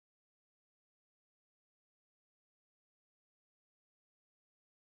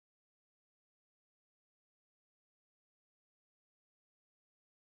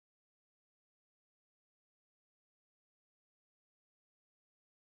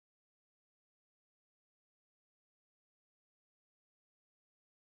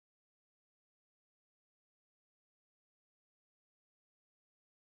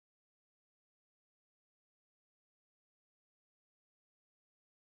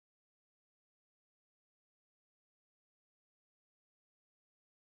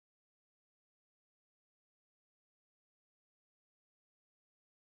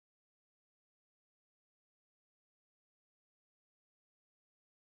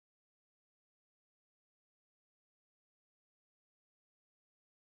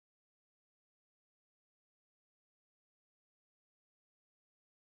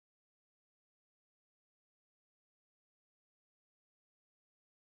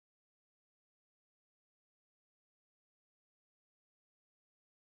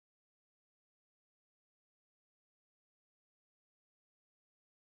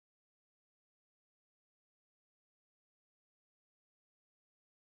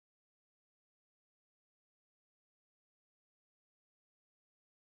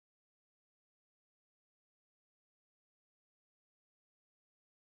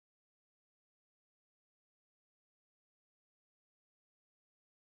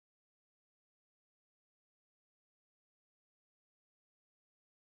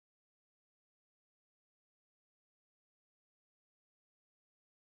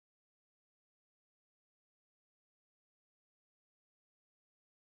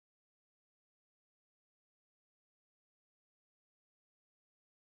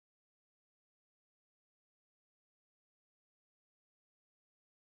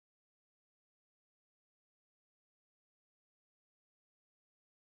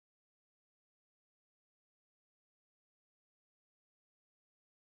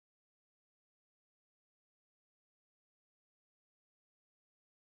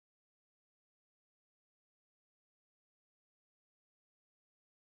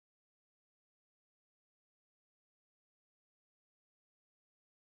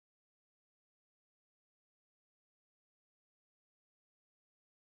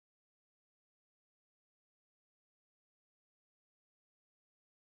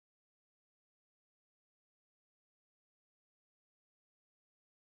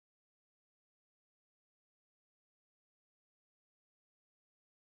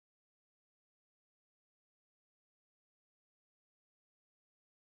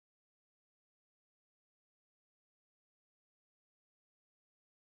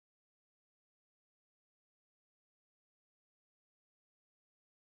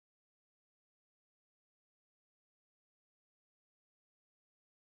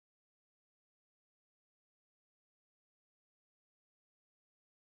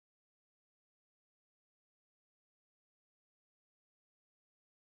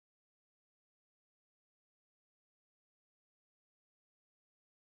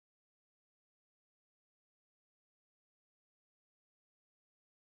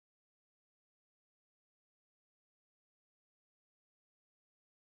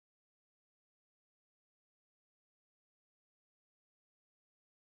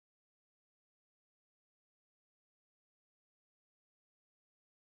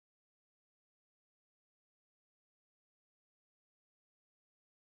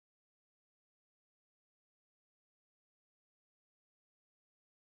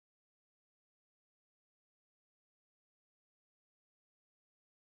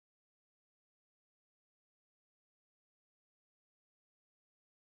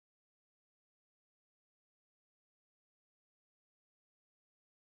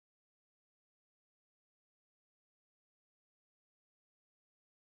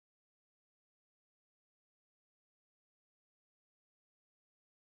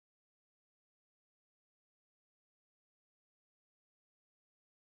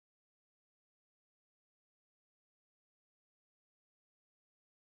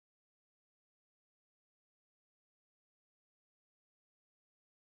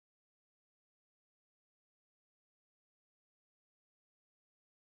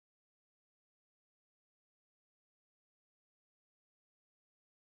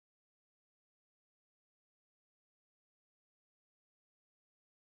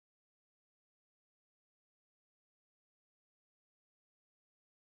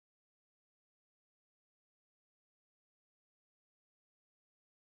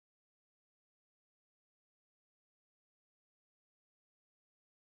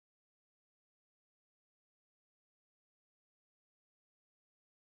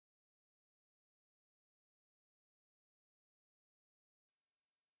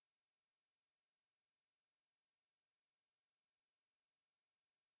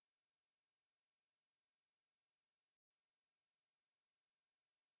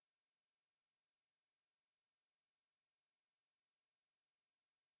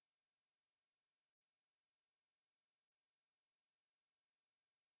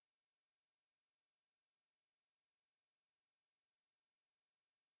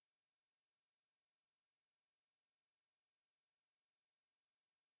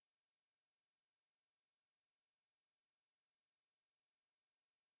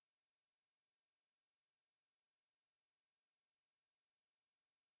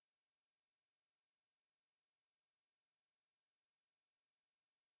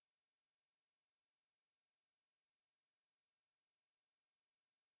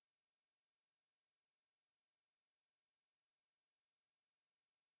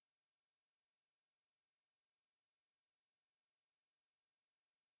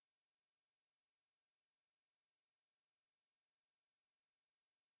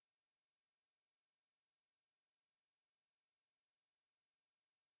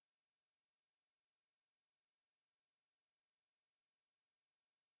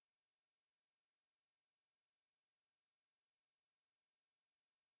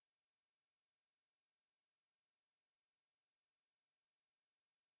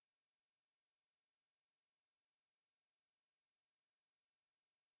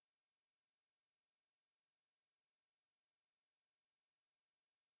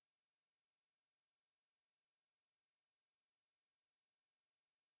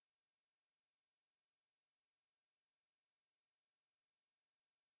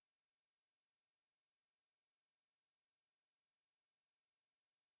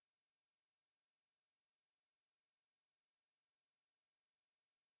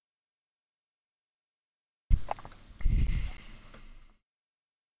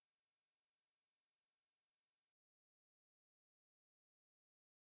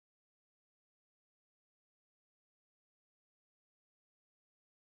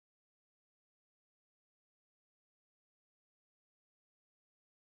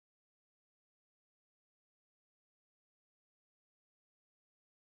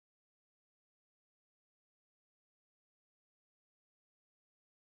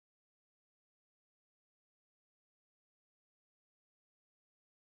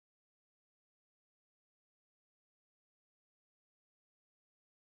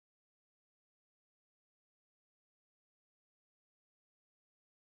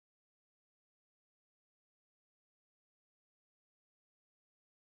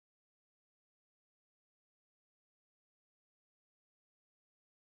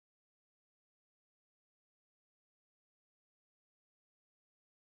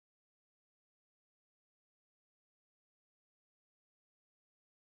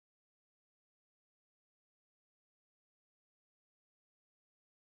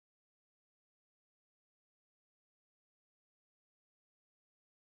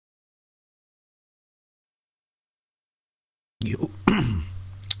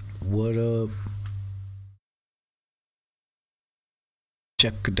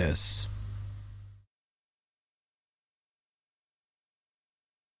check this.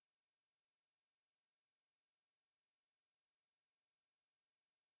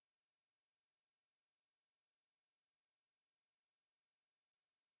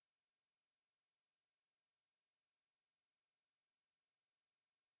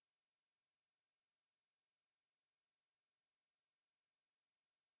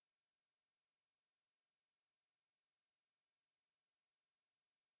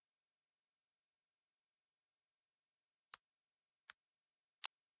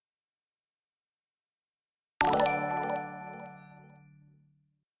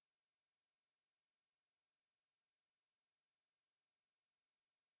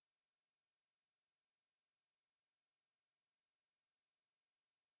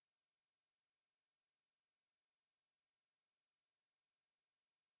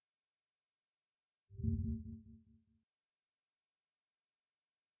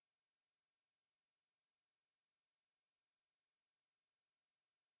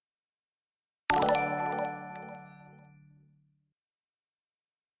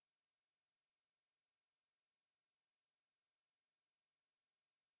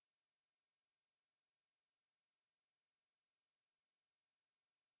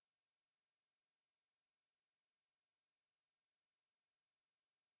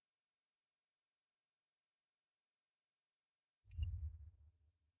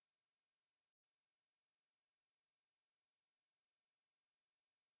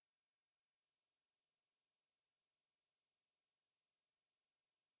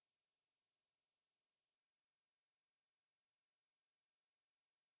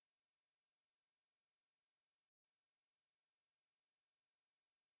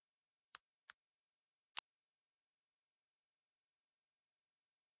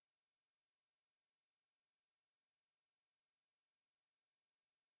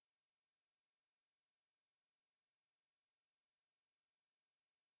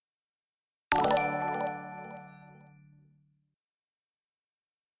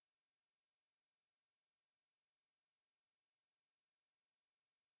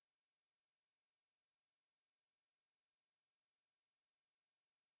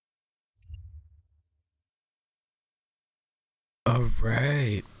 All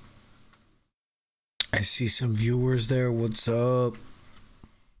right. I see some viewers there. What's up?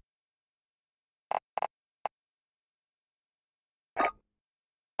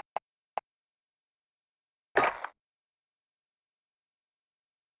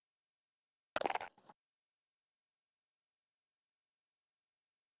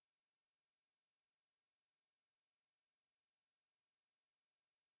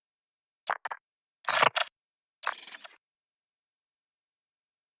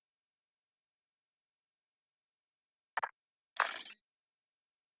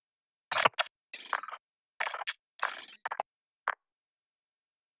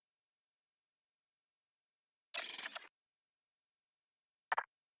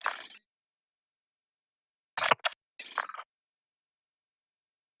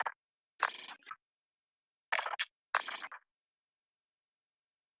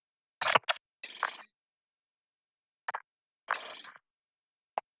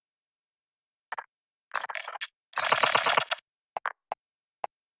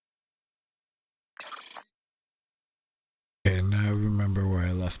 And I remember where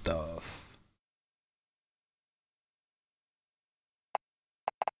I left off.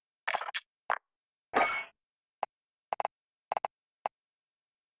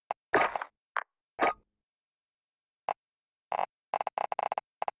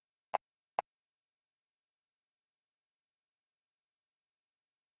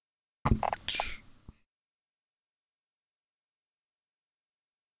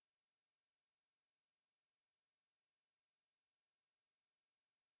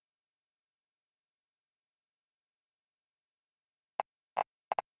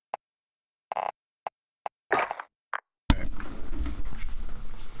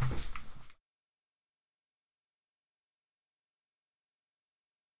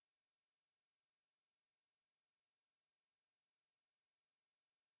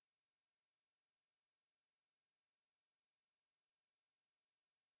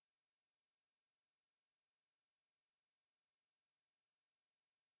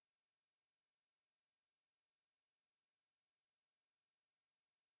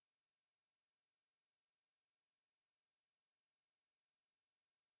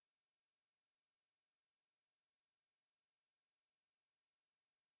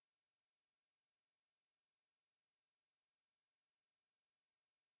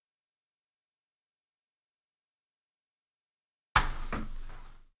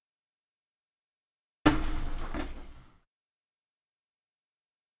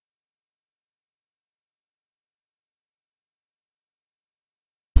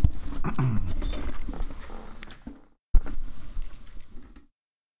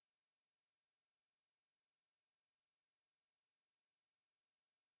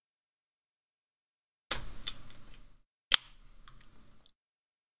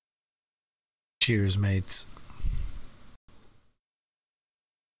 Cheers, mates.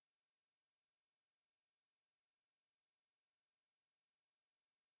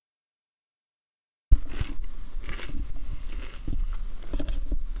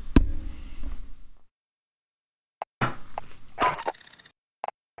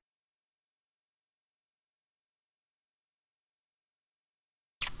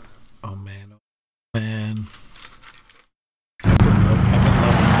 Oh man, oh man. I've been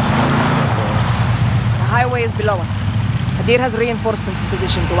loving the story so far. The highway is below us. Hadir has reinforcements in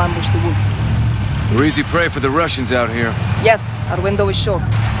position to ambush the wolf. We're easy prey for the Russians out here. Yes, our window is short.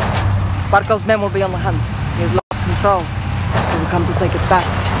 Barkov's men will be on the hunt. He has lost control. He will come to take it back.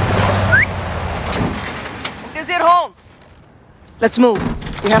 Is it home? Let's move.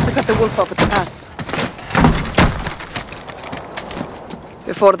 We have to cut the wolf off at the pass.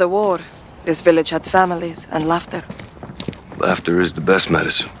 Before the war, this village had families and laughter. Laughter is the best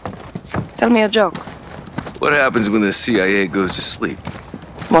medicine. Tell me a joke. What happens when the CIA goes to sleep?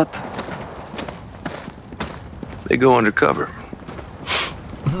 What? They go undercover.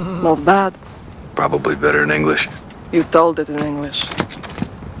 Not bad. Probably better in English. You told it in English.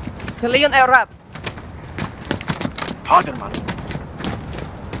 Kalian Arab. حاضر man.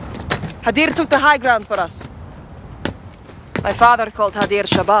 Hadir took the high ground for us. My father called Hadir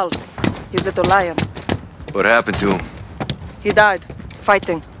Shabal, his little lion. What happened to him? He died,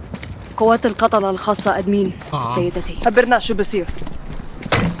 fighting. قوات القتلة الخاصة أدمين سيدتي. خبرنا شو بصير.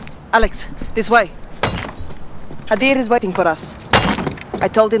 Alex, this way. Hadir is waiting for us. I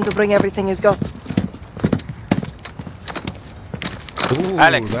told him to bring everything he's got. Ooh,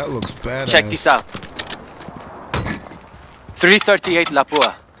 Alex, that looks badass. check this out. 338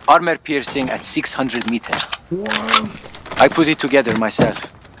 Lapua, armor piercing at 600 meters. What? I put it together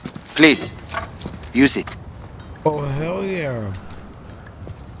myself. Please, use it. Oh, hell yeah.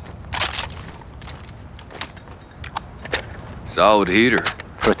 Solid heater.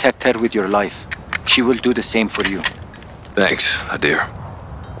 Protect her with your life. She will do the same for you. Thanks, Hadir.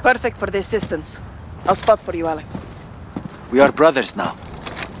 Perfect for this distance. I'll spot for you, Alex. We are brothers now.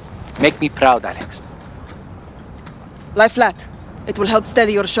 Make me proud, Alex. Lie flat. It will help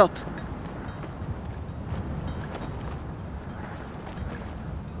steady your shot.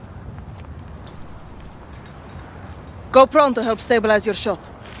 Go prone to help stabilize your shot.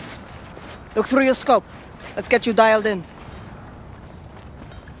 Look through your scope. Let's get you dialed in.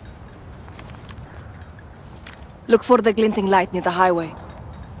 Look for the glinting light near the highway.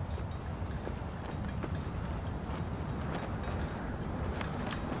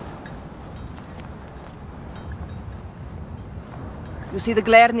 You see the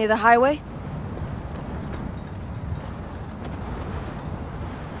glare near the highway?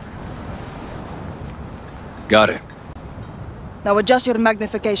 Got it. Now adjust your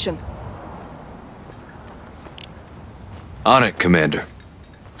magnification. On it, Commander.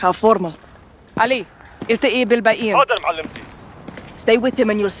 How formal. Ali, التقي بالباقيين. حاضر معلمتي. Stay with him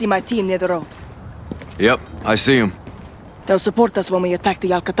and you'll see my team near the road. Yep, I see him. They'll support us when we attack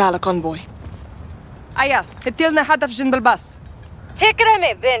the Al-Qatala convoy. Aya, هتلنا حدا في جنب الباص.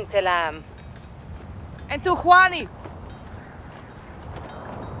 تكرمي بنت العم. انتو اخواني.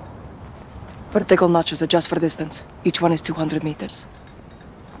 Vertical notches adjust for distance. Each one is 200 meters.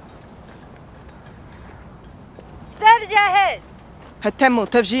 سر جاهز. هتموا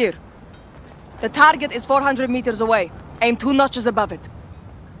تفجير. The target is 400 meters away. Aim 2 notches above it.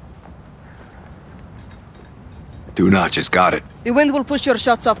 2 notches, got it. The wind will push your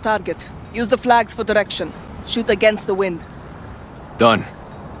shots off target. Use the flags for direction. Shoot against the wind. Done.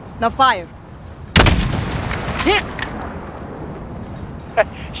 Now fire. Hit!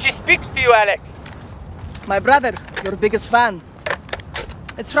 She speaks to you, Alex. My brother, your biggest fan.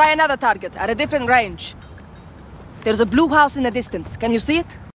 Let's try another target at a different range. There's a blue house in the distance. Can you see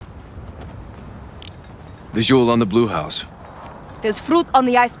it? Visual on the blue house. There's fruit on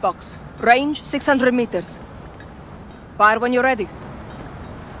the icebox. Range 600 meters. Fire when you're ready.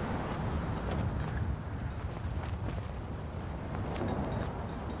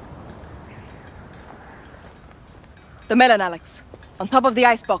 The melon, Alex. On top of the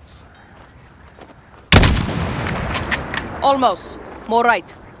icebox. Almost. More right.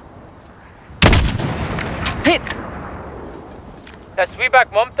 Hit! تسويبك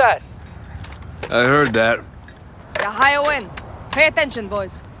ممتاز. I heard that. Yahaya win. Pay attention,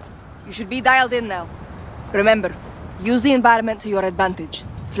 boys. You should be dialed in now. Remember, use the environment to your advantage.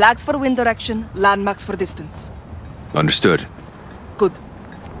 Flags for wind direction, landmarks for distance. Understood. Good.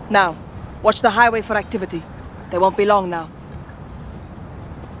 Now, watch the highway for activity. They won't be long now.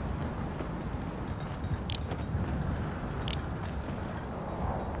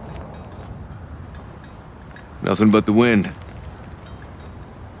 Nothing but the wind.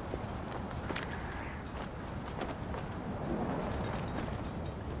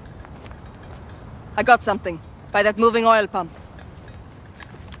 I got something. By that moving oil pump.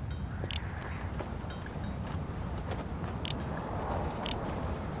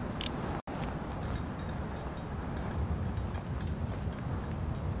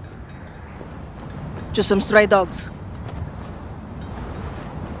 Just some stray dogs.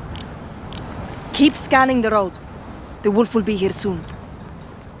 Keep scanning the road. The wolf will be here soon.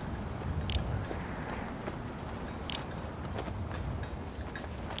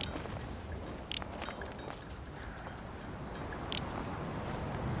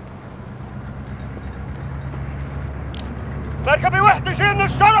 مركبي وحدة جاي من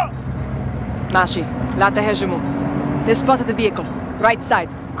الشرق. ماشي. لا تهاجموا. They spotted the vehicle. Right side.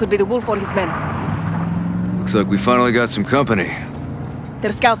 Could be the wolf or his men. Looks like we finally got some company.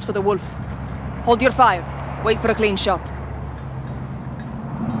 They're scouts for the wolf. Hold your fire. Wait for a clean shot.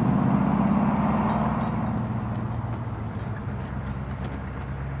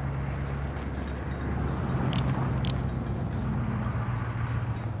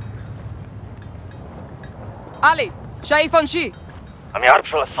 Ali, شايف on شي؟ عم يعرب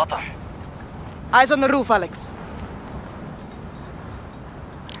شو للسطح. Eyes on the roof, Alex.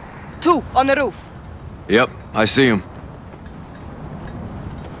 2 on the roof. Yep, I see him.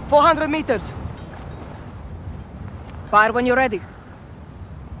 400 meters. Fire when you're ready.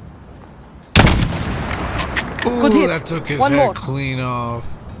 Ooh, Good hit. that took his One head more. clean off.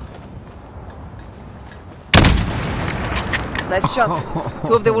 Nice shot.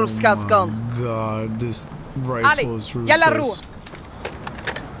 2 of the wolf scouts gone. God, this Ali, rifle is يلا الروح. ruthless.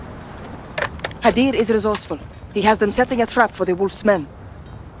 Hadir is resourceful. He has them setting a trap for the wolf's men.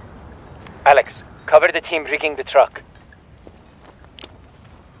 Alex, cover the team rigging the truck.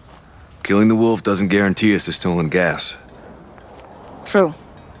 Killing the wolf doesn't guarantee us the stolen gas. True.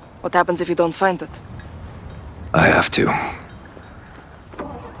 What happens if you don't find it? I have to.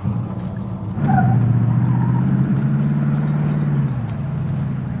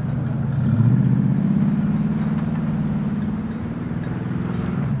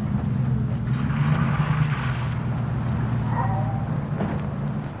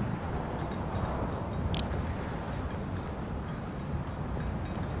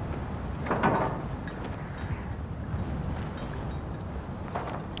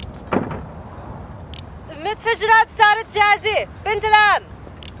 المتفجرات صارت جاهزة. بنت العم.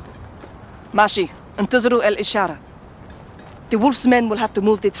 ماشي. انتظروا الإشارة. The wolf's men will have to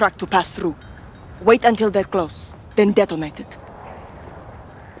move the truck to pass through. Wait until they're close, then detonate it.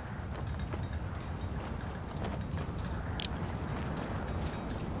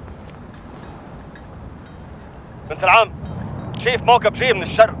 بنت العم، شايف موكب جاي من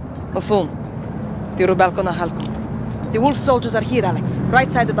الشرق. مفهوم. ديروا بالكم على حالكم. The wolf soldiers are here, Alex.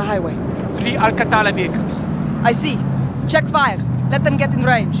 Right side of the highway. 3 Alcatala vehicles. I see. Check fire. Let them get in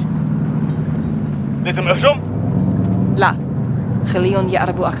range. لازم اهجم؟ لا. خليهم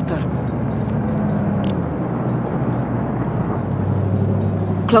يقربوا أكتر.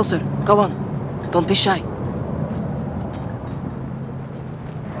 Closer. Go on. Don't be shy.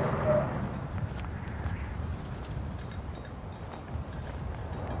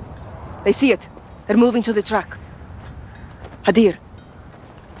 They see it. They're moving to the truck. Hadir,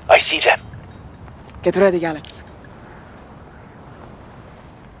 I see them. get ready, Alex.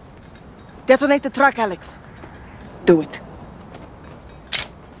 Detonate the truck, Alex. Do it.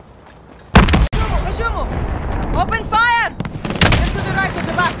 Hashumu! Open fire! Get to the right of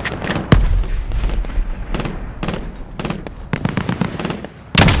the bus.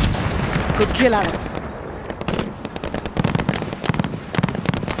 Good kill, Alex.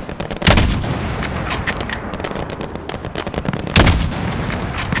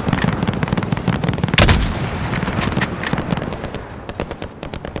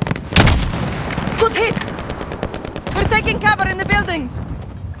 Good hit! We're taking cover in the buildings!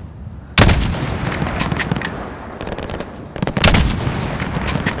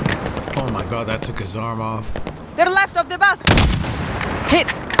 Oh my god, that took his arm off. They're left of the bus! Hit!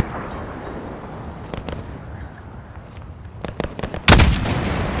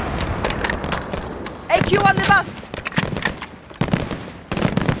 AQ on the bus!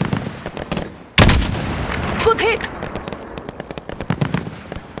 Good hit!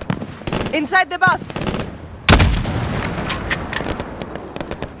 Inside the bus!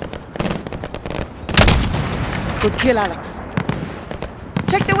 Good kill, Alex.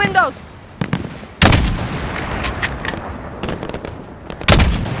 Check the windows!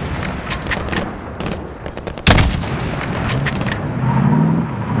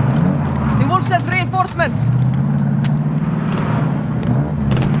 The wolf sent reinforcements!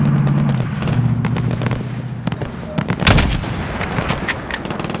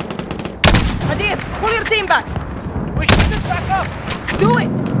 Pull your team back! We should just back up! Do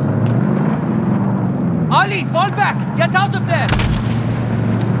it! Ali, fall back! Get out of there!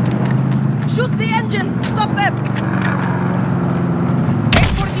 Shoot the engines! Stop them! Aim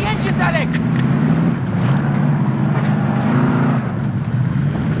for the engines, Alex!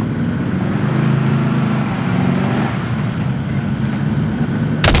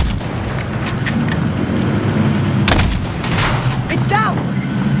 It's down!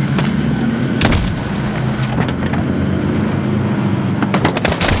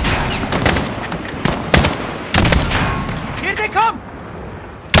 Here they come!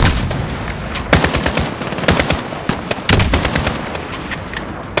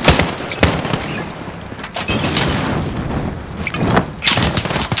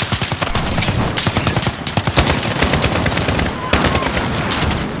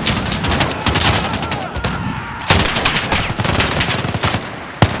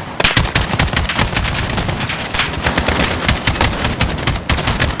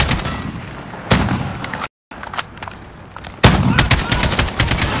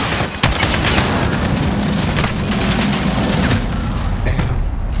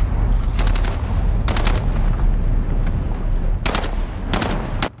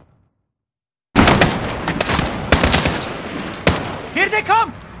 Here they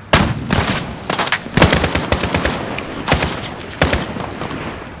come!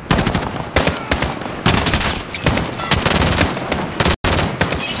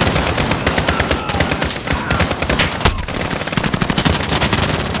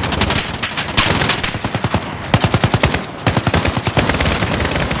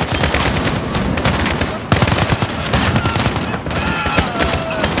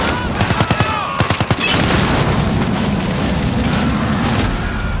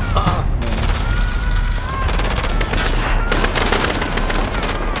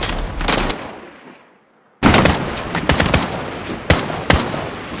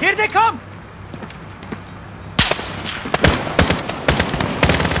 Here they come!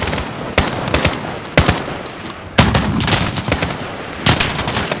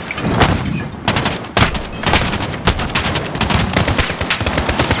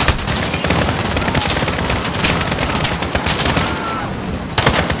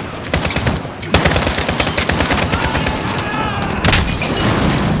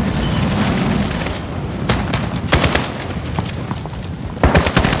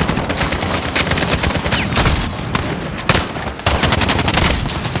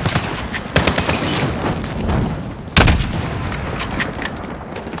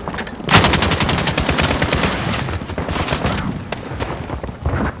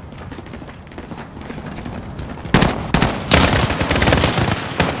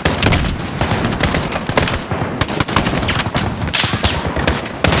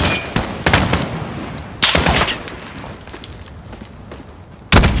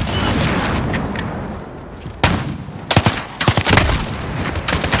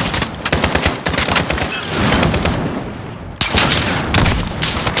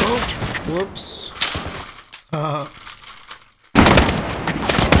 Whoops.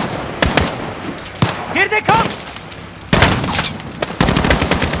 Here they come!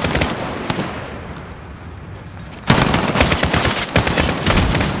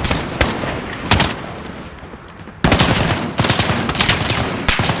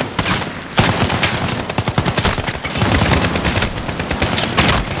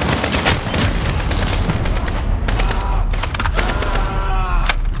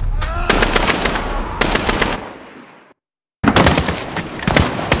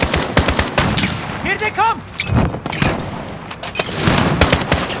 Here they come!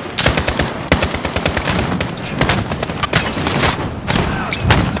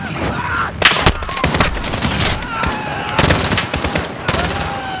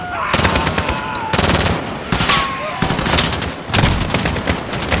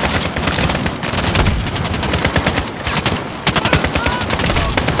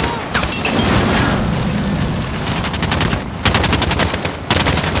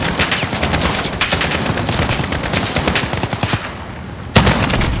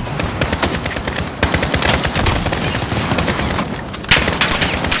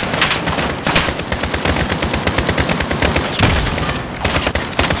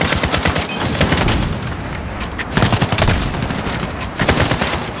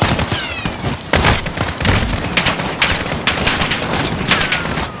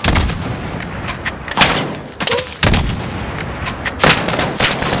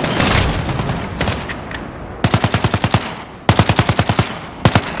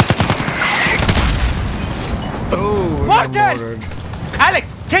 Oh, Mortars!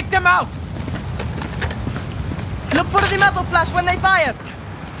 Alex, take them out! Look for the muzzle flash when they fire.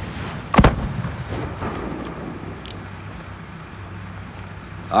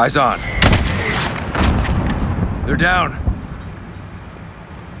 Eyes on. They're down.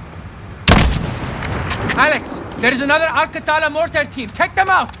 Alex, there is another Al-Qatala mortar team. Take them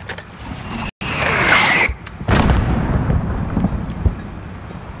out.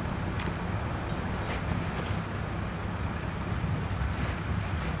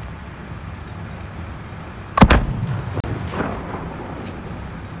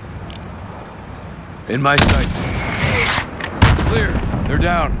 In my sights. Clear. They're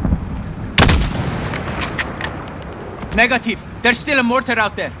down. Negative. There's still a mortar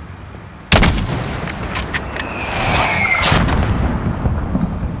out there.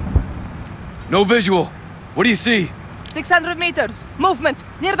 No visual. What do you see? 600 meters. Movement.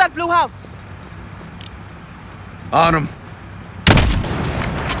 Near that blue house. On them.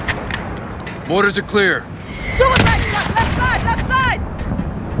 Mortars are clear. Suicide truck! Left side! Left side!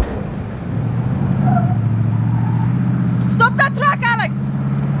 Stop that truck, Alex!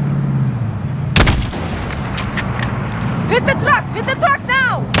 Hit the truck! Hit the truck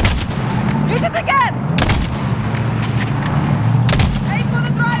now! Hit it again! Aim for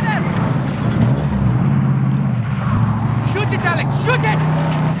the driver! Shoot it, Alex! Shoot it!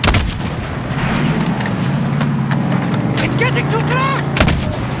 It's getting too close!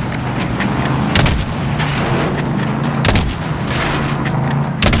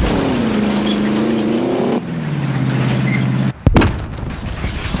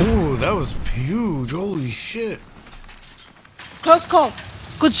 Ooh, that was huge. Holy shit. Close call.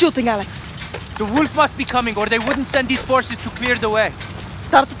 Good shooting, Alex. The wolf must be coming, or they wouldn't send these forces to clear the way.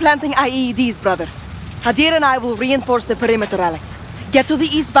 Start planting IEDs, brother. Hadir and I will reinforce the perimeter, Alex. Get to the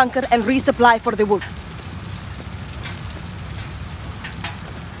east bunker and resupply for the wolf.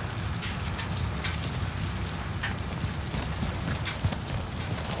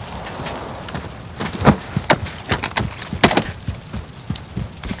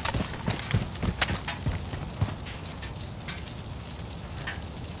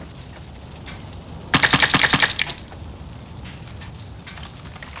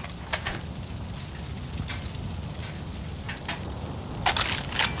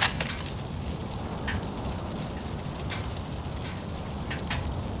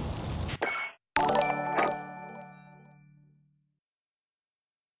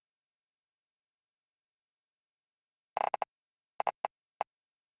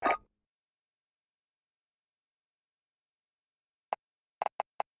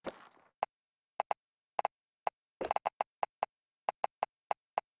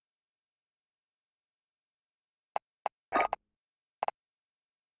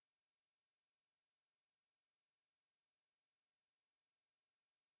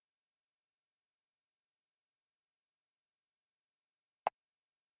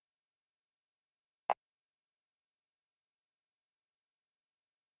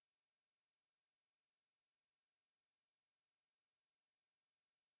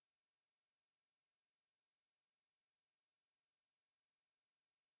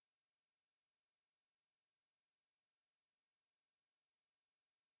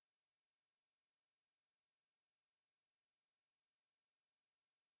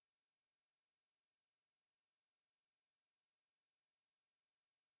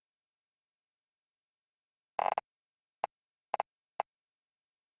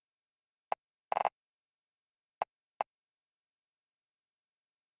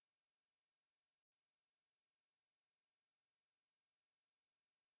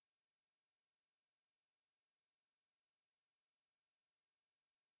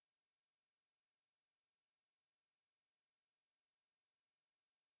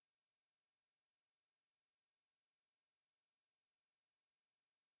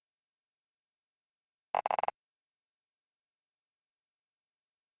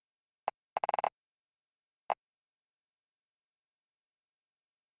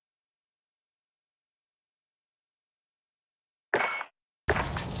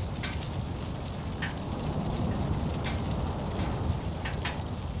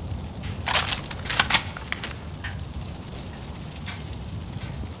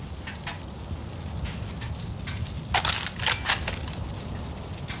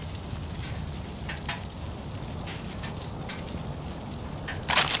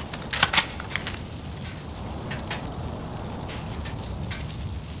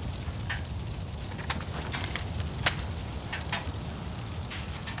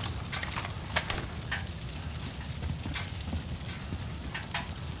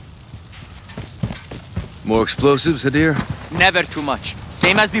 More explosives, Hadir? Never too much.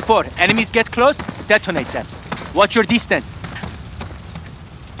 Same as before. Enemies get close, detonate them. Watch your distance.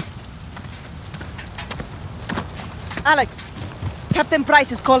 Alex, Captain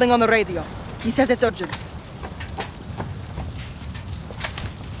Price is calling on the radio. He says it's urgent.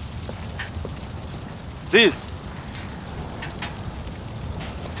 Liz.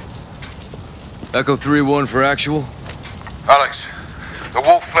 Echo 3-1 for actual. Alex, the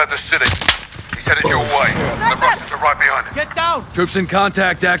wolf fled the city. He's headed your way. The Russians are right behind him. Get down! Troops in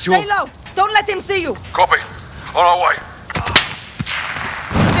contact, actual. Stay low. Don't let him see you. Copy. On our way.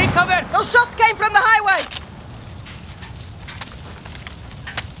 Stay covered! Those shots came from the highway.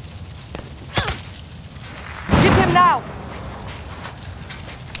 Hit him now.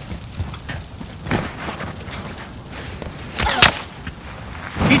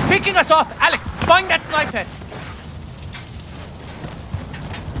 He's picking us off! Alex, find that sniper!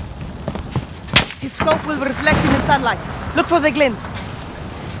 His scope will reflect in the sunlight. Look for the glint.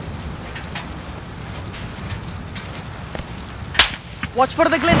 Watch for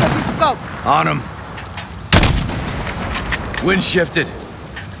the glint of his scope. On him. Wind shifted.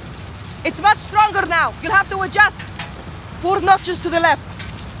 It's much stronger now. You'll have to adjust. 4 notches to the left.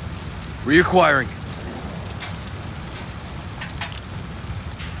 Reacquiring.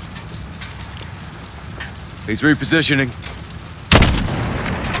 He's repositioning.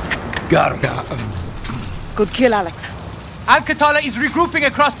 Got him. Got him. Good kill, Alex. Al-Qatala is regrouping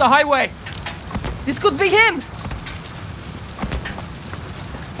across the highway. This could be him.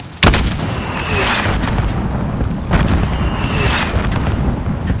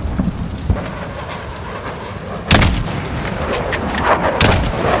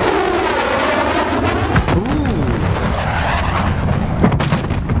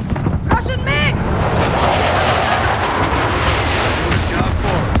 Russian mix! Job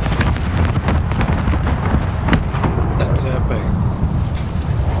for us. That's epic.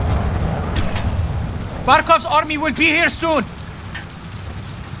 Barkov's army will be here soon.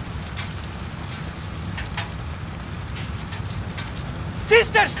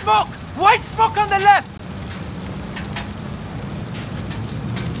 Sister, smoke! White smoke on the left!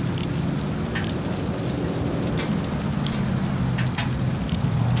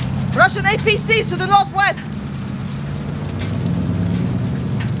 Russian APCs to the northwest.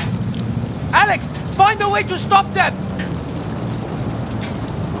 Alex, find a way to stop them!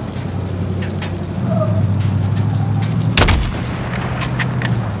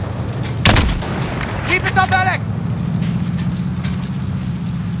 Keep it up, Alex!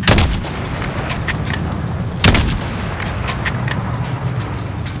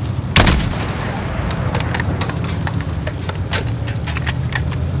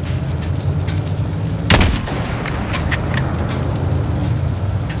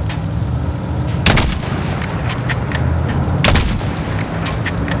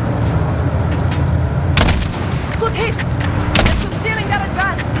 Good hit. They're concealing their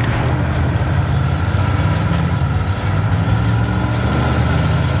advance.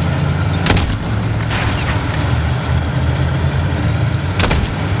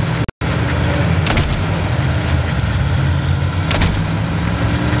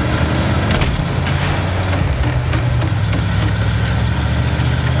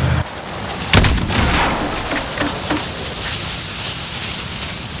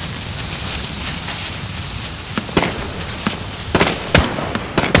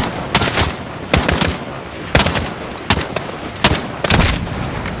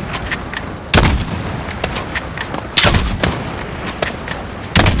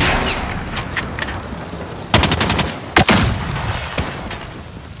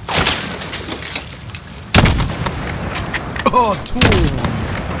 Oh, tool.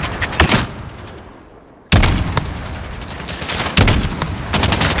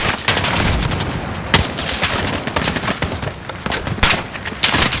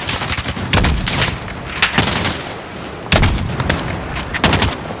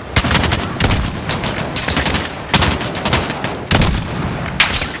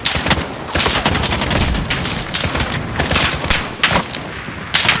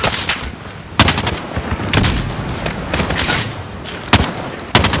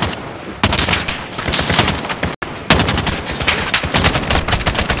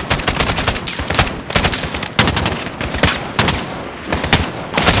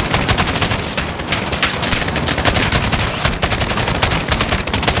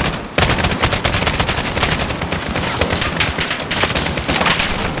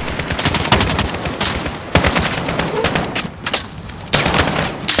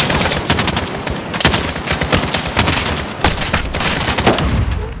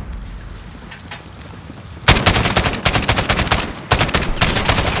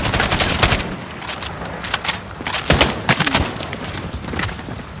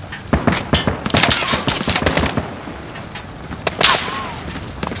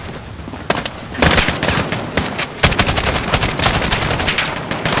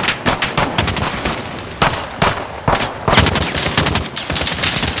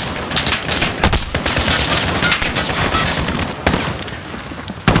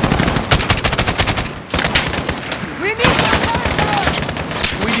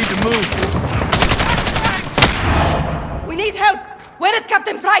 Where is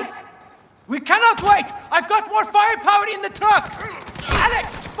Captain Price? We cannot wait! I've got more firepower in the truck!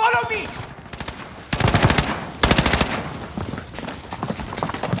 Alex, follow me!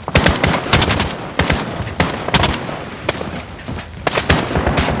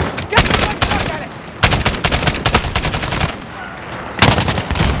 Get to my truck, Alex!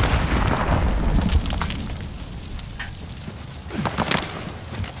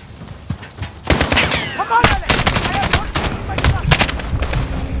 Come on, Alex! I have work in my truck!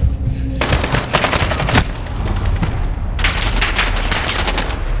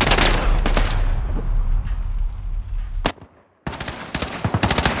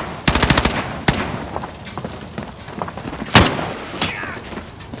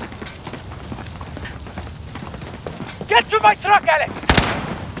 Get to my truck, Alex!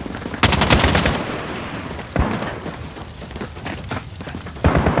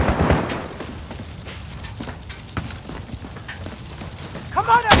 Come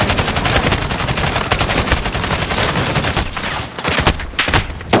on, Alex!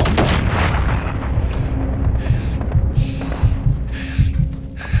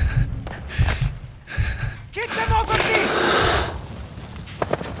 Get them over me!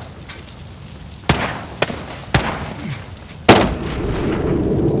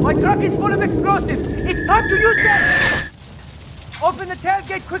 My truck is full of explosives. It's time to use them. Open the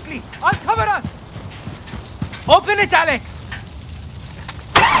tailgate quickly. Uncover us. Open it, Alex.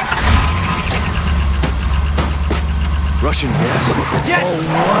 Russian gas? Yes.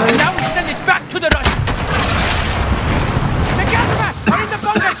 And now we send it back to the Russians. The gas masks are in the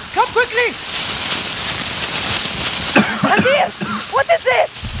bunker. Come quickly. Amir! What is this?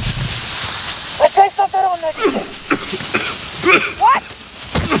 I say something on that. What?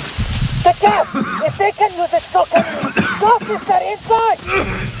 The gas! If they can use it, so can we. Go, sister, inside!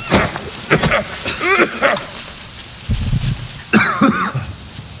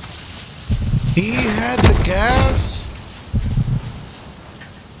 He had the gas?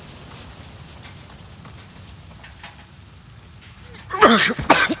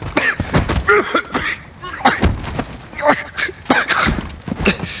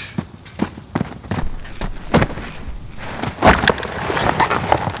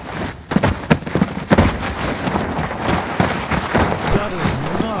 That is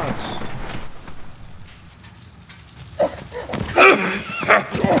nuts.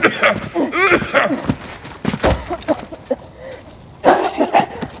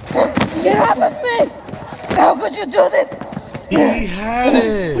 Get off of me! How could you do this? He had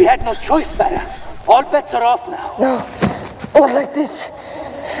it. We had no choice, Farah. All bets are off now. No. Or like this.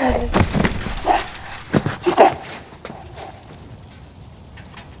 Sister.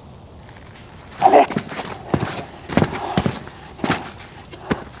 Alex.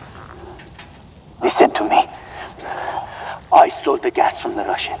 Listen to me. I stole the gas from the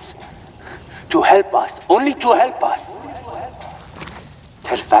Russians. To help us. Only to help us.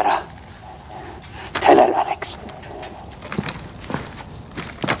 Tell Farah. Tell her, Alex.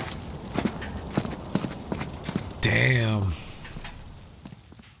 Damn.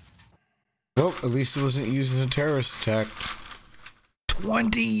 Well, at least it wasn't used in a terrorist attack.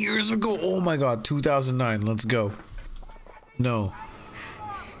 20 years ago? Oh my god, 2009. Let's go. No.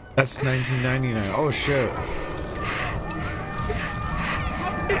 That's 1999. Oh shit.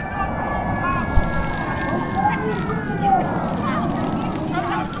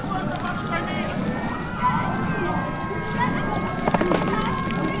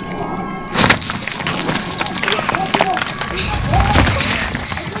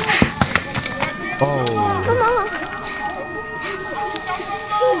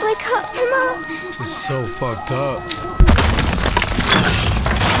 Please wake up, Mama. This is so fucked up.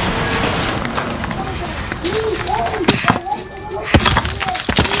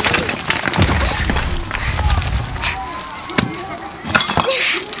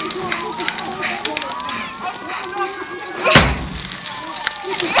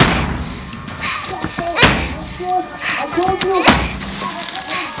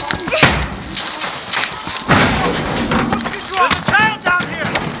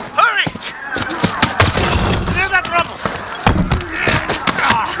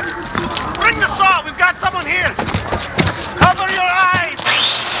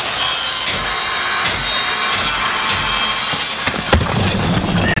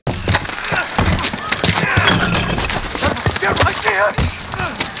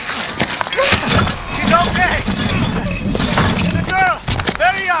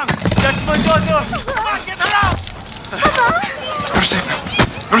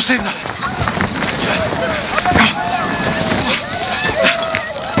 Rosina!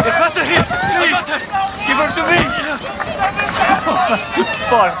 Get faster here! Please! Give her to me! my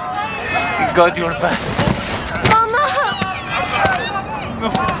sweetheart. Thank God you're back. Mama! No!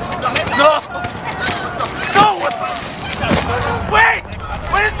 No! No! Wait!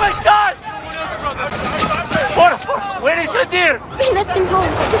 Where is my son? Where is your dear? We left him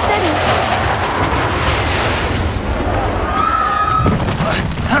home to study.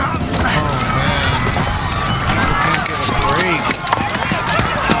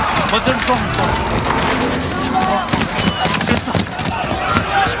 Mother,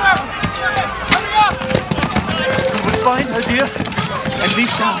 we'll find her, dear, and leave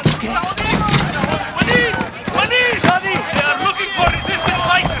town, okay? Johnny! They are looking for resistance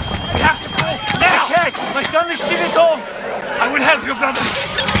fighters! We have to go now! Okay, my son is still at home! I will help you, brother!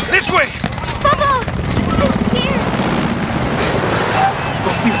 This way! Papa! I'm scared.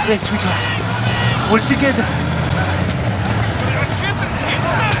 Don't be afraid, sweetheart. We're together.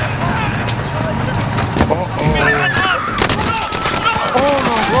 Oh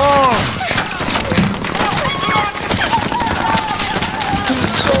my God! This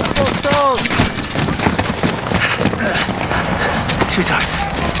is so fucked up! Sweetheart,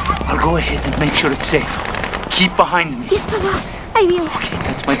 I'll go ahead and make sure it's safe. Keep behind me. Yes, Papa. I will. Okay,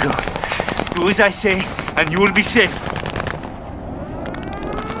 that's my girl. Do as I say, and you will be safe.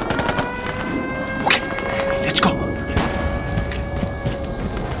 Okay, let's go.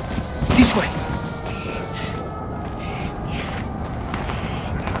 This way.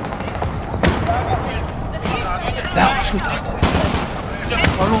 Now, sweetheart.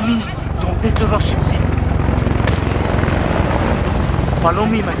 Follow me. Don't let the Russians see you. Follow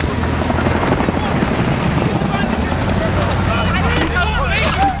me, my boy.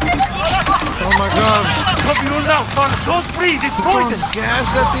 Oh my God! Cover you now, Farah. Don't breathe. It's poison.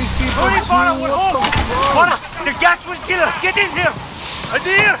 Gas at these people Hurry, too. Farah. We're What home. the fuck? Farah, the gas will kill us. Get in here.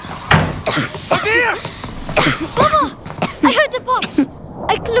 Adir! Adir! Papa! I heard the bombs.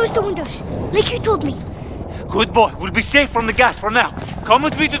 I closed the windows, like you told me. Good boy. We'll be safe from the gas for now. Come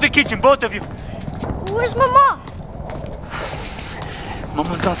with me to the kitchen, both of you. Where's Mama?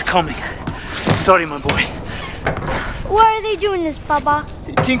 Mama's not coming. Sorry, my boy. Why are they doing this, Papa?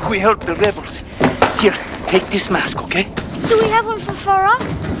 They think we helped the rebels. Here, take this mask, okay? Do we have one for Farah?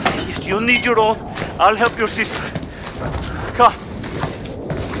 Yes, you'll need your own. I'll help your sister. Come.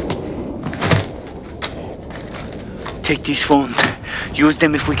 Take these phones. Use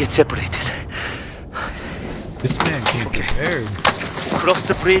them if we get separated. This man came prepared. Cross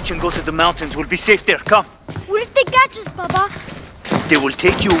the bridge and go to the mountains. We'll be safe there. Come. What if they catch us, Papa? They will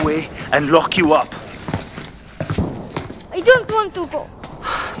take you away and lock you up. I don't want to go.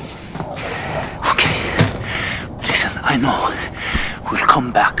 Okay. Listen, I know. We'll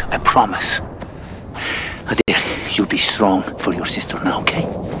come back, I promise. Adir, you'll be strong for your sister now, okay?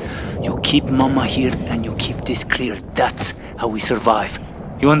 You keep Mama here and you keep this clear. That's how we survive.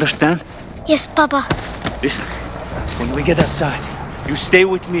 You understand? Yes, Papa. Listen, when we get outside, you stay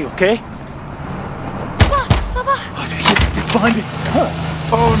with me, okay? Papa! Papa! Oh, get behind me.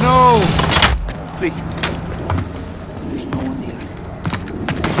 Oh no! Please. There's no one here.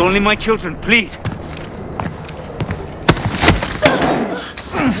 It's only my children, please.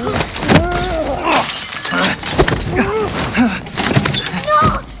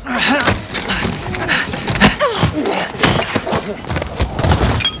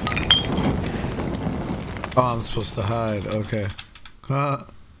 Oh, I'm supposed to hide. Okay. No!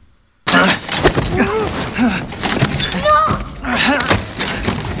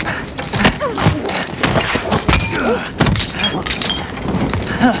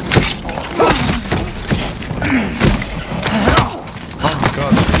 Oh my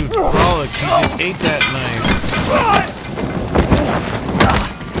God, this dude's brolic. He just ate that knife.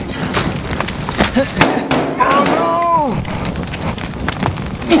 Oh no!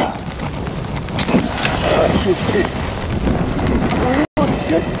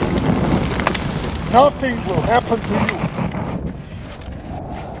 Nothing will happen to you.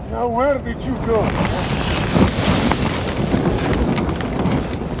 Now where did you go?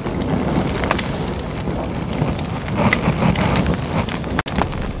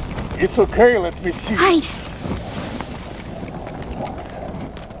 It's okay, let me see. Hide.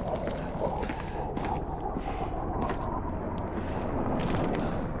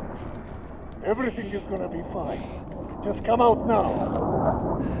 Everything is gonna be fine. Just come out now.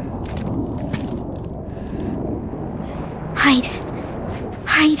 Hide.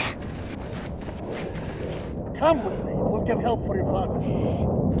 Hide. Come with me. We'll get help for your father.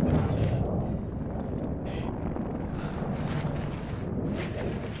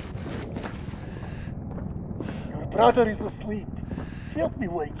 Your brother is asleep. Help me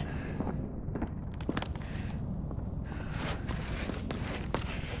wake him.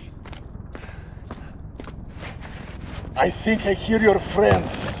 I think I hear your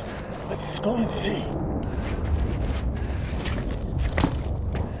friends. Let's go and see.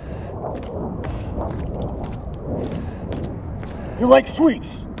 You like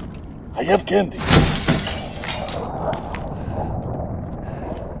sweets? I have candy.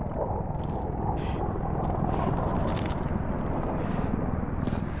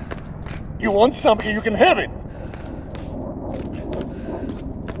 You want something, you can have it.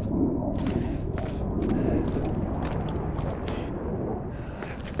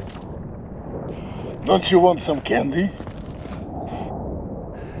 Don't you want some candy?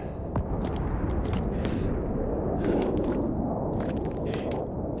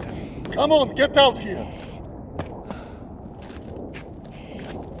 Come on, get out here.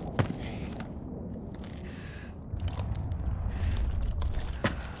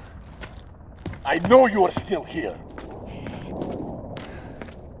 I know you are still here.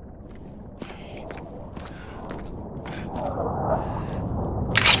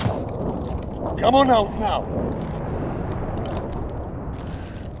 Come on out now.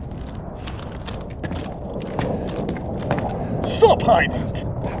 Stop hiding.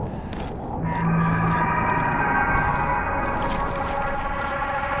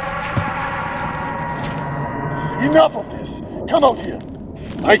 Enough of this. Come out here.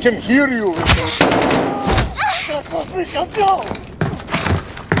 I can hear you. Go!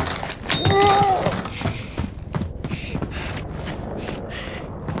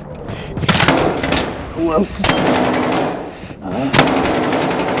 Who else?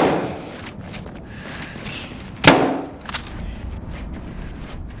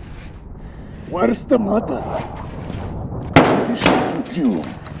 Where's the mother? She's with you.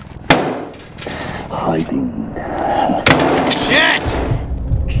 Hiding. Shit!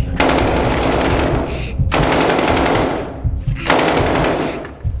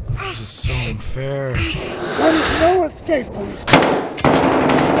 This is so unfair. There is no escape, police.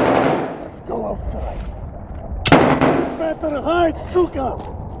 Let's go outside. Better hide, suka!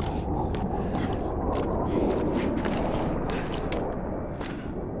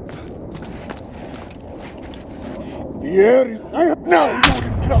 The air is... Now you're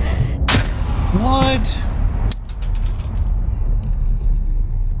in trouble! What?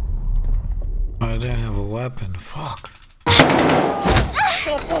 I don't have a weapon. Fuck.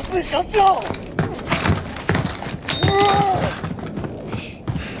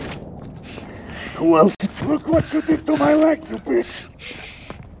 Who else? Look what you did to my leg, you bitch!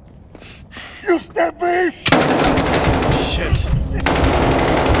 You stabbed me! Shit.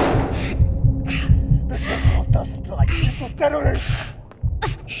 The general doesn't like little terrorists!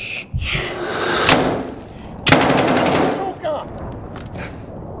 Suka!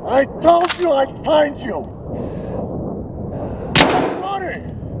 I told you I'd find you! Sorry!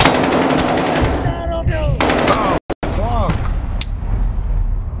 Get out of you! Oh, fuck.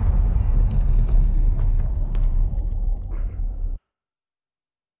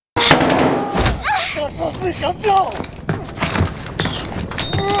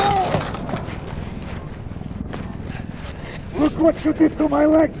 Look what you did to my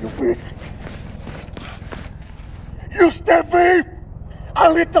leg, you bitch! You stabbed me! A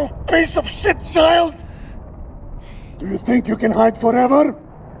little piece of shit child! Do you think you can hide forever?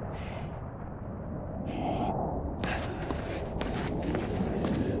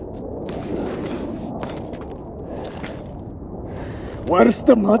 Where's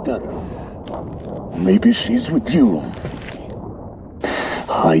the mother? Maybe she's with you.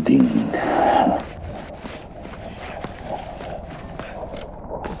 Hiding.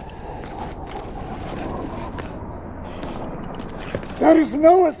 There is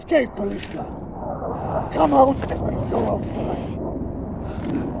no escape, Palista. Come out and let's go outside.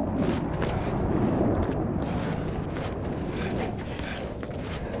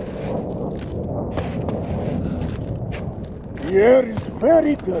 The air is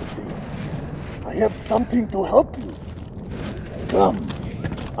very dirty. I have something to help you. Come,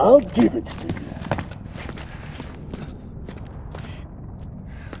 I'll give it to you.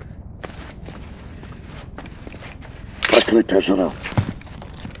 Проклятая жара.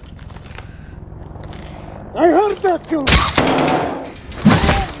 I heard that too!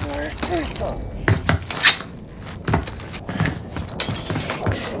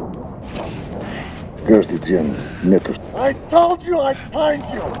 Каждый день нету. I told you I'd find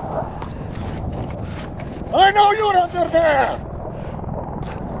you! I know you're under there!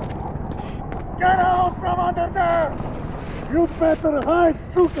 Get out from under there! You better hide,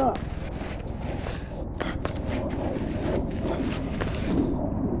 suka!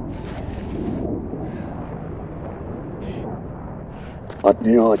 От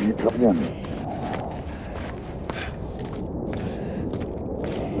нее одни проблемы.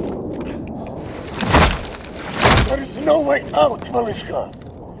 no way out, Malishka.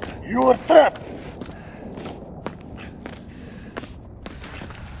 You are trapped.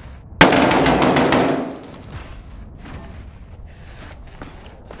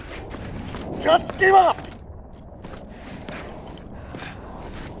 Just give up!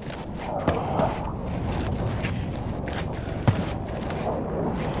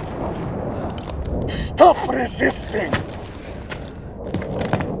 Stop resisting!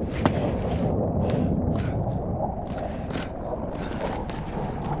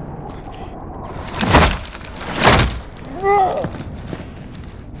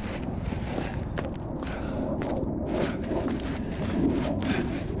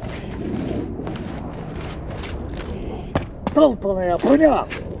 Толпаная броня!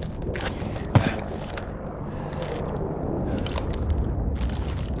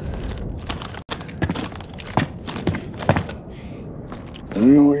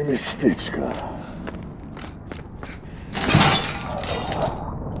 Ну и местечко.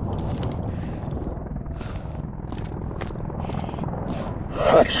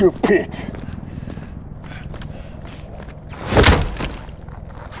 Хочу пить.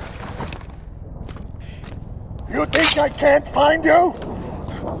 You think I can't find you?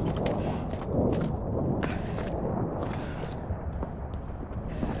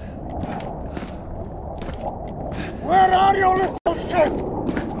 Where are you, little shit?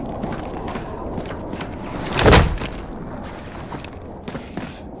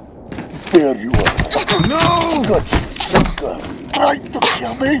 There you are. No! Good, sucker. Trying to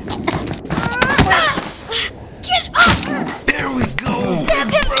kill me? Get up! There we go! Stab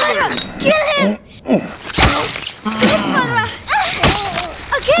him, Farah! Kill him! Yes, Farah!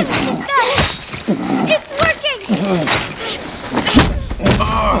 Again, sister! It's working! Oh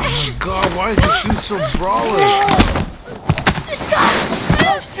my god, why is this dude so brawling? Sister!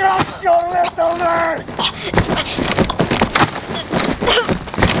 Just your little man!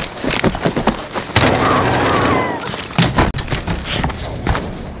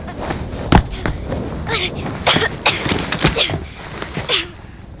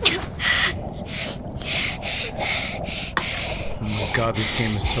 God, this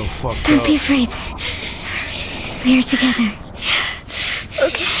game is so fucked Don't up. be afraid. We are together.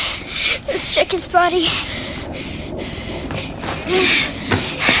 Okay, let's check his body.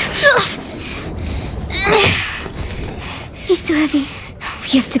 He's too heavy. We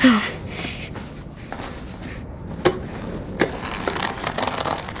have to go.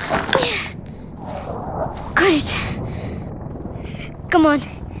 Got it. Come on.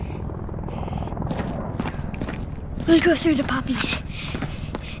 We'll go through the poppies.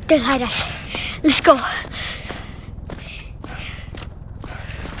 They'll hide us. Let's go.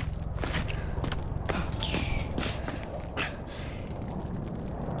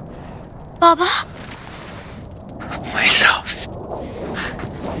 Baba? My love.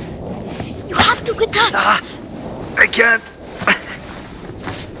 You have to get up. I can't.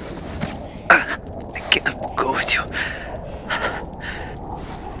 I can't go with you.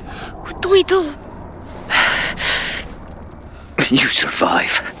 What do we do? You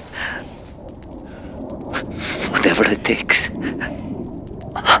survive. Whatever it takes.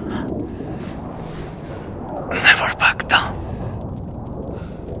 Never back down.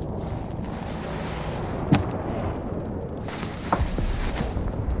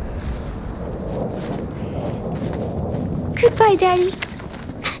 Goodbye, Daddy.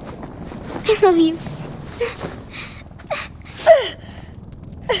 I love you.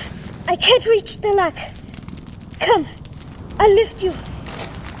 I can't reach the lock. Come, I'll lift you.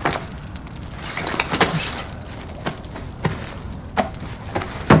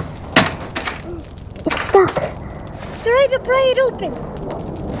 It's stuck. Try to pry it open.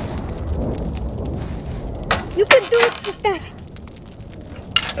 You can do it, sister.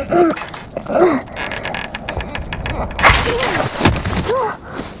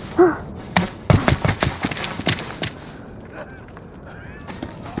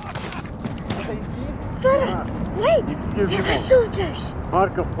 Farah, wait! There are soldiers!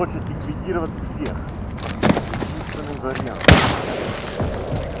 Марков хочет ликвидировать всех.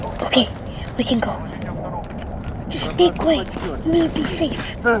 Okay, we can go. Just stay quiet. We'll be safe.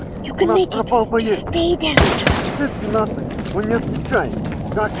 You can make it. Just stay down. Т-12, он не отвечает.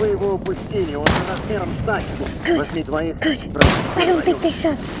 Как вы его упустили? Он за размером с тачку. Возьми двоих. I don't think they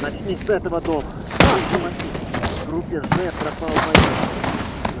saw this. Начни с этого дома. В группе Ж пропал боец.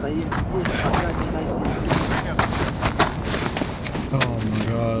 Стоим здесь, пока не найдем. Oh my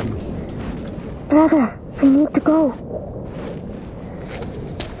god. Brother, we need to go.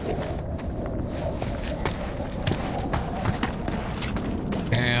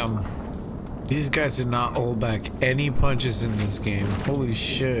 Damn. These guys did not hold back any punches in this game. Holy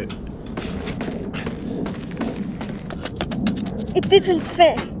shit. It isn't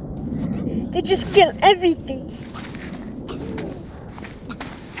fair. They just kill everything.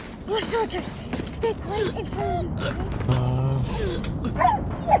 More soldiers. Stay quiet and follow me.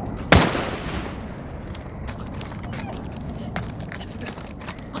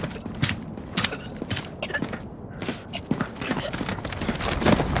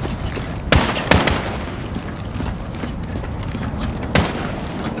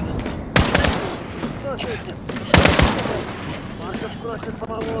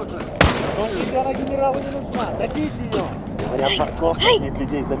 Говорят, парковка имеет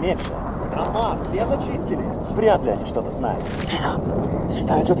людей за меньше. Дома все зачистили. Вряд ли они что-то знают. Тихо.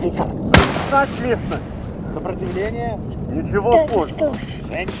 Сюда идет Виктор. Знать местность. Сопротивление. Ничего сложного.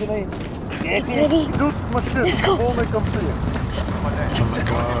 Женщины, дети идут в машину. Полный комплект.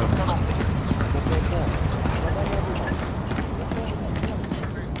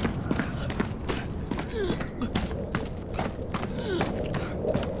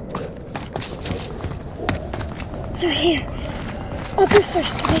 They're here. I'll go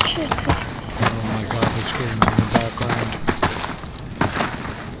first to make sure it's safe. Oh my god, the screams in the background.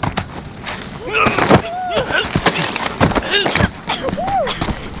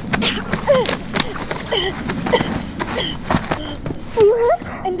 Are you hurt?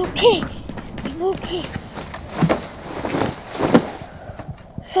 I'm okay. I'm okay.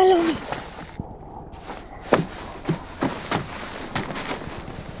 Follow me.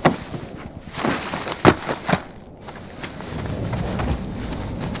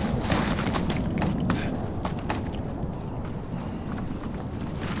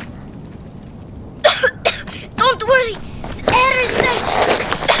 Don't worry. The air is safe.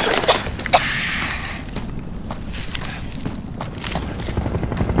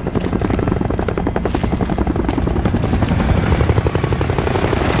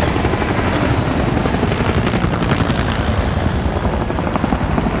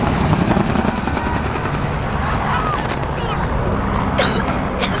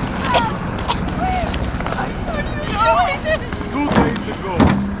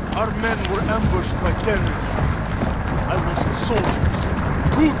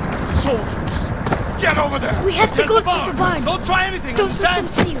 We have to go to the barn. Don't try anything, Don't let understand?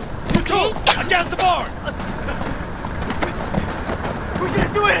 them see you. You go against the barn! We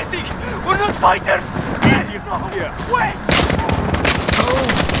can't do anything! We're not fighters! Idiot! Here. Wait!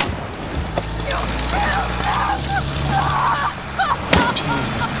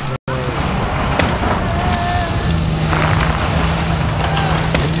 Jesus Christ.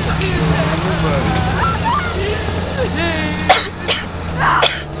 They just killed everybody.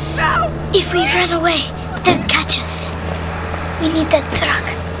 If we run away, they'll catch us. We need that truck.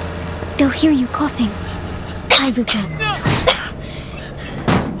 They'll hear you coughing. I will go.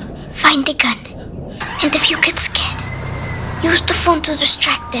 Find the gun. And if you get scared, use the phone to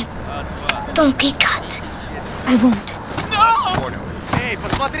distract them. Don't get caught. I won't. Эй,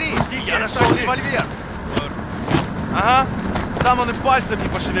 посмотри! Я нашел револьвер! Ага, сам он и пальцем не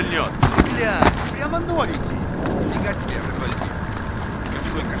пошевельнет. Бля, прямо новенький. Фига тебе револьвер.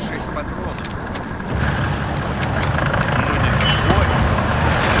 Только 6 патронов. Ой.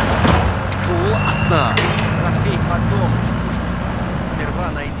 Классно! Трофей потом.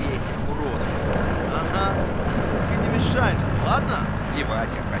 Сперва найди этих уродов. Ага. Ты не мешай, ладно?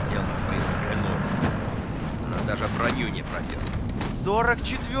 Плевать я хотел на твою хренову. Она даже броню не пробил.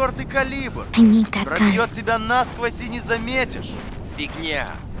 44-й калибр. Пробьет тебя насквозь и не заметишь. Фигня.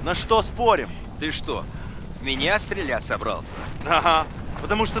 На что спорим? Ты что, в меня стрелять собрался? Ага,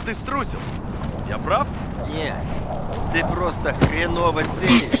 потому что ты струсил. Я прав? Нет, ты просто хреново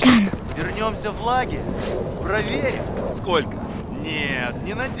целишь. Вернемся в лагерь. Проверим. Сколько? Нет,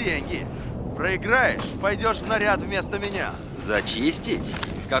 не на деньги. Проиграешь, пойдешь в наряд вместо меня. Зачистить?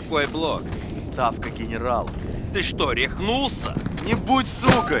 Какой блок? Ставка генерал. Ты что, рехнулся? Не будь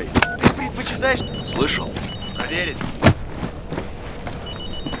сукой! Ты предпочитаешь... Слышал? Проверить.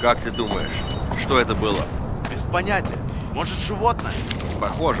 Как ты думаешь, что это было? Без понятия. Может, животное?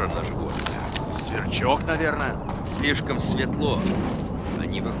 Похоже на животное. Сверчок, наверное. Слишком светло.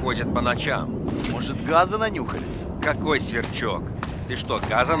 Они выходят по ночам. Может, газа нанюхались? Какой сверчок? Ты что,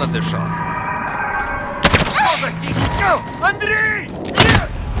 газа надышался? Андрей! Нет!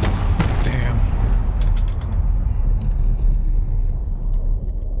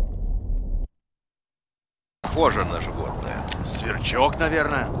 Похоже на животное. Сверчок,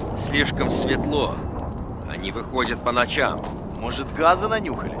 наверное. Слишком светло. Они выходят по ночам. Может, газа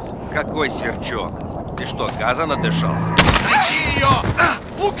нанюхались? Какой сверчок? Ты что, газа надышался?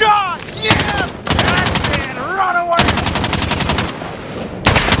 Oh God! Yes! That's it! Run away!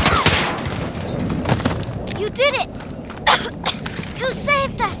 You did it! You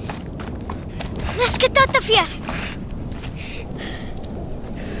saved us! Let's get out of here!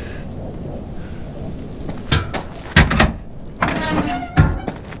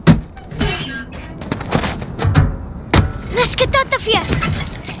 Let's get out of here!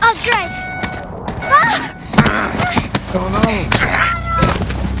 I'll drive! Ah! Oh no!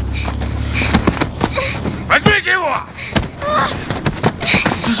 Возьмите его!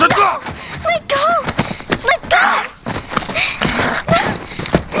 Сюда! Let go! Let go!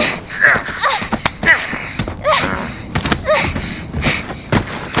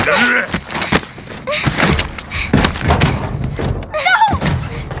 No!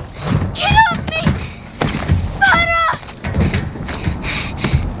 Get off me! Para!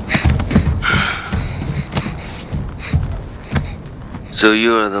 So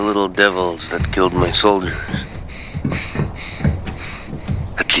you are the little devils that killed my soldiers.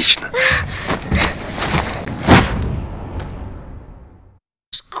 Отлично.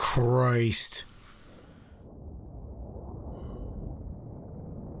 Christ.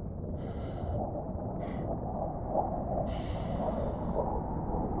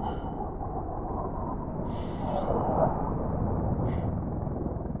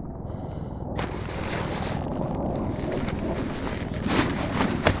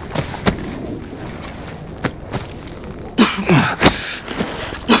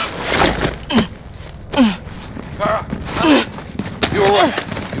 You're right.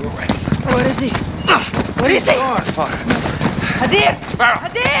 You're right. Where is he? Where is he? Father. Hadir! Farah!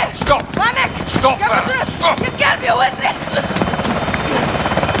 Hadir! Stop! Manek! Stop, Farah! Stop! You can't be with it!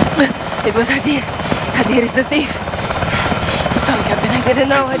 It was Hadir. Hadir is the thief. I'm sorry, Captain. I didn't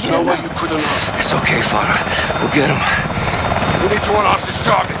know. I didn't know. You couldn't know. It's okay, Farah. We'll get him. We need to unhouse this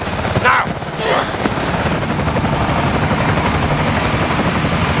target. Now!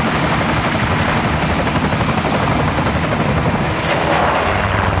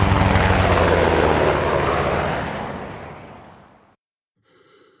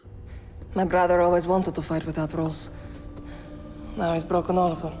 My brother always wanted to fight without rules. Now he's broken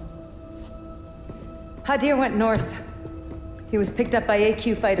all of them. Hadir went north. He was picked up by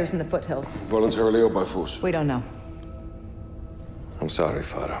AQ fighters in the foothills. Voluntarily or by force? We don't know. I'm sorry,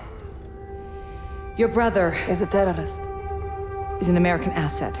 Farah. Your brother is a terrorist. Is an American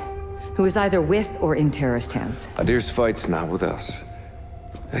asset who is either with or in terrorist hands. Hadir's fight's not with us.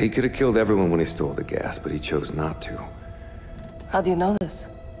 He could have killed everyone when he stole the gas, but he chose not to. How do you know this?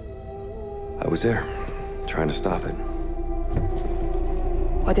 I was there, trying to stop it.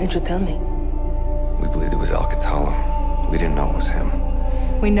 Why didn't you tell me? We believed it was Al-Qatala. We didn't know it was him.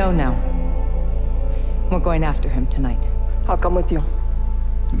 We know now. We're going after him tonight. I'll come with you.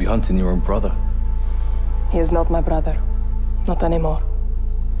 You'll be hunting your own brother. He is not my brother. Not anymore.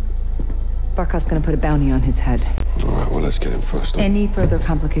 Barkov's gonna put a bounty on his head. All right, well, let's get him first. Any further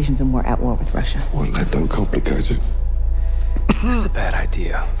complications and we're at war with Russia. Well, don't complicate it. This is a bad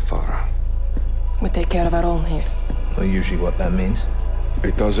idea, Farah. We take care of our own here. Well, usually what that means.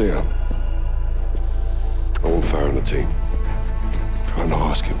 It does here. I want Farah on the team. Try not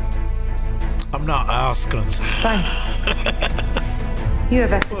ask him. I'm not asking. Fine. You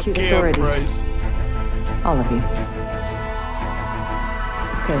have execute authority. Price. All of you.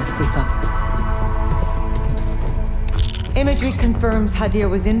 Okay, let's brief up. Imagery confirms Hadir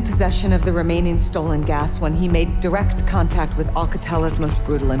was in possession of the remaining stolen gas when he made direct contact with Al-Qatala's most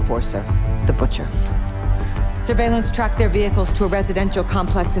brutal enforcer, the Butcher. Surveillance tracked their vehicles to a residential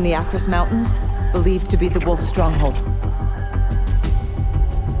complex in the Akros Mountains, believed to be the Wolf stronghold.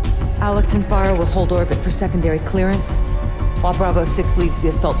 Alex and Farah will hold orbit for secondary clearance, while Bravo 6 leads the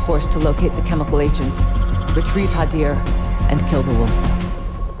assault force to locate the chemical agents, retrieve Hadir, and kill the Wolf.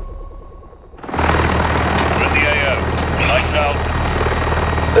 We're at the AO. Lights out.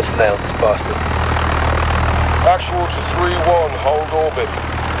 Let's nail this bastard. Actual to 3-1, hold orbit.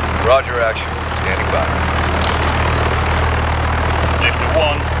 Roger, action. Standing by. Lifter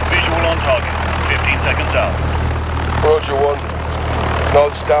 1, visual on target. 15 seconds out. Roger 1.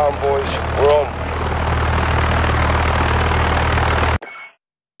 Nods down, boys. We're on.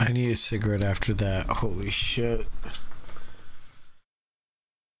 I need a cigarette after that. Holy shit.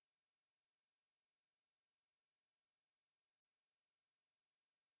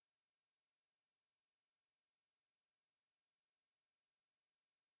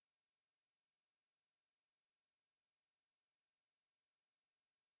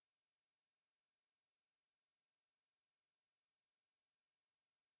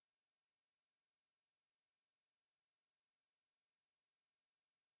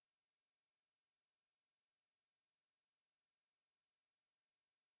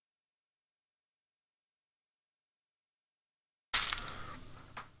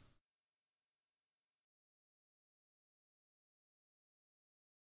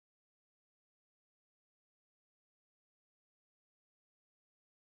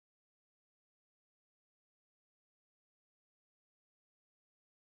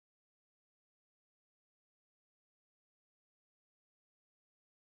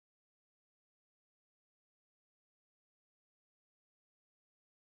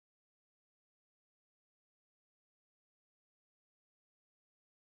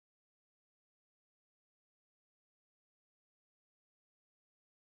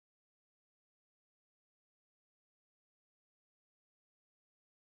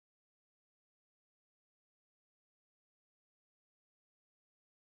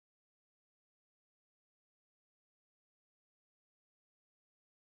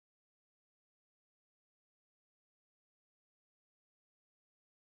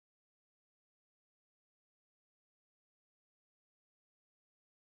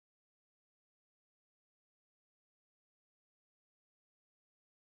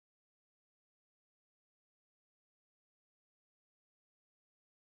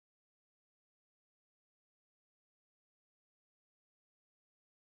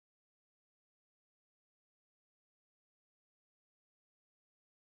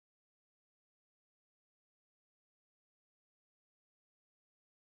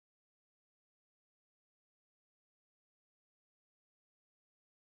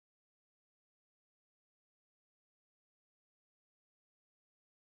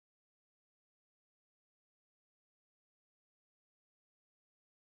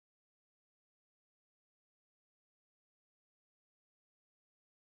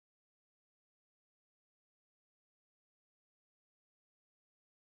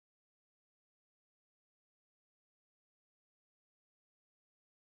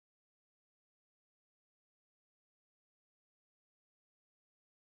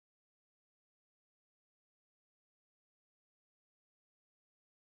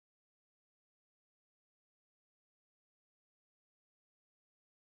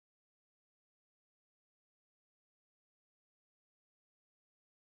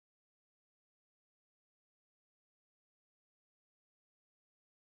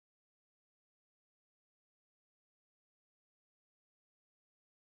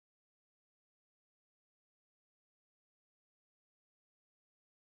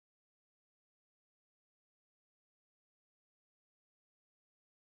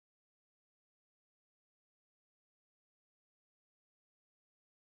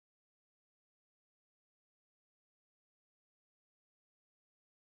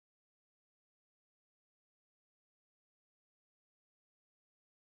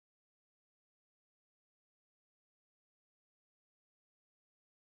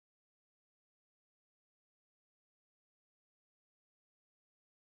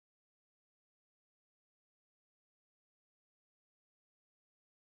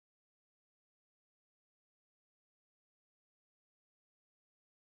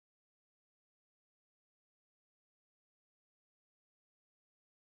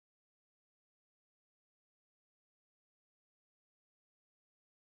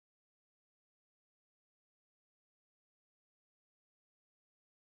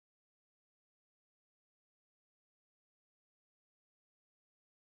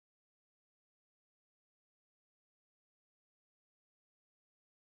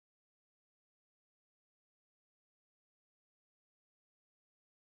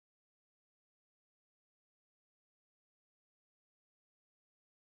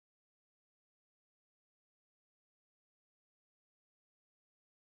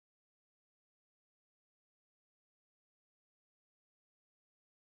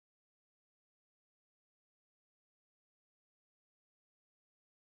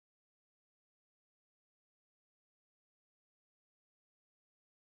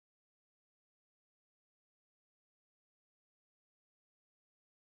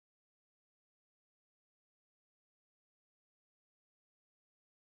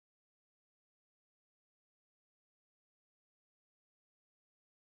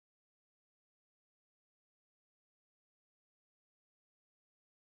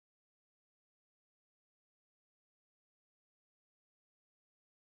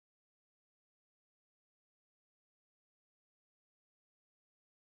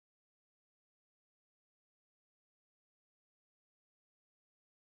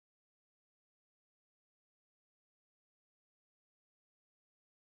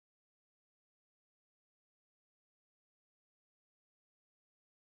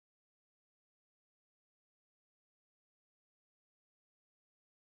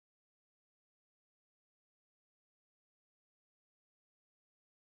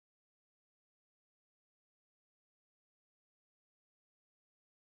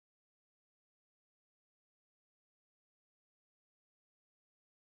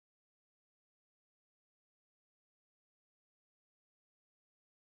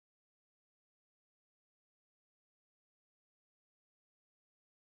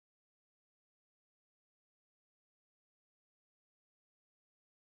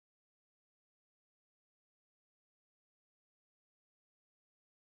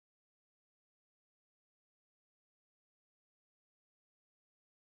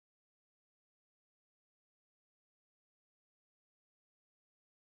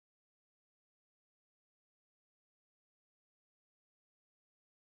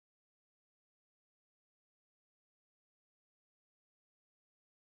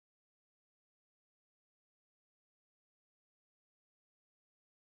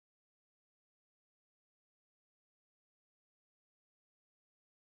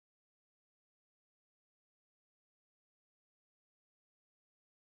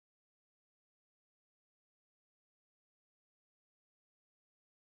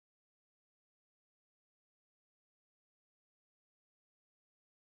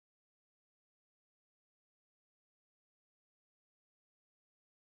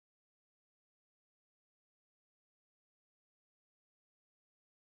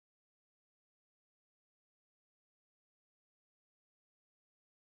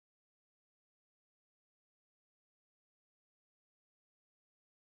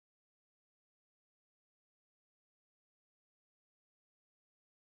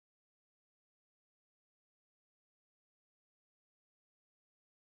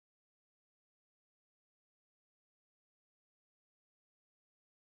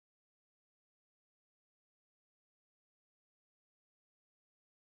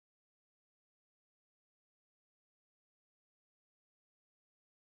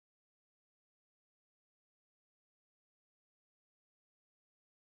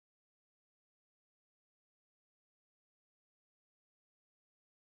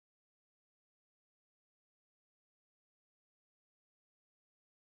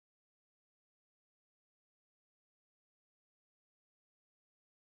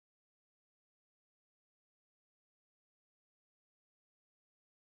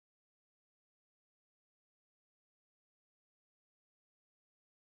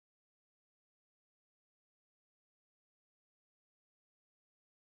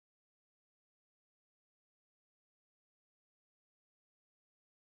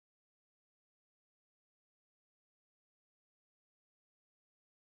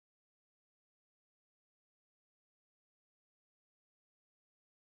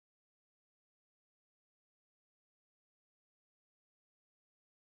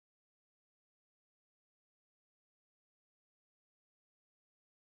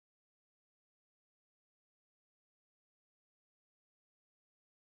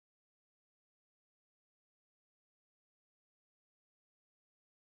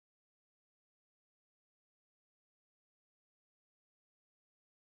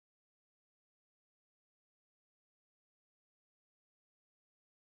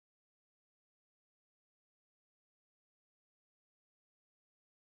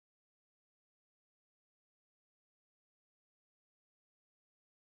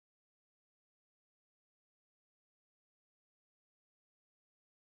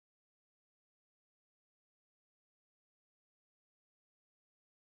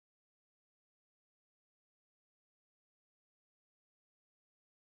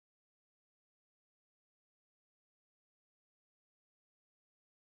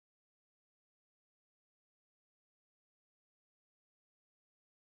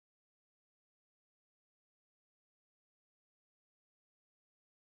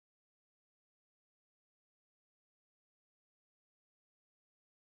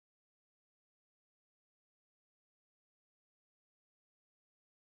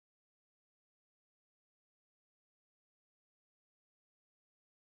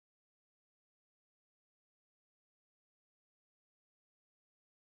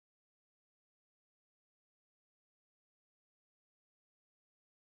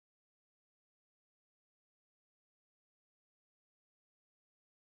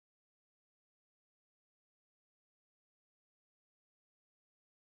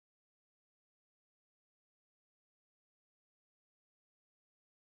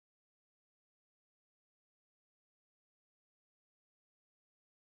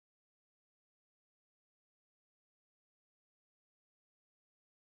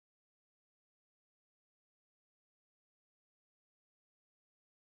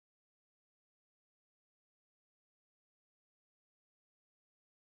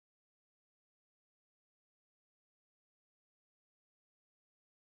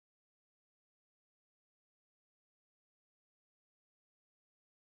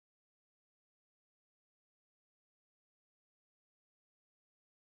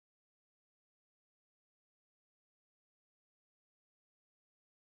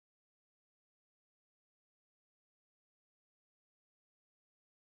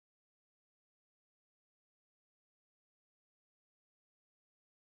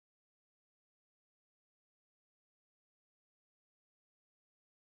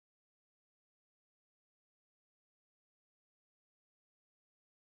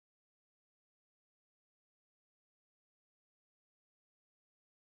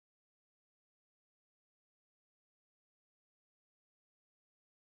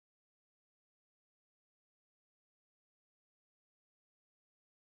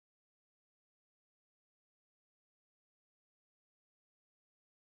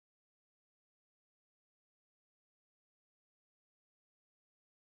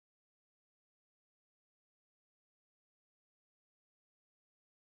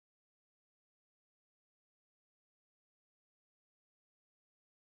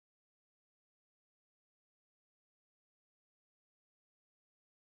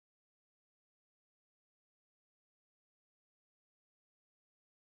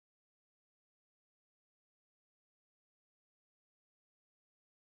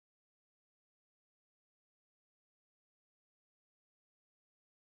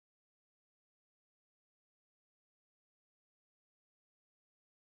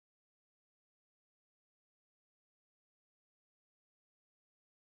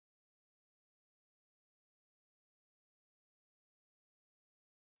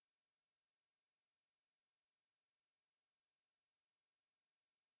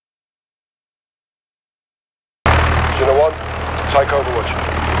 1, take Overwatch.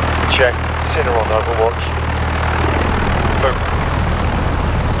 Check. Center on Overwatch. Boom.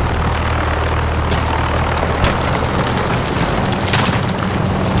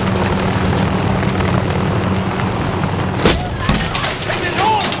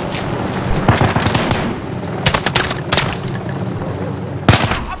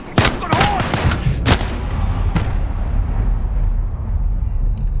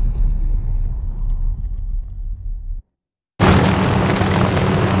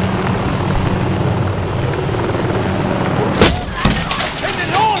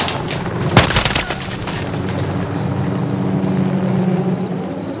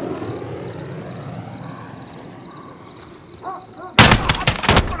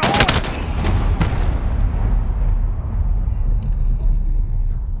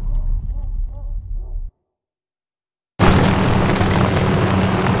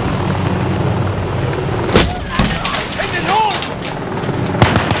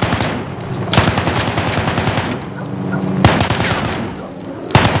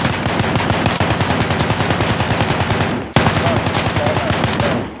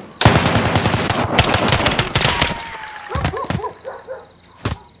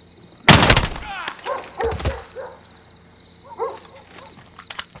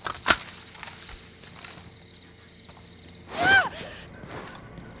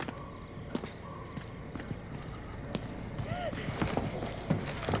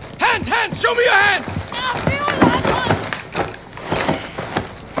 Hands! Show me your hands!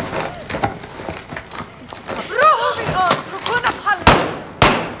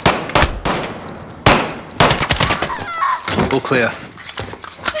 All clear.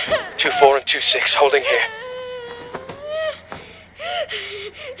 2-4 and 2-6, holding here.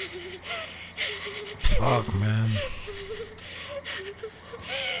 Fuck, man.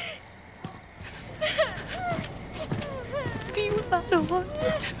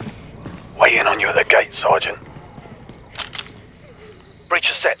 Waiting on you at the gate, Sergeant.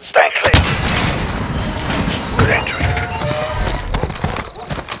 Breach is set. Stand clear. Good entry.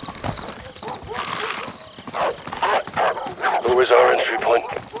 Where is our entry point?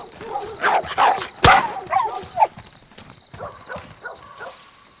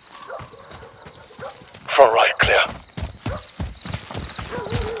 Front right, clear.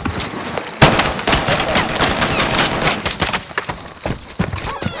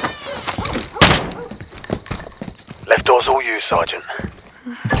 Left door's all you, Sergeant.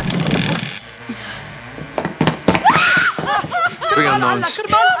 3 unknowns.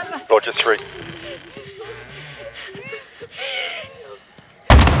 Roger 3.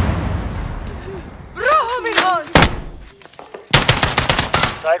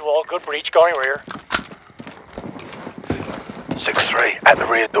 Sidewall, good breach, going rear. 6-3, at the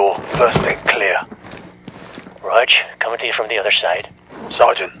rear door. First thing clear. Rog, coming to you from the other side.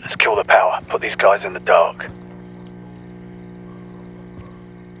 Sergeant, let's kill the power. Put these guys in the dark.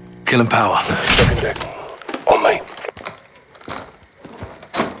 Killing power. Second deck. On me.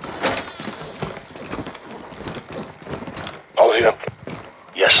 All here.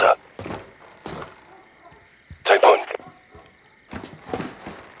 Yes, sir. Take point.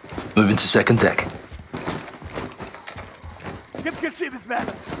 Moving to second deck.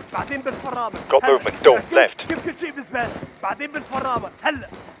 Got movement, door, left.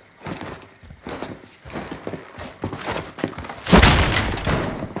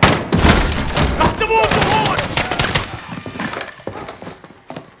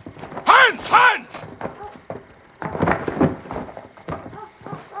 Hands!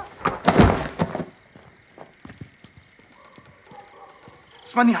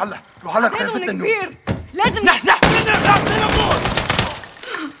 اسمعني هلا بعدين كبير لازم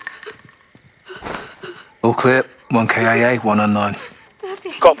All clear. 1 KIA, 1 unknown.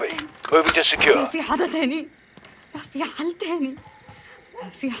 Copy. Moving to secure. ما في حدا تاني ما في حل تاني ما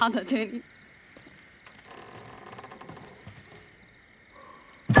في حدا تاني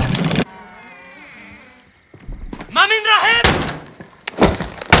ما مين راحين؟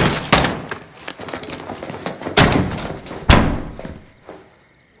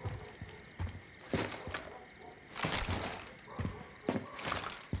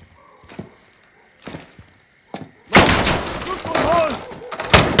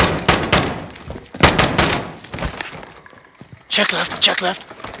 Check left, check left.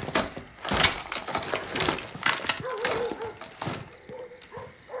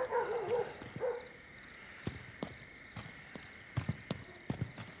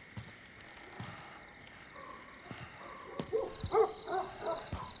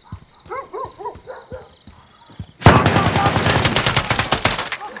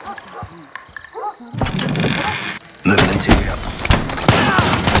 Moving interior.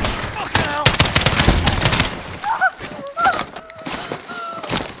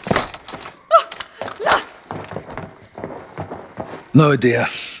 No idea.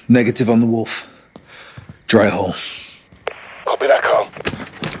 Negative on the wolf. Dry hole. Copy that, Carl.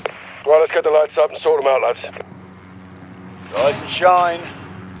 Right, let's get the lights up and sort them out, lads. Rise and shine.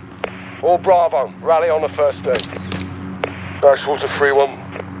 All Bravo, rally on the first day. Backswater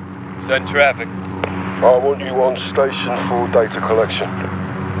 3-1. Send traffic. I want you on station for data collection.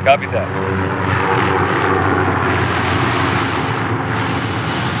 Copy that.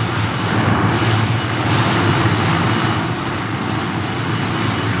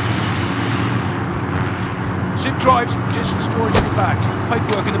 Zip drives just storage in the back.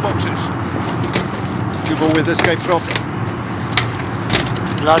 Paperwork in the boxes. People with escape from.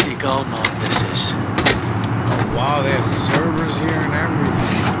 Bloody gold mine this is. Oh wow, they have servers here and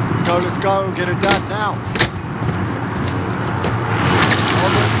everything. Let's go. Get it done now.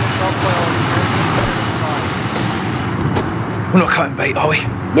 We're not cutting bait, are we?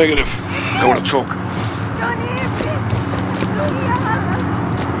 Negative. Don't want to talk.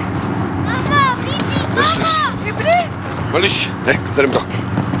 Let's listen. Malish, hey, let him go.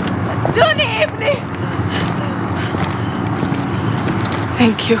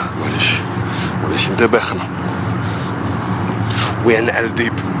 Thank you. ماليش انتبهنا. وين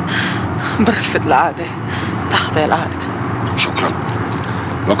الديب؟ برفة العادة تحت الأرض. شكرا.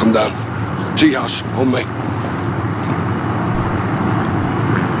 Welcome down. G-house, on me.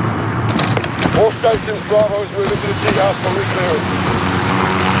 All stations, Bravo's moving to the G-house for reclearing.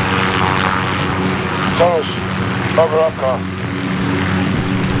 Tunnels, cover up, car.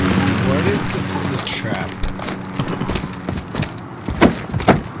 What if this is a trap?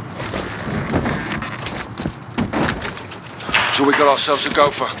 So we got ourselves a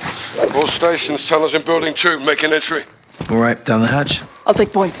gopher. All stations, tunnels in building 2, making entry. All right, down the hatch. I'll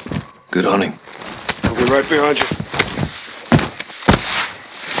take point. Good hunting. We'll be right behind you.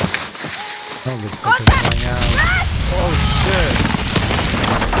 Oh, looks like it's flying out. Oh shit.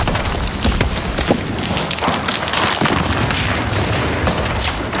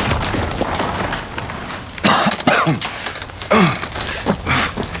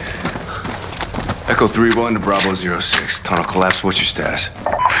 Echo 3-1 to Bravo 06. Tunnel collapse. What's your status?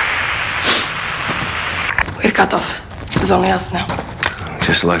 We're cut off. There's only us now.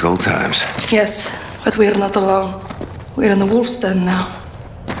 Just like old times. Yes, but we're not alone. We're in the wolf's den now.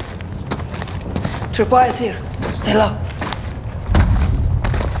 Tripwire's here. Stay low.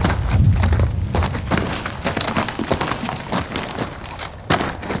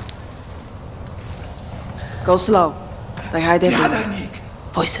 Go slow. They hide everywhere.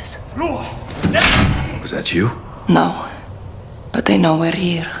 Voices. Was that you? No, but they know we're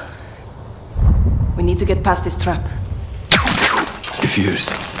here. We need to get past this trap.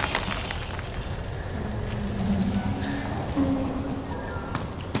 Diffused.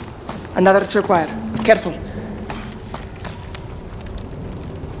 Another tripwire. Careful.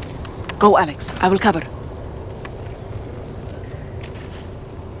 Go, Alex. I will cover.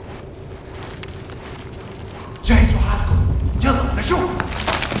 جهزوا حالكم. يلا نشوف.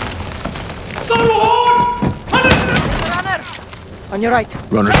 Runner! On your right.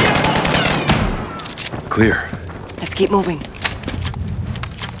 Runner. Clear. Let's keep moving.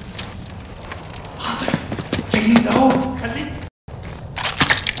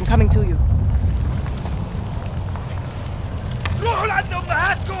 I'm coming to you. روحوا لعند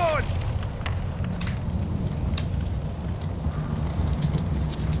امهاتكم.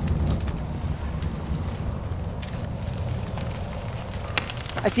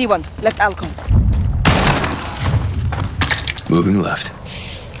 I see one. Left alcove. Moving left.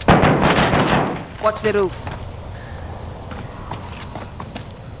 Watch the roof.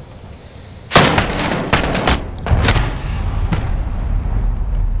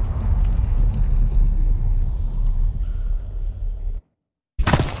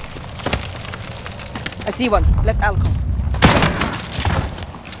 I see one. Left alcove.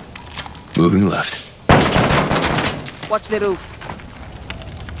 Moving left. Watch the roof.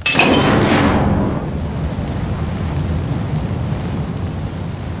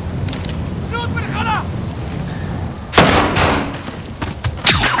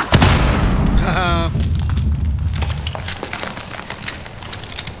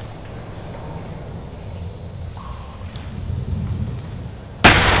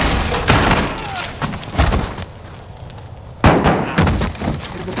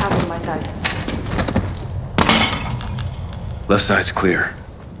 There's a path on my side. Left side's clear.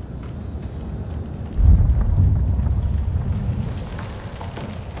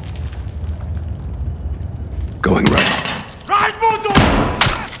 Going right.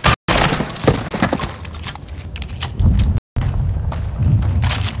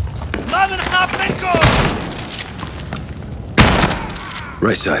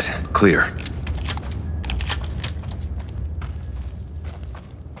 Right side, clear.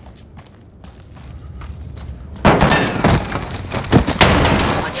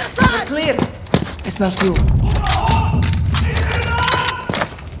 We're clear. I smell fuel.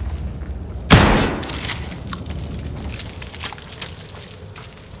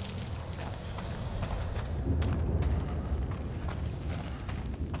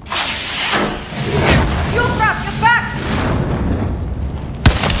 Fuel trap, get back!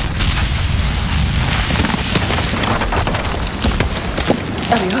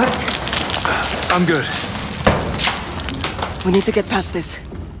 Are you hurt? I'm good. We need to get past this.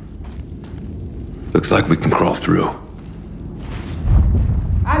 Looks like we can crawl through.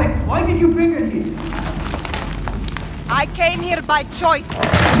 Alex, why did you bring her here? I came here by choice.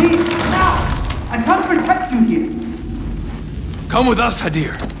 Please, now! I can't protect you here. Come with us,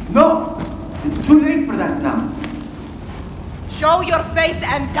 Hadir. No! It's too late for that now. Show your face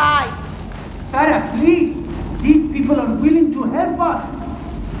and die. Farah, please! These people are willing to help us.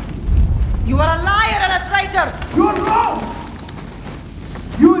 You are a liar and a traitor! You're wrong!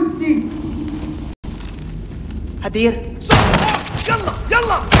 You will see. Hadir. يلا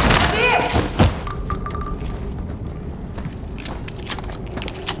يلا. Hadir!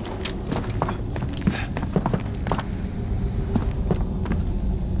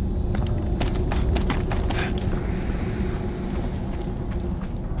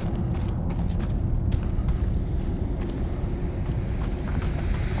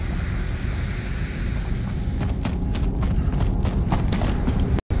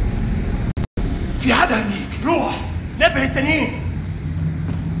 في حدا هنيك. روح نبه التانيين.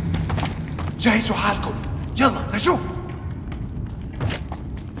 جهزوا حالكم. يلا نشوف.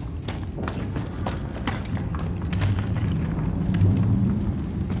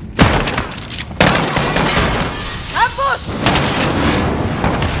 Ambush!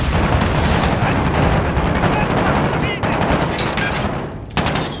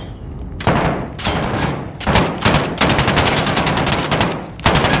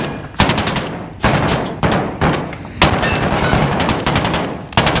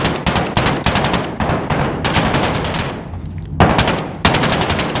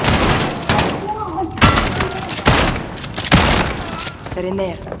 They're in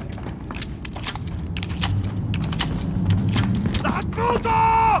there.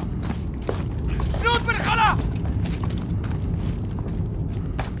 تحطوطه! جنود بالخلا!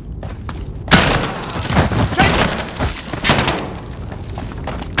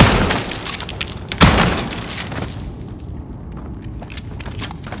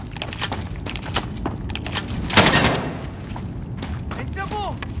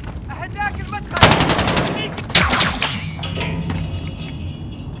 انتبهوا! أهداك المدخل!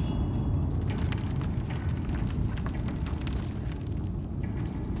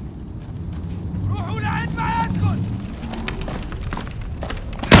 روحوا لعند ما يدخل!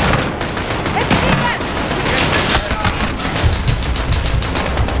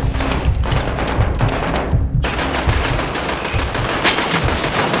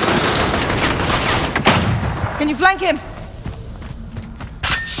 Can you flank him?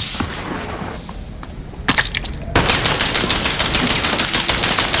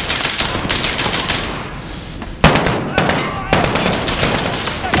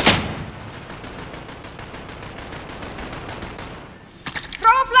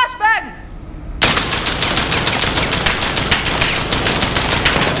 Throw a flashbang!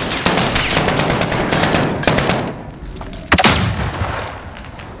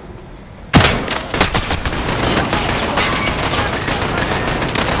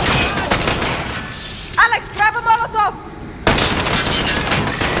 Alex, grab a Molotov!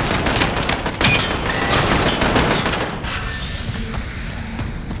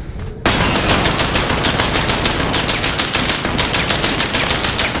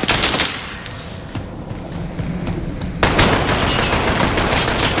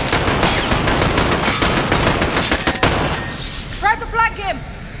 Try to flank him!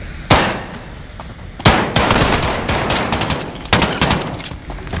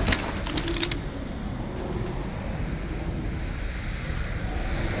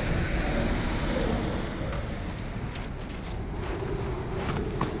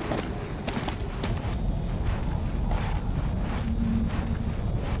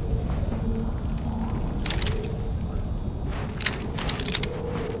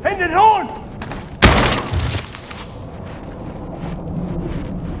 هن هون!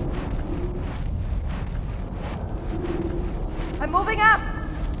 I'm moving up!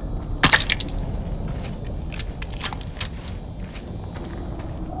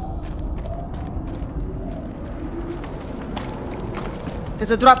 There's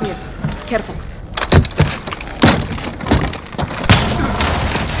a drop here. Careful.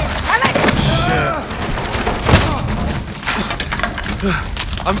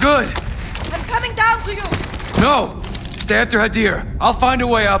 I'm good. I'm coming down to you. No! Stay after Hadir. I'll find a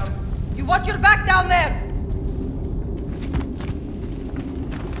way up. You watch your back down there.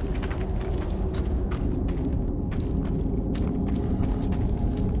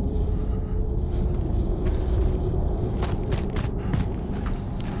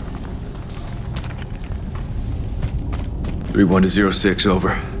 (3-1 to 06,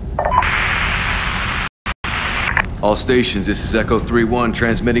 over. All stations, this is Echo 3-1,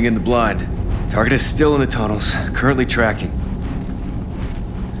 transmitting in the blind. Target is still in the tunnels, currently tracking.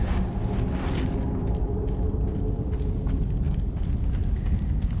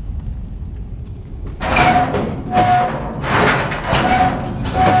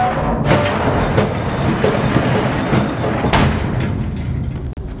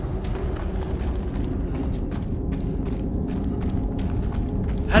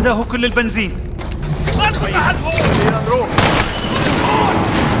 هذا هو كل البنزين.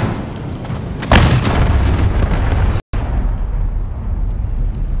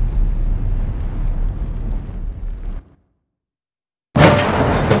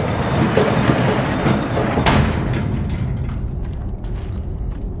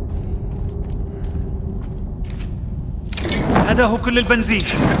 هذا هو كل البنزين.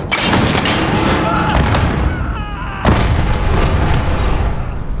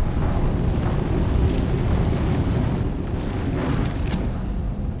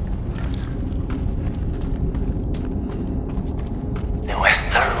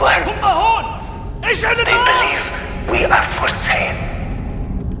 They believe we are for sale.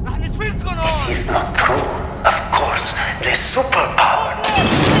 This is not true. Of course, the superpower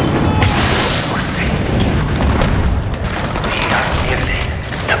is for sale. We are merely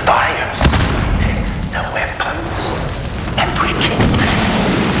the buyers. Take the weapons and we keep them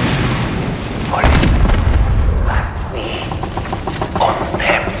for it. But we own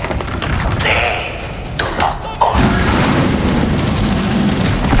them. They do not own.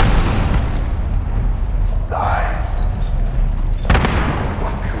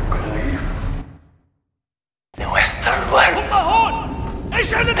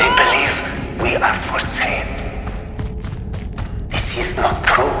 They believe we are for sale. This is not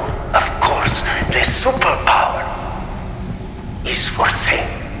true. Of course, the superpower is for sale.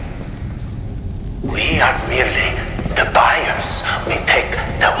 We are merely the buyers. We take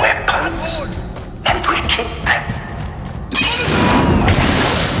the weapons and we keep them.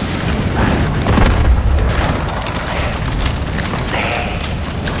 They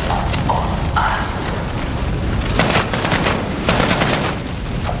do not own us.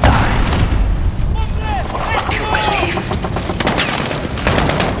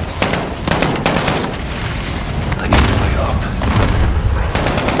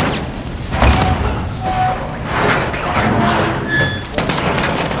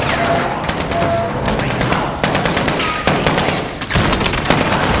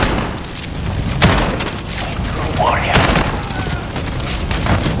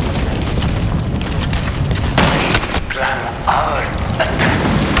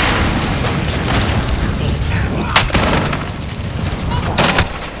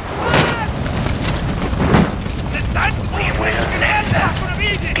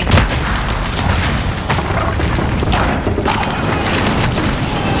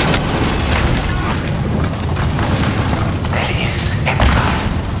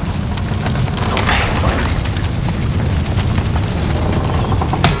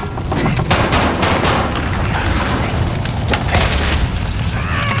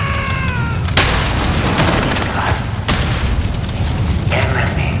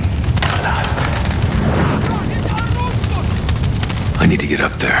 I need to get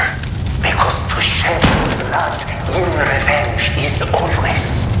up there. Because to shed blood in revenge is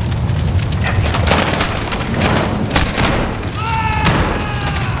always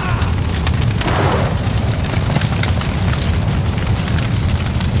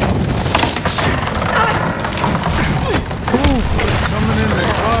coming in the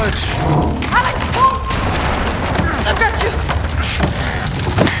clutch. Alex, move! I've got you.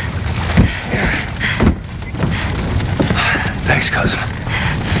 Thanks, cousin.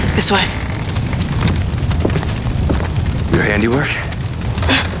 This way. Your handiwork?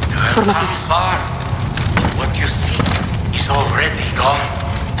 Formative. far, but what you see is already gone.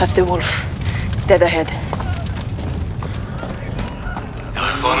 That's the wolf. Dead ahead. You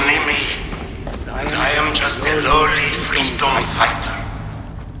have only me, and I am just a lowly freedom fighter.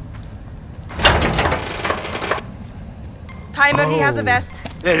 Timer, he has a vest.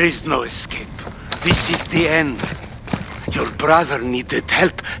 There is no escape. This is the end. Your brother needed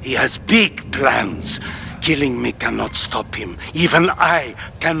help. He has big plans. Killing me cannot stop him. Even I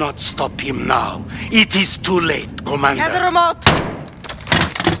cannot stop him now. It is too late, Commander. He has a remote.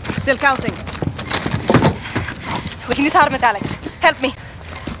 Still counting. We can disarm it, Alex. Help me.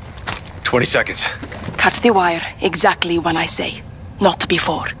 20 seconds. Cut the wire exactly when I say, not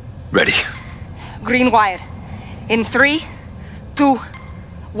before. Ready. Green wire. In 3, 2,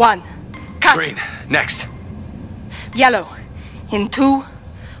 1. Cut. Green. Next. Yellow. In 2,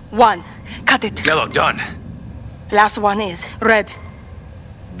 1. Cut it. Yellow, done. Last one is red.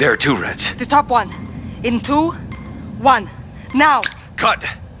 There are 2 reds. The top one. In 2, 1. Now. Cut.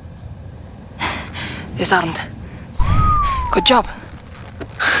 Disarmed. Good job.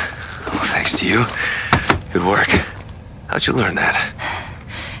 Oh, thanks to you. Good work. How'd you learn that?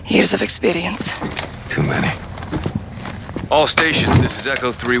 Years of experience. Too many. All stations, this is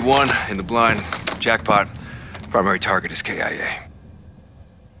Echo 3-1 in the blind. Jackpot. Primary target is KIA.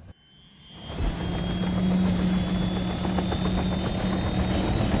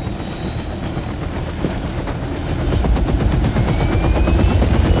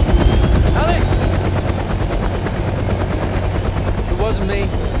 Me.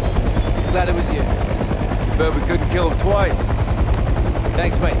 Glad it was you. Bet we couldn't kill him twice.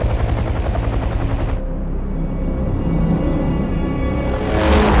 Thanks, mate.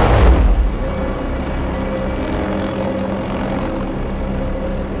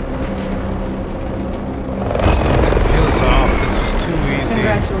 Something feels off. This was too easy.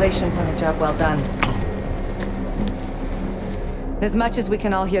 Congratulations on a job well done. As much as we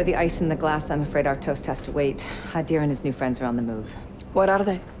can all hear the ice in the glass, I'm afraid our toast has to wait. Hadir and his new friends are on the move. What are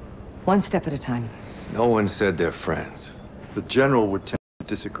they? One step at a time. No one said they're friends. The General would tend to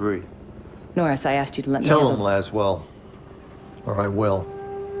disagree. Norris, I asked you to let me Tell handle... him, Laswell. Or I will.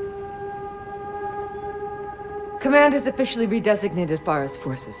 Command has officially redesignated Farah's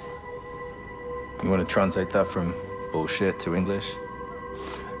forces. You want to translate that from bullshit to English?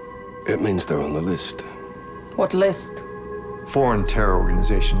 It means they're on the list. What list? Foreign terror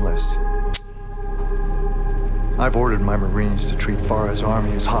organization list. I've ordered my Marines to treat Farah's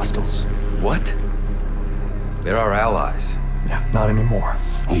army as hostiles. What? They're our allies. Yeah, not anymore.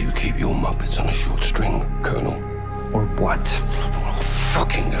 You keep your Muppets on a short string, Colonel. Or what? I'll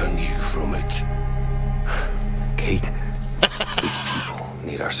fucking earn you from it. Kate, these people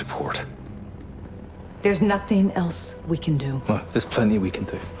need our support. There's nothing else we can do. Well, there's plenty we can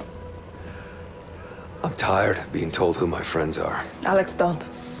do. I'm tired of being told who my friends are. Alex, don't.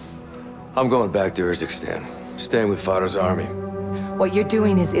 I'm going back to Urzikstan. Staying with Farah's army. What you're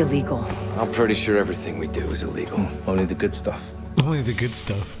doing is illegal. I'm pretty sure everything we do is illegal. Only the good stuff. Only the good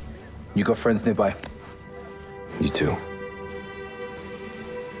stuff. You got friends nearby? You too.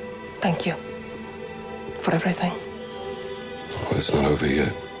 Thank you. For everything. Well, it's not over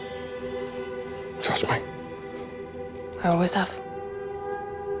yet. Trust me. I always have.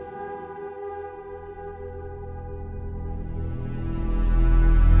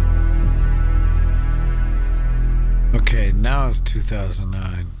 Okay, now it's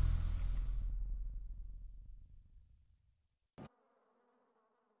 2009.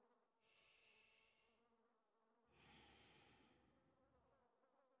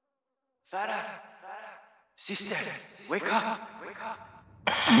 Farah! Sister, wake up!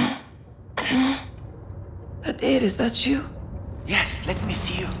 Hadir, is that you? Yes, let me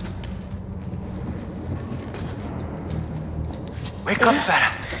see you. Wake up,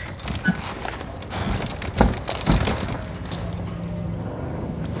 Farah!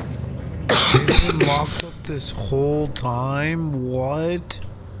 They've been locked up this whole time? What?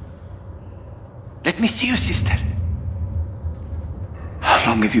 Let me see you, sister. How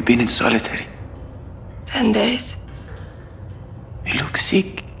long have you been in solitary? 10 days. You look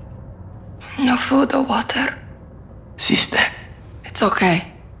sick. No food or water. Sister. It's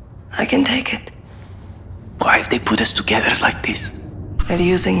okay. I can take it. Why have they put us together like this? They're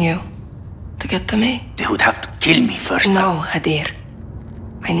using you to get to me. They would have to kill me first. No, Hadir.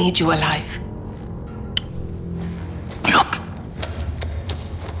 I need you alive. Look.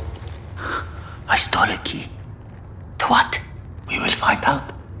 I stole a key. To what? We will find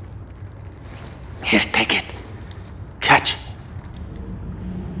out. Here, take it. Catch.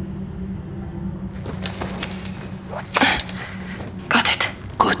 Got it.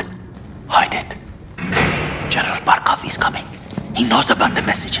 Good. Hide it. General Barkov is coming. He knows about the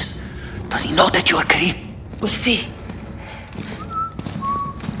messages. Does he know that you are Karim? We'll see.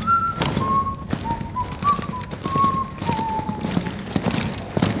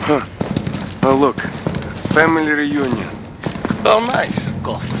 Huh. Oh, look. Family reunion. Oh, nice.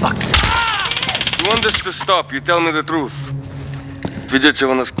 Go fuck. You want us to stop, you tell me the truth. Ведете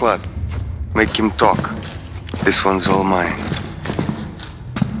его на склад. Make him talk. This one's all mine.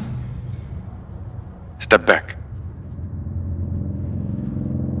 Step back.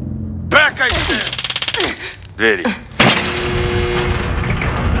 Back, I said! Very.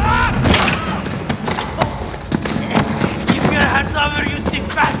 Keep your hands over, you thick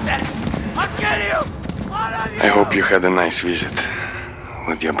bastard! I'll kill you! All of you! I hope you had a nice visit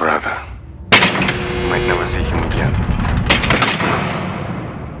with your brother. You might never see him again.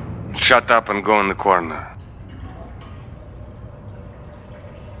 Shut up and go in the corner.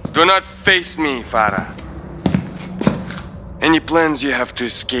 Do not face me, Farah. Any plans you have to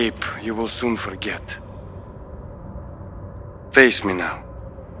escape, you will soon forget. Face me now.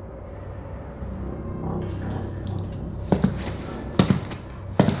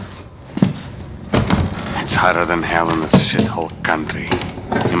 It's hotter than hell in this shithole country.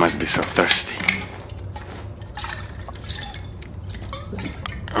 You must be so thirsty.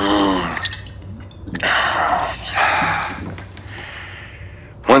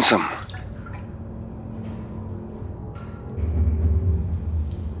 Want some?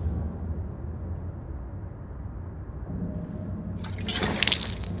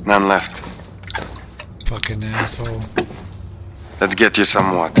 None left. Fucking asshole. Let's get you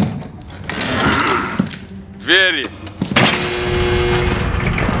some water. Very.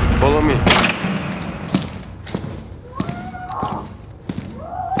 Follow me.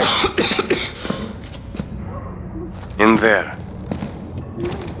 In there.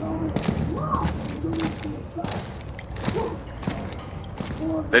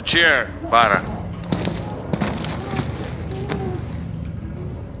 The chair, Farah.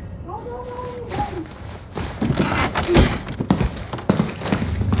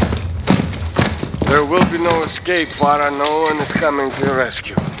 There will be no escape, Farah. No one is coming to your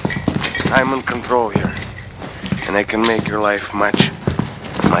rescue. I'm in control here. And I can make your life much,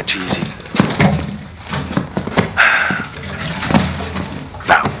 much easier.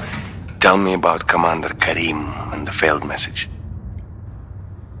 Now, tell me about Commander Karim and the failed message.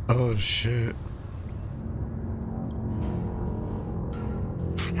 Oh, shit.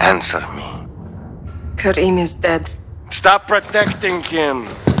 Answer me. Karim is dead. Stop protecting him.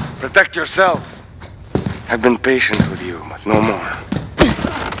 Protect yourself. I've been patient with you, but no more.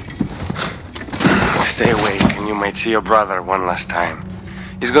 Stay awake and you might see your brother one last time.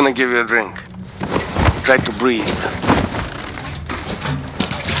 He's gonna give you a drink. Try to breathe.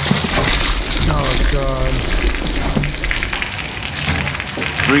 Oh, God.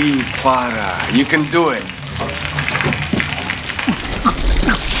 Breathe, Farah. You can do it.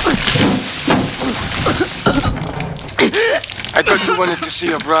 I thought you wanted to see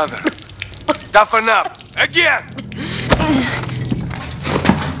your brother. Toughen up. Again!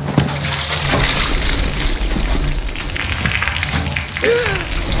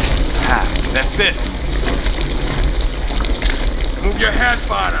 That's it. Move your head,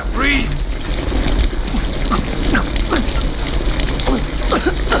 Farah. Breathe.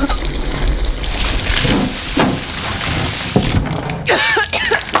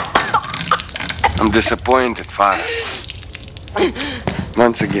 I'm disappointed, Farah.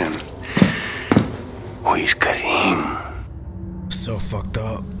 Once again. Who is Karim? So fucked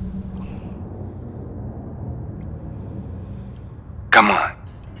up. Come on.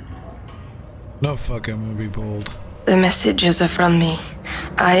 No fucking will be bold. The messages are from me.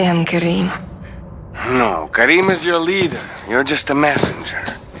 I am Karim. No, Karim is your leader. You're just a messenger.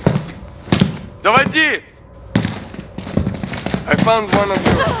 Доводи! I found one of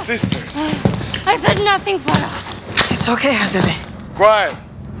your sisters. I said nothing, Farah. It's okay, Hazade. Quiet.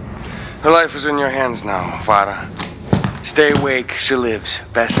 Her life is in your hands now, Farah. Stay awake, she lives.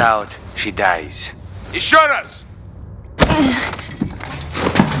 Pass out, she dies. Еще раз!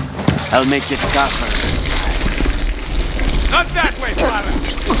 I'll make it tougher this time. Not that way, Farah!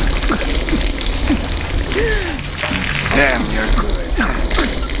 Damn, you're good.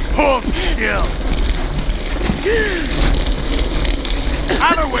 Hold still!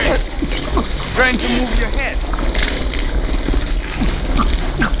 Other way! Trying to move your head.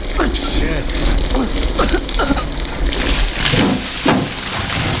 Shit.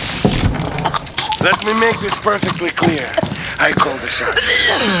 Let me make this perfectly clear. I call the shots.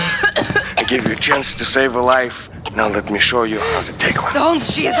 I give you a chance to save a life. Now let me show you how to take one. Don't,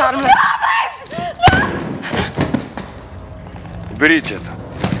 she is harmless. Берите это.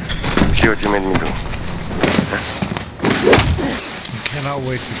 See what you made me do. I cannot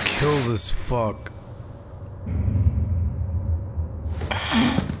wait to kill this fuck.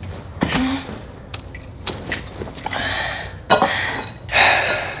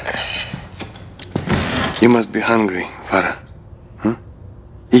 You must be hungry, Farah. Hmm?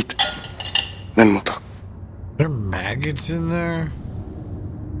 Eat. Then we'll talk. There are maggots in there?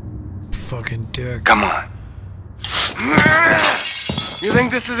 Fucking dick. Come on. You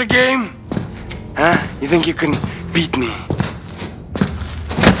think this is a game? Huh? You think you can beat me?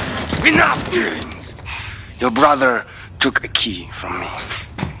 Enough, games! Your brother took a key from me.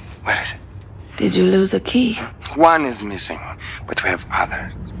 Where is it? Did you lose a key? One is missing, but we have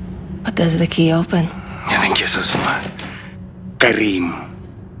others. What does the key open? You think you're so smart? Karim.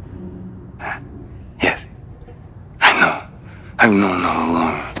 Huh? Yes. I know. I've known all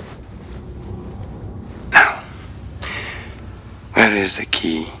along. Now, where is the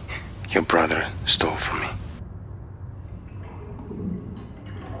key your brother stole from me?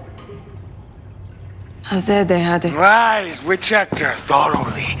 Hazede had it. Lies! We checked her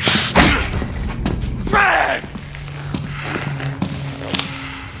thoroughly. Bad!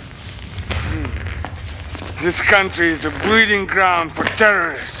 This country is a breeding ground for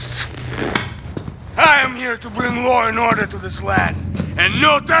terrorists. I am here to bring law and order to this land, and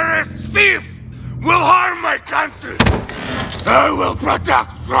no terrorist thief will harm my country. I will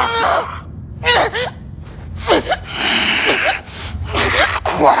protect Russia.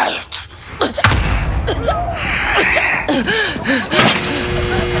 Quiet.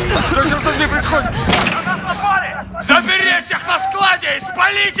 Что с ней происходит? Заберите их на складе и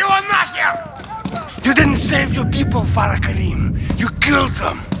спалите его нахер! You didn't save your people, Farah Karim. You killed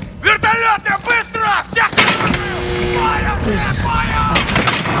them. Вертолеты, быстро! Всех!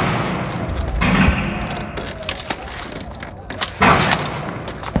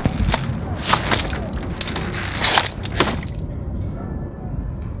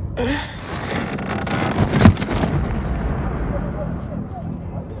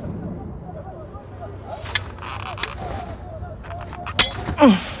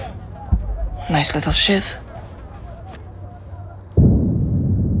 Nice little shiv.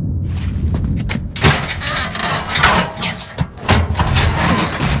 Yes.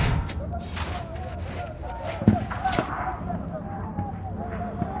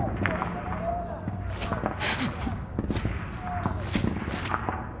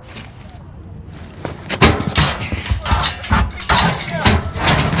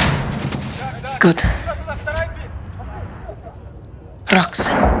 Good. Rocks.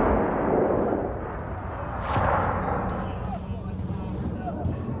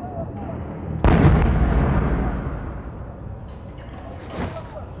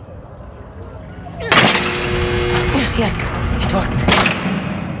 Yes, it worked.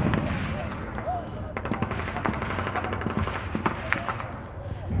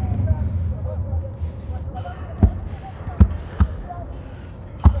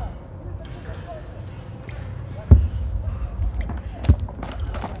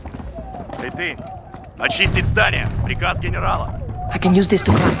 Эй, ты! Очистить здание! Приказ генерала! I can use this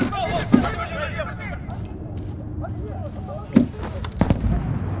to climb.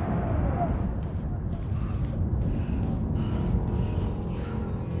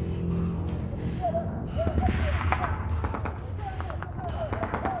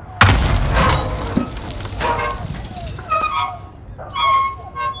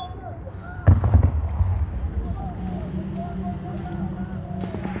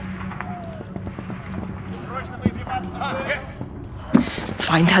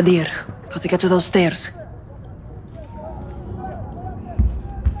 Find Hadir. Got to get to those stairs.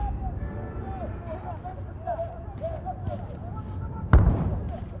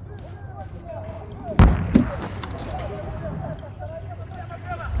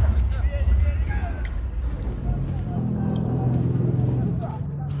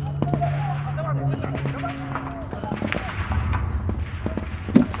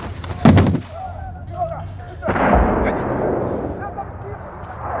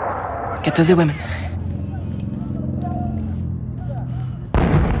 Get to the women.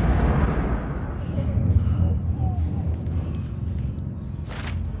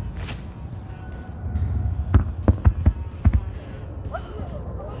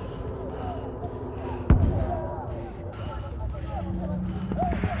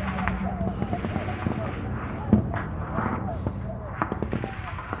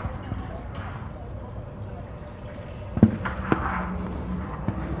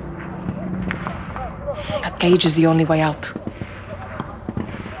 That cage is the only way out.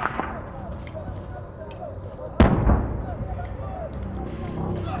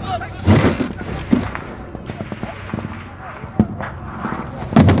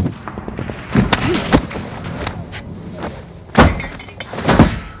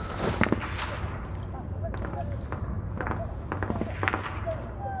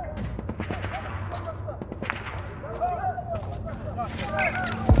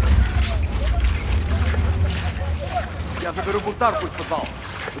 заберу бунтарку из подвала.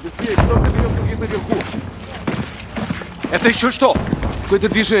 Быстрее, кто заберем других наверху. Это еще что? Какое-то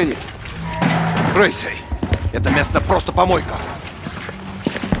движение. Крейсей. Это место просто помойка.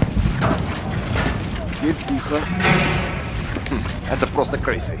 Теперь тихо. Это просто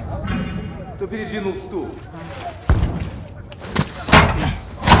Крейсей. Кто передвинул стул?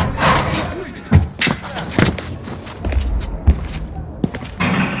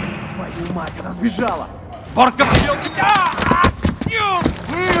 Твою мать, она сбежала! Борка вперед!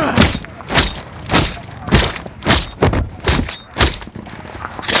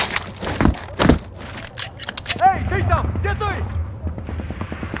 Эй, ты там! Где ты?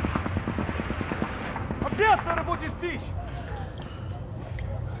 Опять на работе спишь!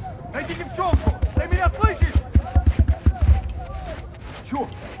 Найди девчонку! Ты меня слышишь? Чё?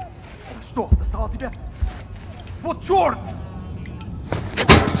 Она что, достала тебя? Вот черт!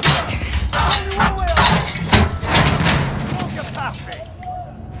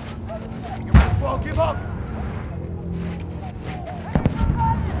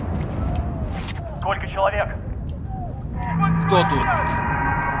 Сколько человек? Кто тут?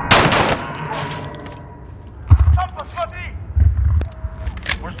 Сам посмотри!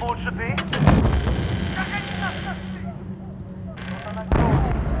 Может, лучше ты? Как они нас нашли? Что-то на голову.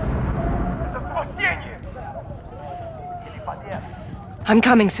 Это спасение! Или победа? I'm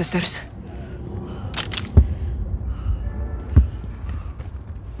coming, sisters.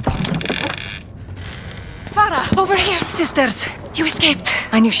 Farah, over here. Sisters, you escaped.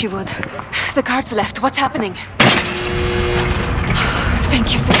 I knew she would. The guards left. What's happening?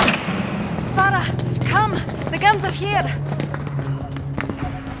 Thank you, sister. Farah, come. The guns are here.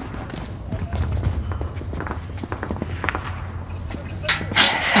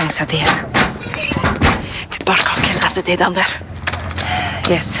 Thanks, Adir. Did Barkov kill Asadeh down there?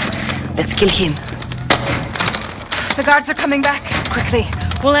 Yes. Let's kill him. The guards are coming back. Quickly.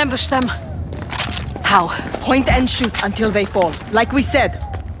 We'll ambush them. How? Point and shoot until they fall, like we said.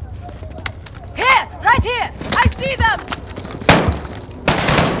 Here! Right here! I see them!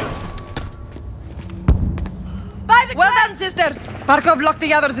 By the well done, sisters! Barkov locked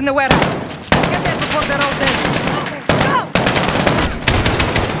the others in the warehouse. Let's get there before they're all dead. Go!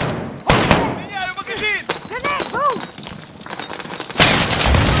 Move!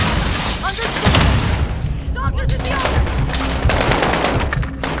 Understood! Soldiers in the open!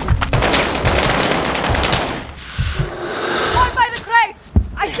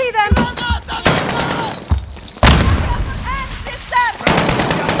 I see them! And sister!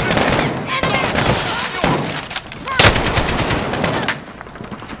 Enemy!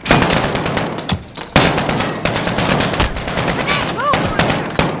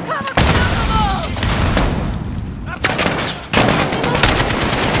 Cover me on the wall!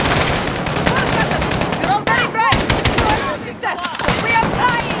 You're all very bright! You are all sister! We are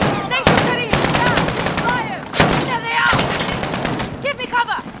trying! Thank you, Karim! Fire! There they are! Give me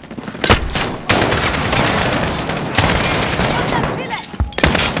cover!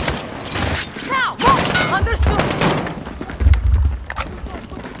 Now! Move! Understood!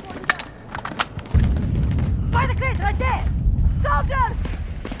 By the crate, right there! Soldiers!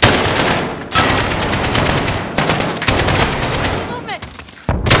 Movement!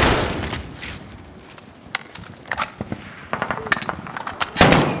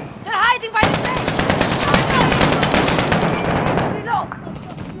 They're hiding by the crate! Reload!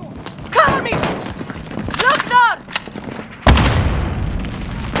 Cover me! Look north!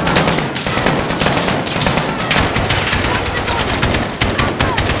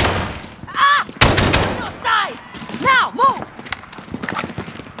 Ah! On your side! Now, move!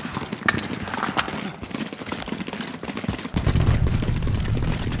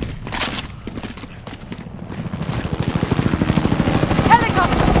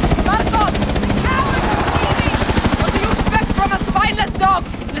 Helicopter! Barkov! What do you expect from a spineless dog?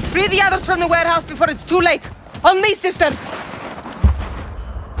 Let's free the others from the warehouse before it's too late. On me, sisters!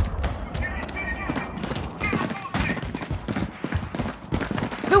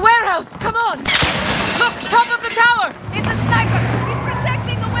 The warehouse! Come on! Look! Top of the tower! It's a sniper! He's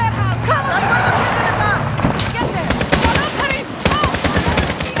protecting the warehouse! Come on! That's where the prisoners are! Get there! Go, no, Karim! Go!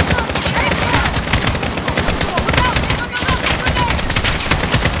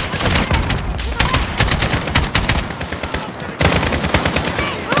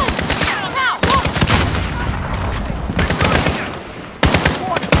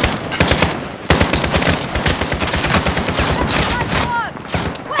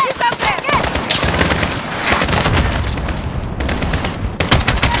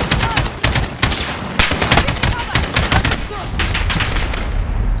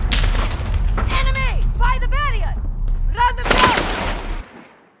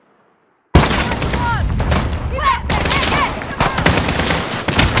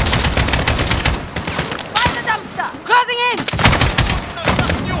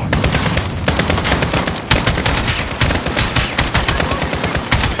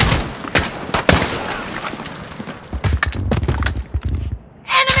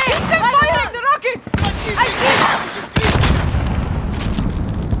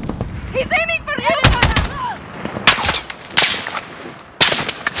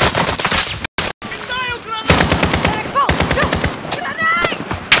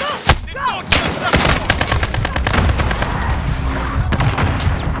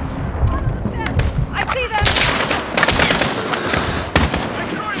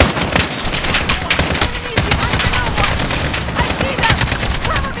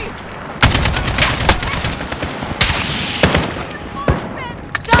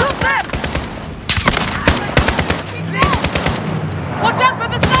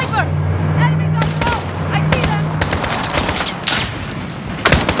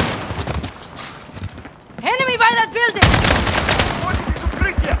 building!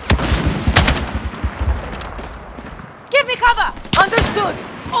 Give me cover! Understood!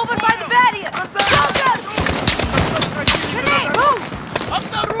 Over by the barrier! Soldiers! Grenade, move!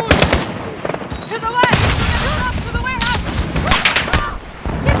 To the west! Up to the warehouse!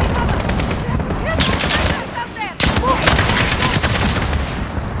 Give me cover! Here's the snipers out there! Move!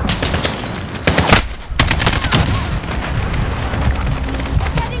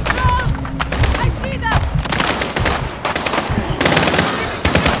 Getting close! I see them!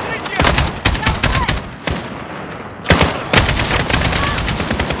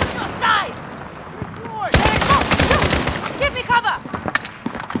 Side! Give me cover!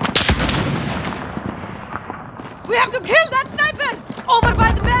 We have to kill that sniper! Over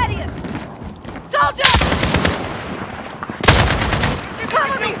by the barrier! Soldier!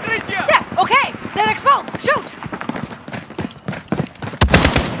 Cover me! Yes, okay! They're exposed! Shoot!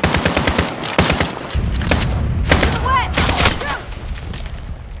 To the west! Shoot!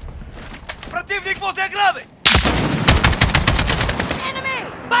 Противник возле ограды! Enemy!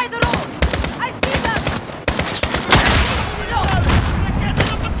 By the road! I see them!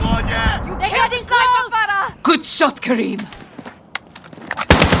 They're getting close! Good shot, Karim!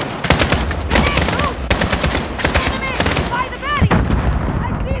 Enemy! By the barrier! I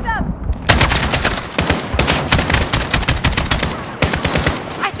see them!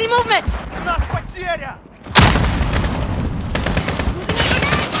 I see movement!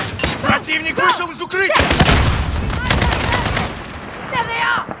 Противник вышел из укрытия! There they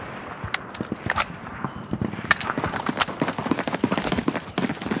are!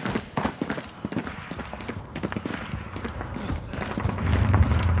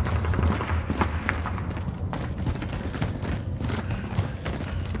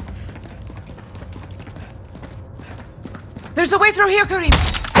 There's a way through here, Karim!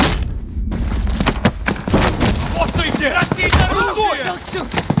 Вот ты где! Российское оружие! Don't shoot!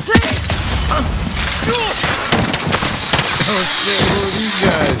 Please! Oh shit, who are these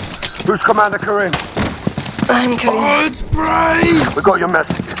guys? Who's Commander Karim? I'm Karim. Oh, it's Bryce! We got your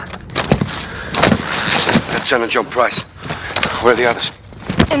messages. Lieutenant John Price. Where are the others?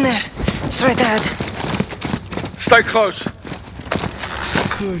 In there. It's right ahead. Stay close.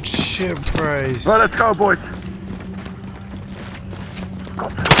 Good shit, Bryce. Right, let's go, boys.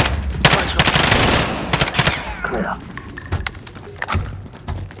 Clear.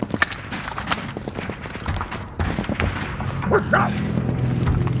 What's up?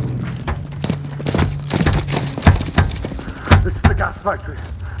 This is the gas factory.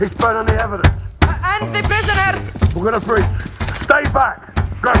 He's burning the evidence. And the prisoners! We're gonna breach. Stay back.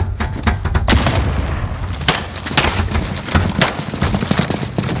 Go.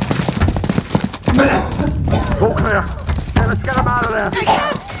 All clear. Yeah, let's get him out of there. I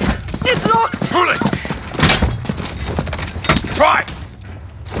can't! It's locked! Pull it! Try!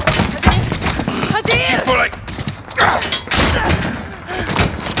 Hadir! Keep pulling!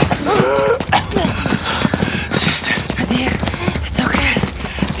 Sister. Hadir, it's okay.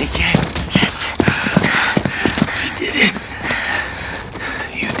 They came. Yes. We did it.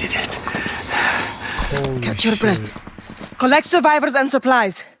 You did it. Holy Catch your shit. breath. Collect survivors and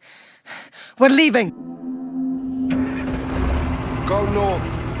supplies. We're leaving. Go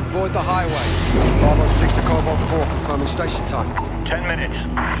north. Avoid the highway. Bravo 6 to Cobalt 4, confirming station time. 10 minutes.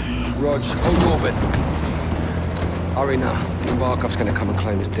 Rog, hold orbit. Hurry now. Barkov's gonna come and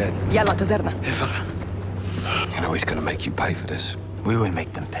claim he's dead. Yalla, Tazerna. Hey, fella. You know he's gonna make you pay for this. We will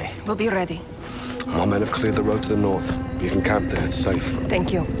make them pay. We'll be ready. My men have cleared the road to the north. You can camp there, it's safe.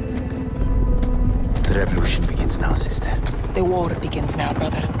 Thank you. The revolution begins now, sister. The war begins now,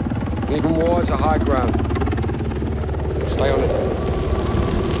 brother. Even war is a high ground. Stay on it.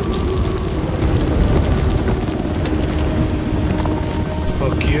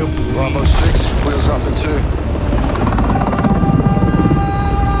 Fuck you, Bravo 6, wheels up in 2.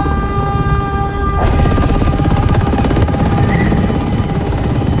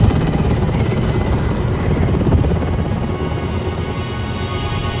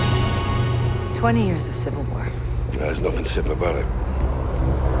 "20 years of civil war. There's nothing simple about it.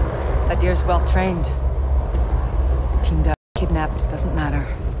 Hadir's well trained. Teamed up, kidnapped, doesn't matter.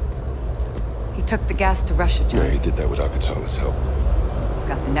 He took the gas to Russia, John. Yeah, he did that with Al-Qatar's help.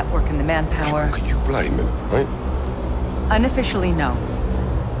 Got the network and the manpower. How can you blame him, right? Unofficially, no.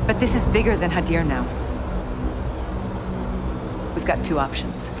 But this is bigger than Hadir now. We've got two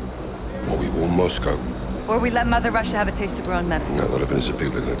options. Well, we warn Moscow. Or we let Mother Russia have a taste of her own medicine. No, a lot of innocent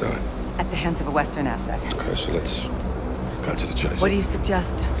people are gonna die. At the hands of a Western asset. Okay, so let's cut to the chase. What do you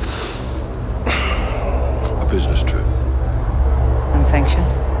suggest? A business trip.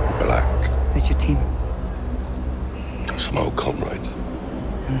 Unsanctioned? Black. Who's your team? Some old comrades.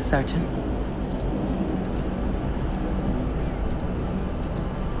 And the sergeant?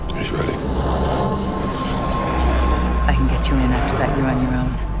 He's ready. I can get you in after that. You're on your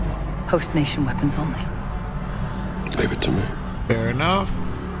own. Post-nation weapons only. Leave it to me. Fair enough.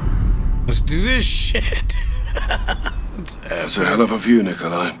 Let's do this shit. That's a hell of a view,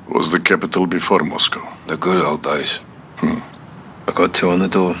 Nikolai. Was the capital before Moscow? The good old days. I got 2 on the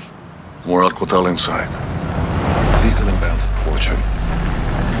door. More Alcotal inside. Vehicle inbound. Watch him.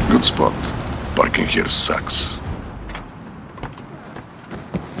 Good spot. Parking here sucks.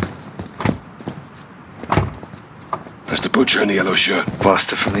 That's the butcher in the yellow shirt.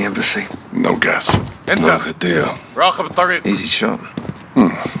 Bastard from the embassy. No gas. No idea. Easy shot.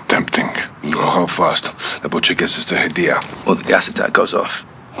 Tempting. Oh, how fast? The butcher gets us to Hadia. Or the gas attack goes off.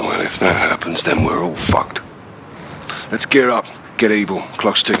 Well, if that happens, then we're all fucked. Let's gear up. Get evil.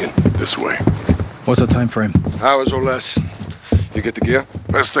 Clock's ticking. This way. What's the time frame? Hours or less. You get the gear?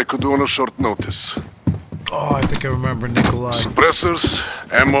 Best I could do on a short notice. Oh, I think I remember Nikolai. Suppressors,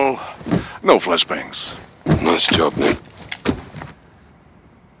 ammo, no flashbangs. Nice job, Nick.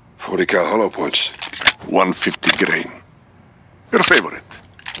 40 cal hollow points. 150 grain. Your favorite.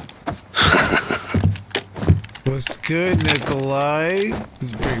 What's good, Nikolai? This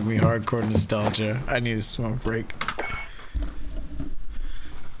is bringing me hardcore nostalgia. I need a smoke break.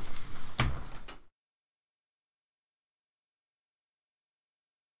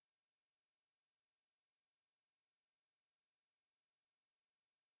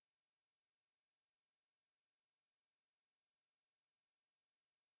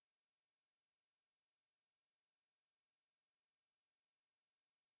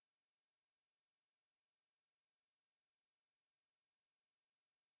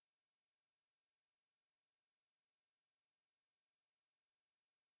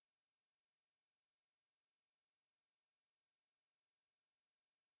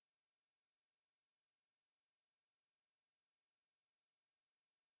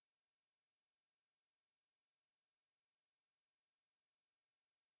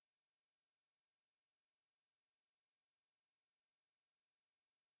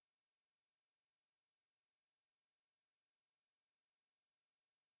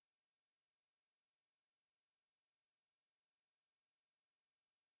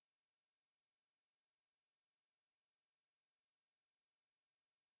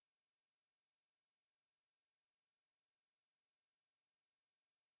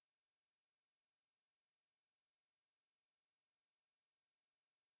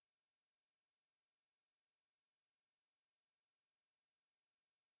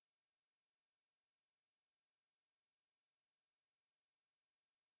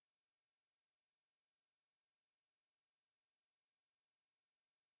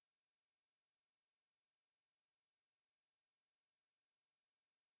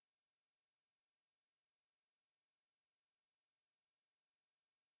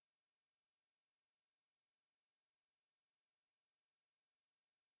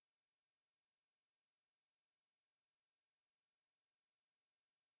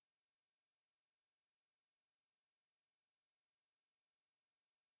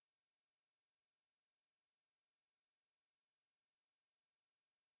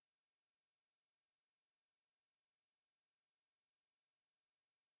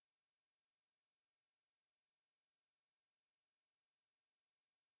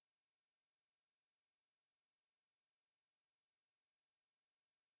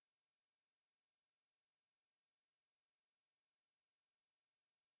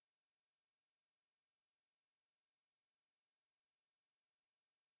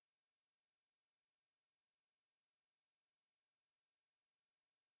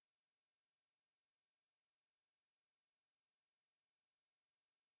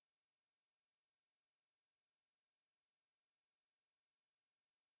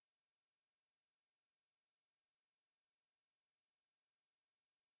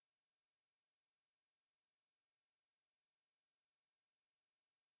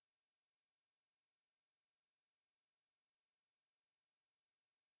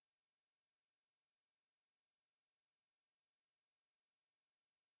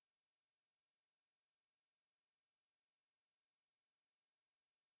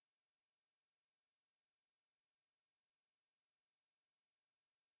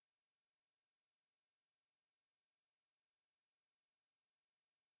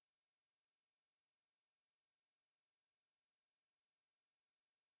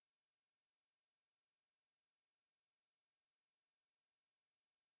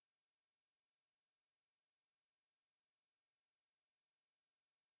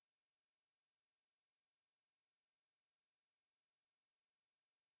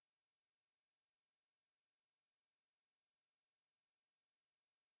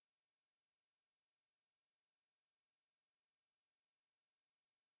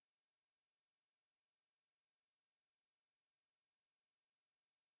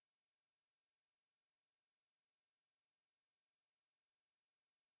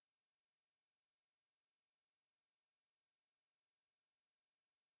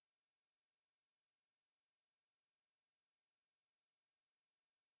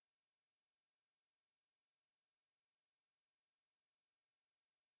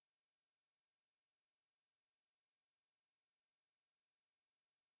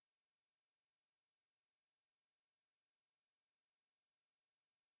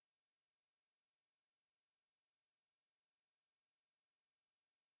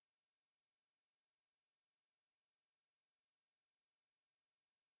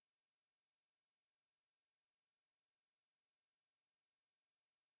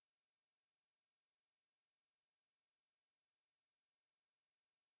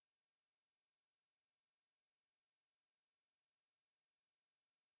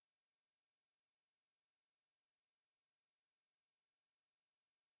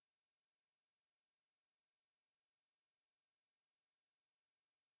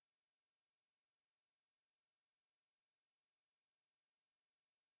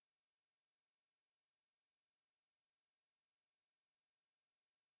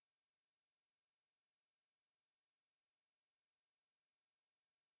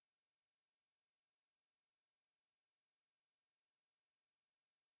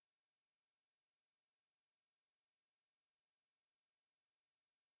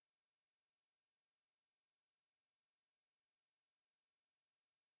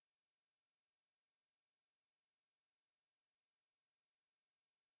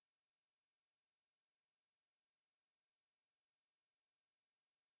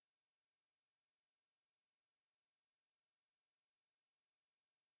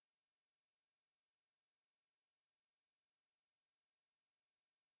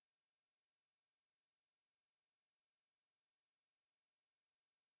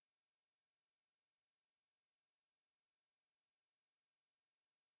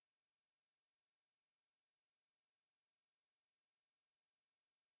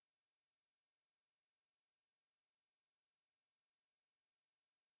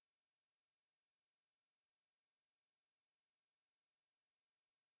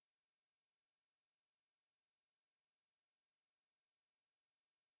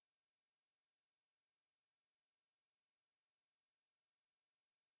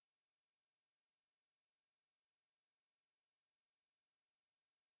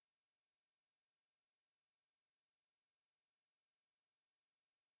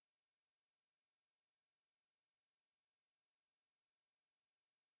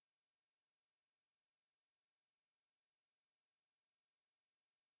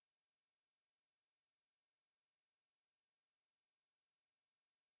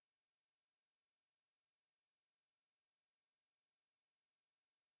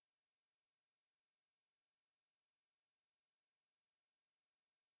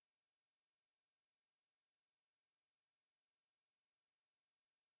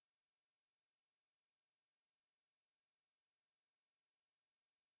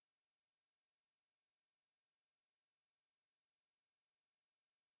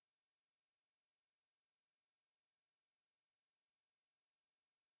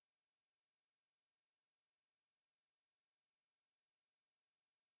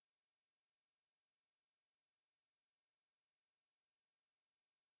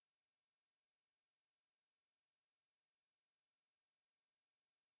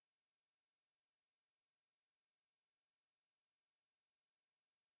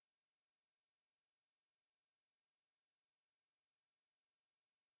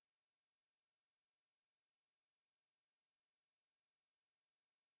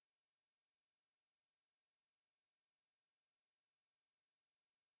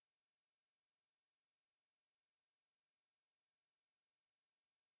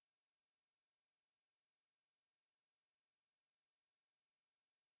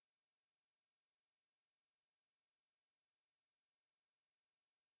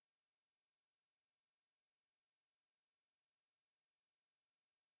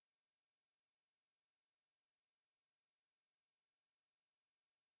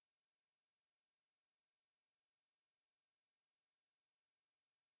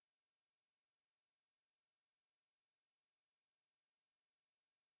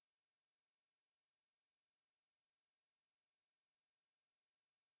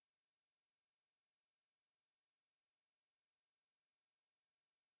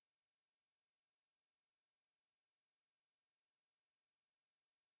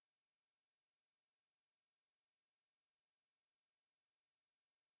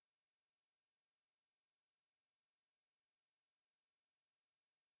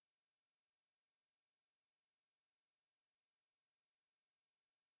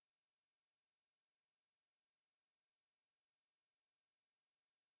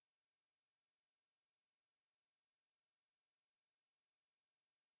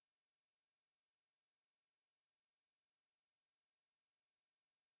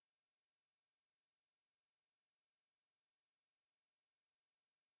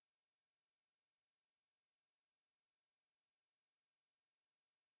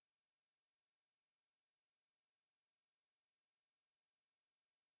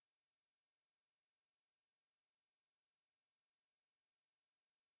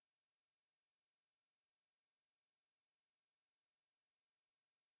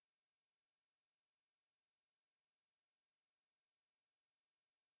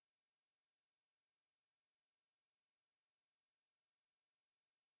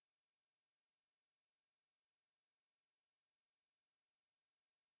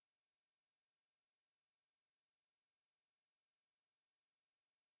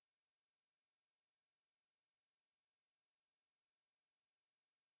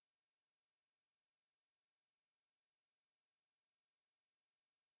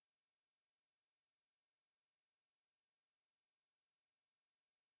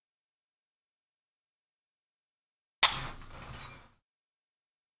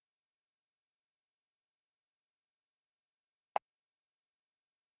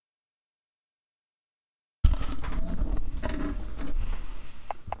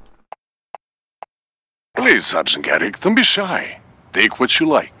 Please, Sergeant Garrick, don't be shy. Take what you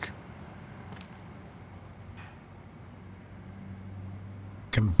like.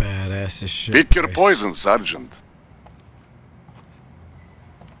 Can badass as shit. Pick your poison, Sergeant.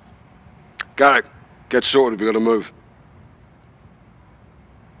 Garrick, get sorted, we gotta move.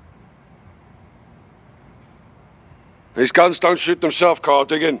 These guns don't shoot themselves, Carl.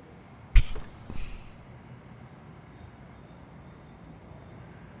 Dig in.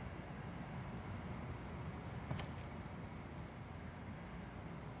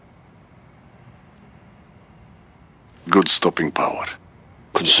 Good stopping power.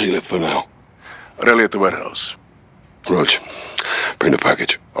 Conceal it for now. Rally at the warehouse. Roger. Bring the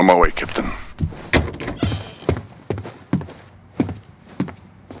package. On my way, Captain.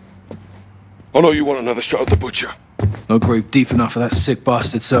 I know you want another shot at the butcher. No grave deep enough for that sick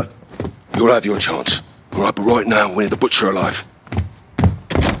bastard, sir. You'll have your chance. All right, but right now, we need the butcher alive.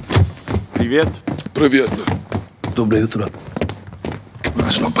 Привет. Привет. Доброе утро.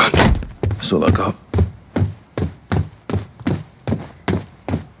 That's not bad. That's all I got.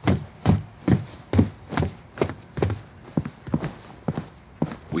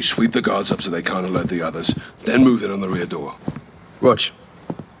 We sweep the guards up so they can't alert the others, then move in on the rear door. Rog.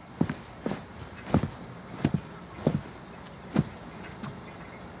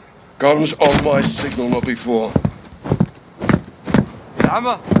 Guns on my signal, not before.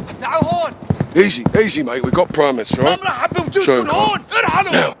 Easy, easy, mate. We've got permits, all right? Show him, Carl.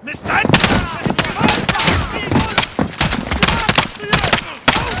 Now.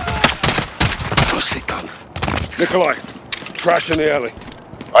 What's it done? Nikolai, trash in the alley.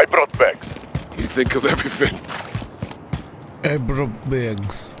 I brought bags. You think of everything. I brought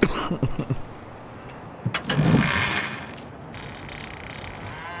bags.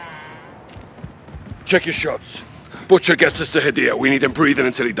 Check your shots. Butcher gets us to Hadir. We need him breathing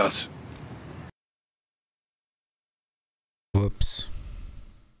until he does. Whoops.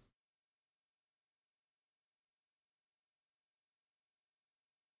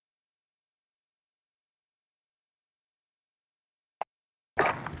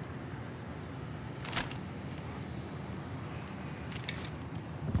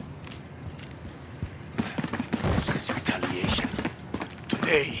 This is retaliation.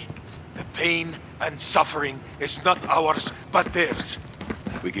 Today, the pain and suffering is not ours, but theirs.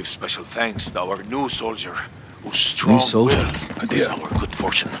 We give special thanks to our new soldier, whose strong will is our good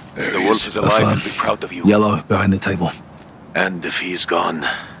fortune. If the wolf is alive, I'll be proud of you. Yellow, behind the table. And if he's gone,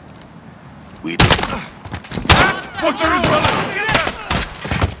 we do. Butcher is running!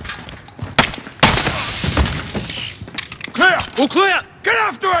 Clear! All clear! Get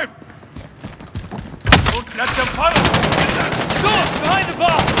after him! Don't let them follow! Door! Behind the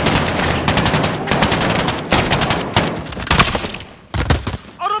bar!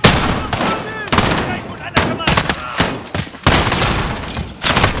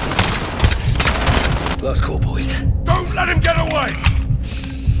 Last call, boys. Don't let him get away!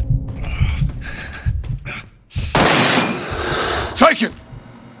 Take him!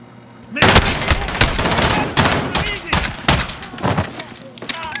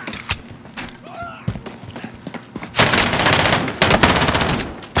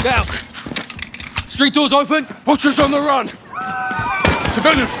 Down! Street doors open! Butcher's on the run!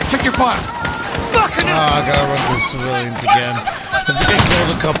 Civilians, check your fire! I gotta run through civilians again. I think I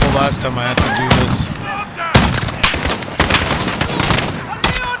killed a couple last time I had to do this.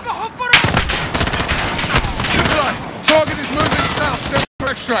 Target is moving south. Step to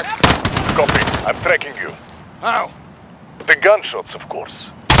extract. Copy. I'm tracking you. How? The gunshots, of course.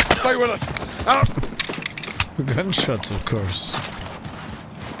 Stay with us. Out. The gunshots, of course.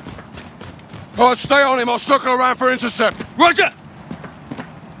 All right, stay on him. I'll circle around for intercept. Roger!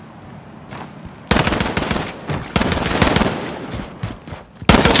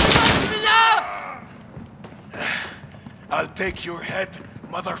 I'll take your head,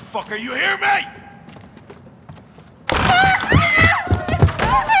 motherfucker. You hear me?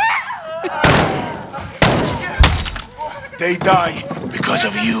 They die because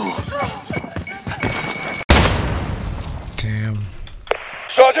of you. Damn.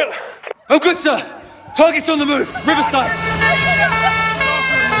 Sergeant! I'm good, sir. Target's on the move. Riverside.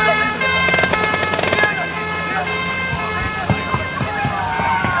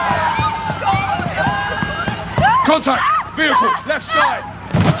 Contact! Vehicle, left side!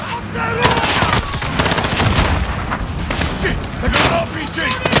 Shit! They got an RPG!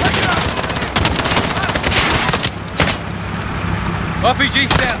 Take it out!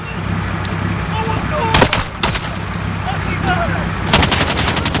 RPG's down.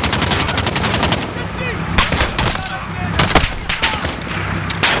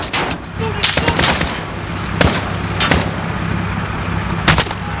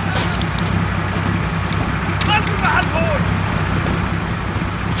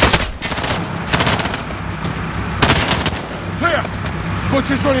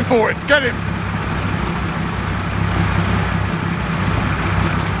 Butcher's running for it. Get him!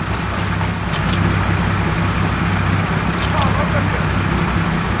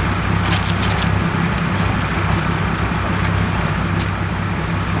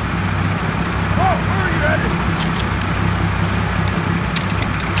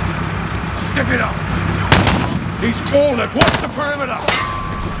 Step it up! He's cornered! Watch the perimeter!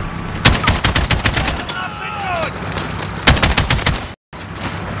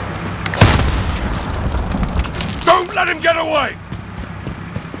 Don't let him get away!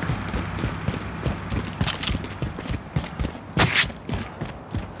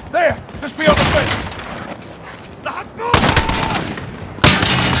 There! Just beyond the fence!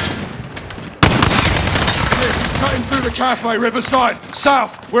 He's cutting through the cafe, Riverside.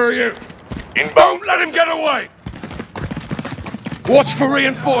 South, where are you? Inbound. Don't let him get away! Watch for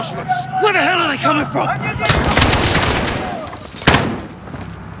reinforcements. Where the hell are they coming from?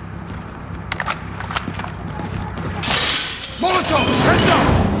 Molotov! Heads up!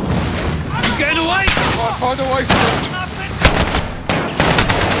 You getting away? I'll find a way through.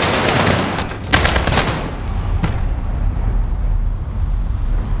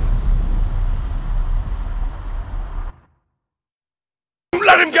 Don't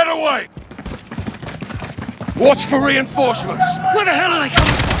let him get away! Watch for reinforcements. Where the hell are they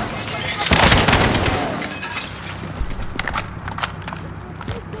coming from?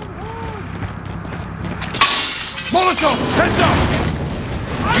 Molotov! Heads up!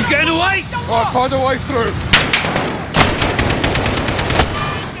 You getting away? I'll find a way through.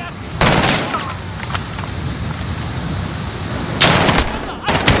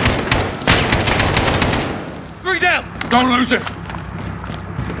 Three down! Don't lose him!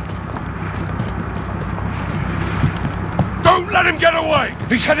 Don't let him get away!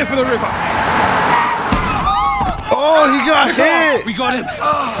 He's headed for the river! Oh, he got hit! We got him!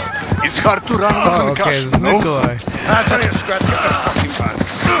 It's hard to run with Oh, okay, this is Nikolai. That's only a scratch. Get the fucking van.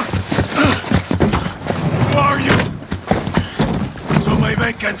 Who are you? So my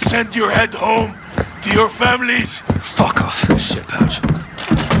men can send your head home to your families? Fuck off, shitpouch.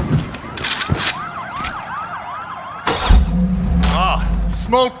 Ah,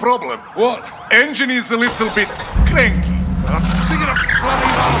 small problem. What? Engine is a little bit cranky. I'm singing a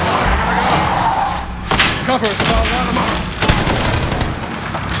bloody lullaby. Cover us, pal. Round them up.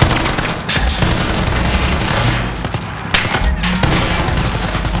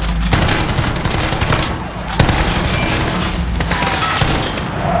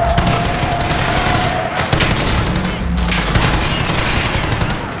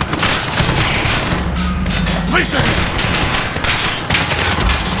 Listen!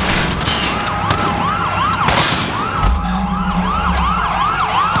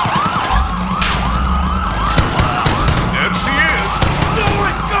 There she is! Let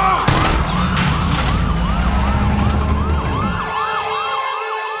it go!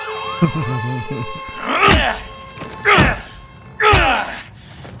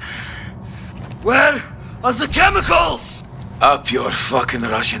 Where are the chemicals? Up your fucking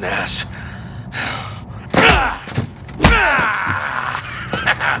Russian ass.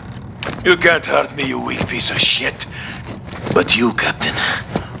 You can't hurt me, you weak piece of shit. But you, Captain,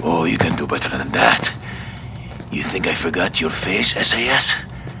 oh, you can do better than that. You think I forgot your face, SAS?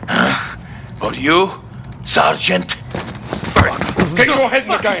 Huh? Or you, Sergeant? Get your head in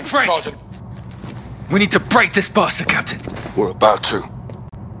the game, Sergeant. We need to break this bastard, Captain. We're about to.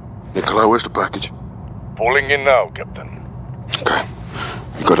 Nikolai, where's the package? Pulling in now, Captain. Okay.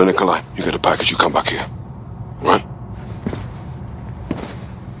 You go to Nikolai. You get a package, you come back here. Right?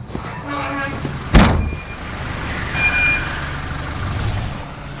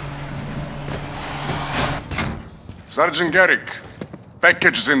 Sergeant Garrick,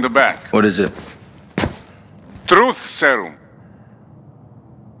 package is in the back. What is it? Truth serum.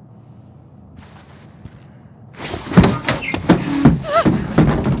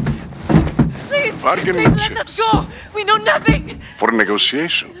 Please, Bargaining please let us go. We know nothing. For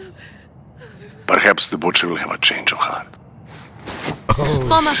negotiation. Perhaps the butcher will have a change of heart. Oh,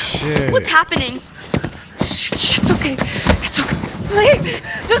 Mama, shit. what's happening? Shh, it's okay. It's okay. Please,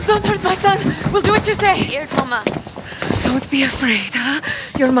 just don't hurt my son. We'll do what you say. Here, Mama. Don't be afraid, huh?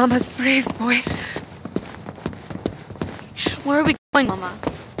 Your mama's brave, boy. Where are we going, Mama?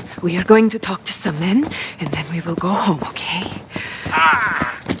 We are going to talk to some men, and then we will go home, okay?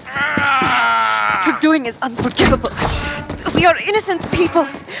 What you're doing is unforgivable. We are innocent people.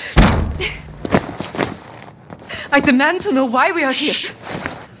 I demand to know why we are here.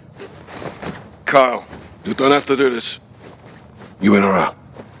 Kyle, you don't have to do this. You in or out?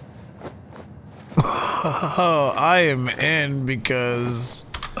 I am in because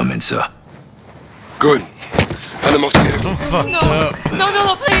I'm in, sir. Good. And them off the so fucked up.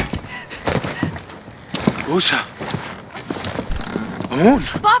 No, please. Usha. Moon.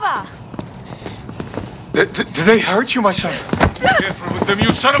 Baba. Did they hurt you, my son? Be careful with them,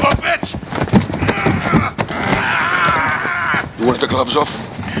 you son of a bitch! You want the gloves off?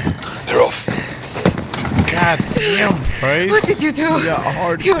 They're off. God damn, Price. What did you do? You got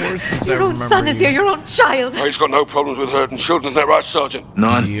hardcore since I your own remember son is here, your own child. Oh, he's got no problems with hurting children, isn't that right, Sergeant?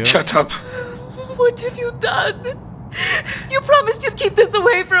 None. Yep. Shut up. What have you done? You promised you'd keep this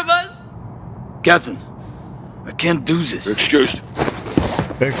away from us. Captain, I can't do this. You're excused.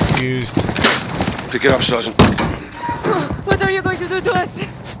 Excused. Pick it up, Sergeant. What are you going to do to us?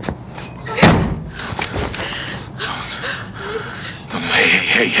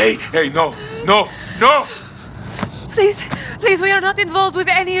 Hey, no. Please, we are not involved with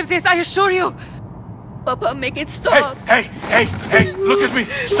any of this, I assure you. Papa, make it stop. Hey, look at me.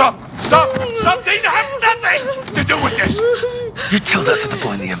 Stop. Something have nothing to do with this. You tell that to the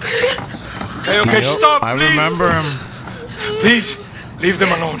boy in the embassy. Okay, Yep, stop, I please. remember him. Please, leave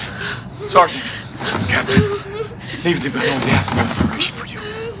them alone. Sergeant, Captain, leave them alone. They have no information for you.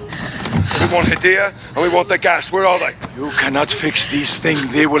 We want Hadir, and we want the gas. Where are they? You cannot fix these things.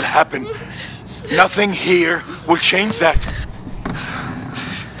 They will happen. Nothing here will change that.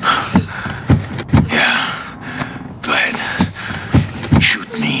 Yeah. Go ahead.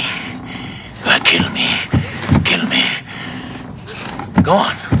 Shoot me. Kill me. Kill me. Go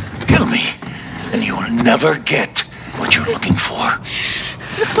on. Kill me. And you'll never get what you're looking for.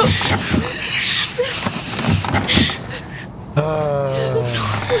 But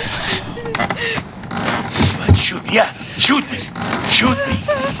shoot me. Yeah. Shoot me. Shoot me.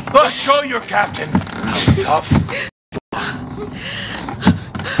 But show your captain how tough.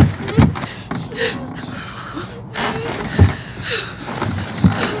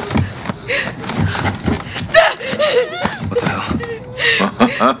 What the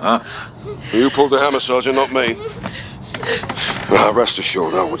hell? You pulled the hammer, Sergeant, not me. Rest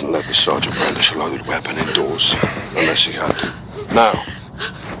assured, I wouldn't let the Sergeant brandish a loaded weapon indoors, unless he had to. Now,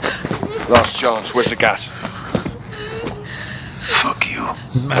 last chance, where's the gas? Fuck you.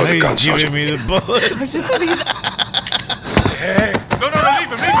 Now he's gun, giving Sergeant. me the bullets. Hey. No,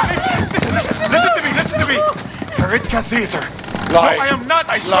 leave him. Listen to me. Karitka Theater. Lying. No, I am not.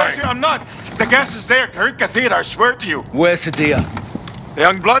 I swear to you, I'm not. The gas is there. Karitka Theater, I swear to you. Where's Hadir? The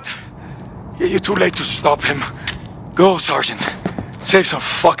young blood? Yeah, you're too late to stop him. Go, Sergeant. Save some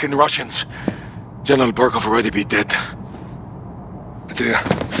fucking Russians. General Barkov already be dead. Hadir,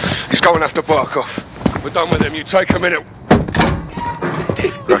 he's going after Barkov. We're done with him. You take a minute.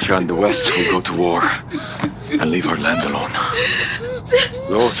 Russia and the West will go to war and leave our land alone.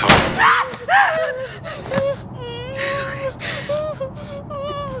 Go, Sergeant.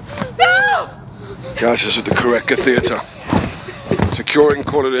 No! Gas is at the Kareka Theater. Secure it and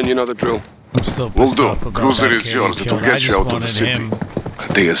call it in, you know the drill. I'm still Will pissed do. off about Cruiser that is kid yours. he It'll killed. I get you just out of the wanted city. him.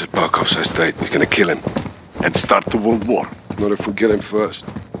 Hadir's at Barkov's estate. He's gonna kill him. And start the World War. Not if we get him first.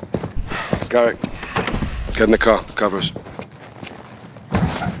 Garrick, get in the car. Cover us.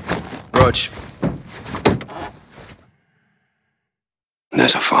 Rog.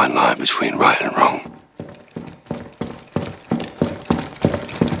 There's a fine line between right and wrong.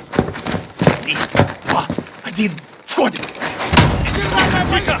 Один. Входим.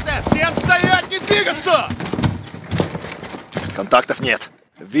 Всем стоять, не двигаться! Контактов нет.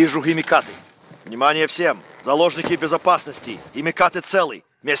 Вижу химикаты. Внимание всем! Заложники безопасности. Химикаты целый.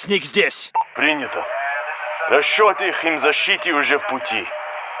 Мясник здесь. Принято. Расчеты их химзащите уже в пути.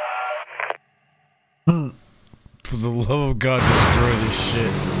 For the love of God, destroy this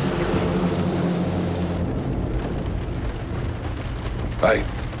shit. Hey.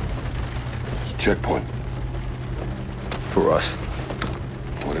 It's a checkpoint. For us.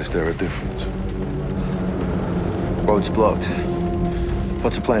 What is there a difference? Road's blocked.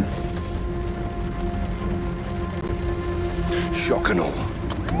 What's the plan? Shock and all.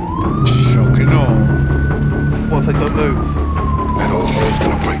 Shock and all. What if they don't move? Then all hell's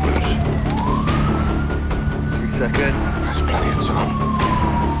gonna break loose. 3 seconds. That's plenty of time.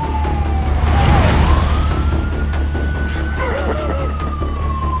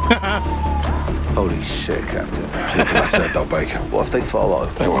 Holy shit, Captain. Like I said, they'll bake him. What if they follow?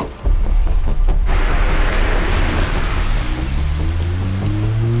 They won't.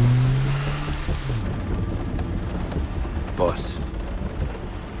 Boss.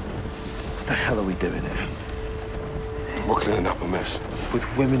 What the hell are we doing here? We're cleaning up a mess. With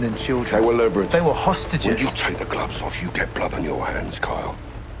women and children. They were leveraged. They were hostages. When you take the gloves off, you get blood on your hands, Kyle.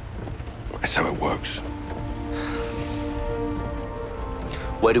 That's how it works.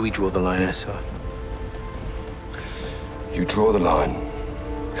 Where do we draw the line, sir? You draw the line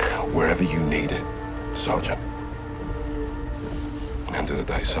wherever you need it, Sergeant. End of the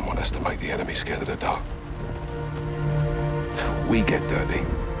day, someone has to make the enemy scared of the dark. We get dirty,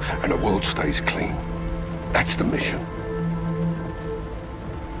 and the world stays clean. That's the mission.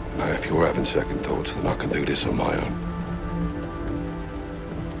 Now, if you're having second thoughts, then I can do this on my own.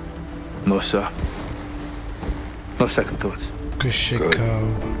 No, sir. No second thoughts. Good.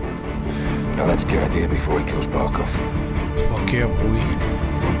 Now let's get out of here before he kills Barkov. Fuck yeah, boy.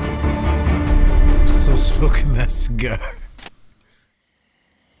 Still smoking that cigar.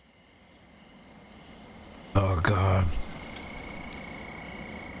 Oh, God.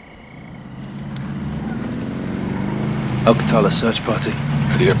 Al-Qatala search party.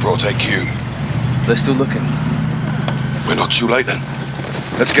 Hadir brought AQ. They're still looking. We're not too late then.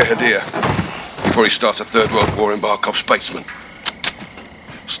 Let's get Hadir before he starts a third world war in Barkov's basement.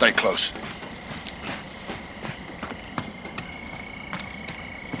 Stay close.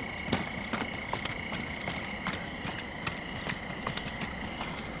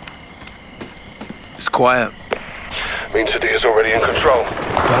 It's quiet. Means Hadir's already in control.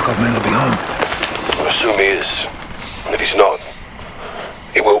 Barkov may not be home. I assume he is. And if he's not,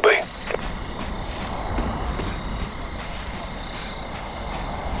 he will be.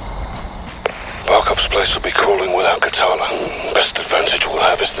 Barkov's place will be crawling without Al-Qatala. Best advantage we'll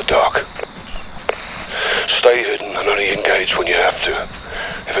have is the dark. Stay hidden and only engage when you have to.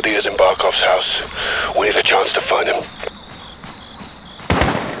 If Hadir's in Barkov's house, we need a chance to find him.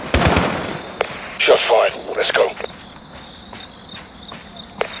 Shots fired. Let's go.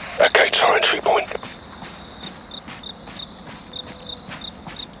 That gate's our entry point.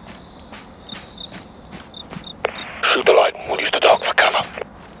 Shoot the light. We'll use the dark for cover.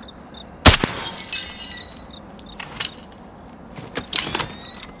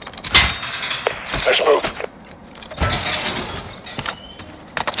 Let's move.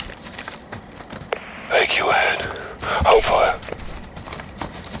 AQ ahead. Hold fire.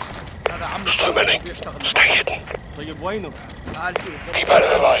 There's too many. Stay hidden. طيب وينه؟ قال في Keep out of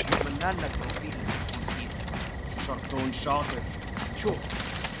the light. اتمنى لك توفيق. شرطون شاطر. شوف.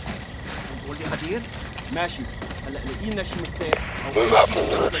 بقول لي هدير؟ ماشي. هلا لقينا شي مفتاح. Move up.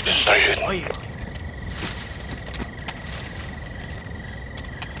 Just stay hidden.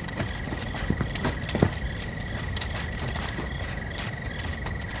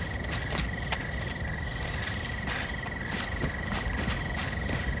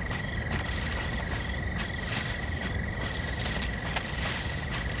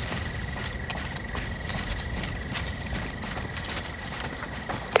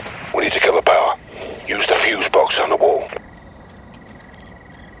 We need to kill the power. Use the fuse box on the wall.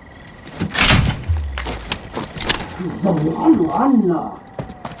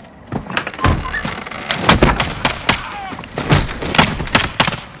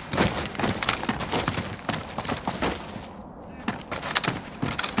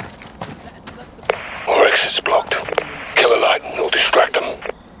 Our exit's blocked. Kill a light and we'll distract them.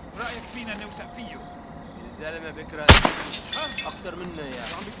 رأيك فينا نوثق فيه؟ الزلمة بكرة أكثر منا يا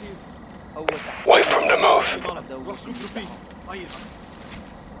شو عم بيصير؟ Wait for him to move. روح شوف فيه. طيب.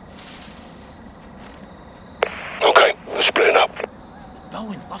 Okay, we're splitting up.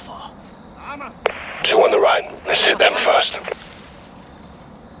 الضوء انطفى. Two on the right. Let's hit them first.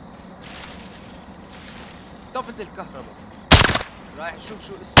 طفت الكهرباء. رايح اشوف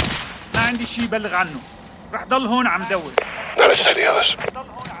شو اسمه. ما عندي شي بلغ عنه. رح ضل هون عم دور. Now let's hit the others.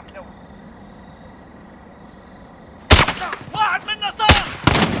 واحد منا صار.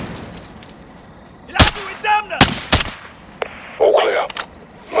 العدو قدامنا. All clear.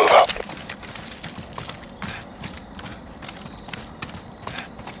 Move up.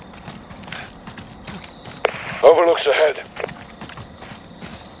 Overlooks ahead.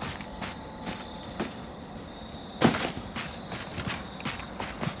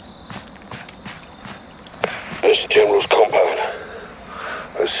 There's the General's compound.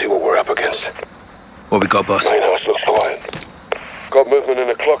 Let's see what we're up against. What we got, boss? Main house looks quiet. Got movement in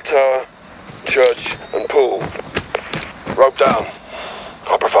the clock tower, church, and pool. Rope down.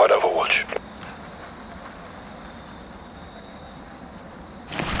 I'll provide overwatch.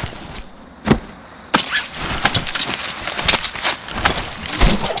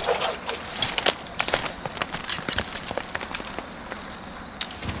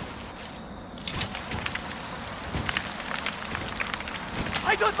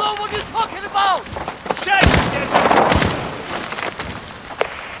 I don't know what you're talking about!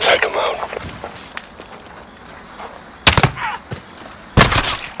 Take him out.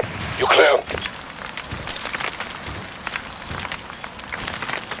 You clear.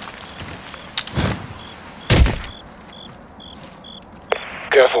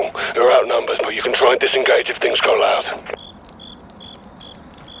 Careful, you're outnumbered, but you can try and disengage if things go loud.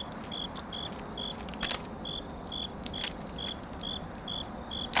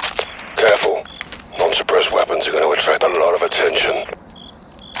 Careful. Non-suppressed weapons are going to attract a lot of attention.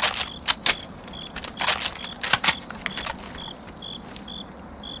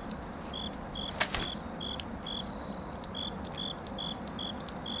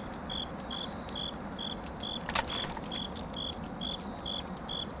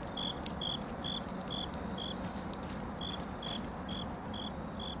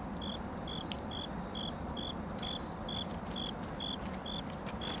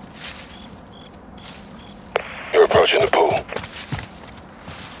 You're approaching the pool.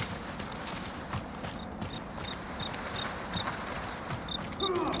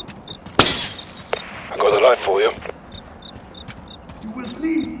 I got the light for you. You will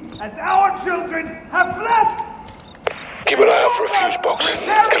leave as our children have left! Keep an eye out for a fuse box.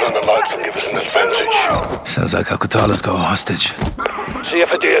 Get on the lights and give us an advantage. Sounds like Al-Qatala's got a hostage. See if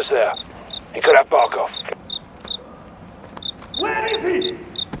Hadir's there. He could have Barkov. Where is he?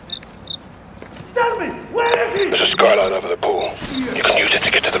 Tell me, where is he? There's a skylight over the pool. You can use it to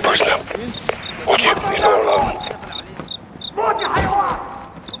get to the prisoner. Watch it, he's not alone. موت يا حيوان!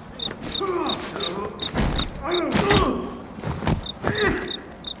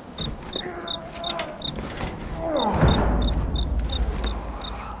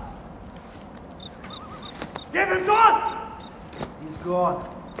 Give him to us! He's gone.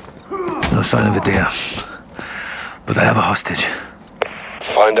 No sign of Hadir. But I have a hostage.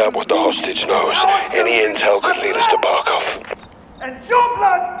 Find out what the hostage knows. Any intel could lead us to Barkov. And your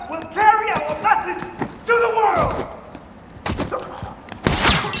blood will carry our message to the world!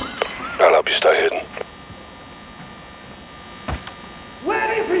 I'll help you stay hidden.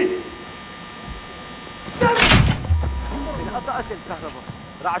 Where is he? قطعت الكهرباء.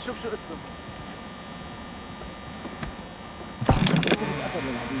 راح اشوف شو اسمه.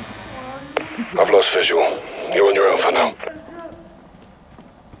 I've lost visual. You're on your own for now.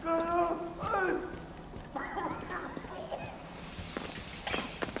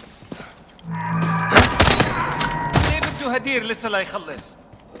 ليه بده هدير لسه لا يخلص؟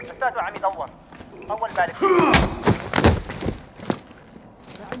 لساته عم يدور. أول بالك.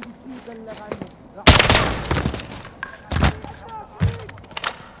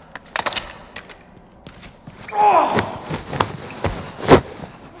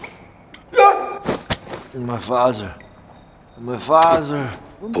 My father. My father.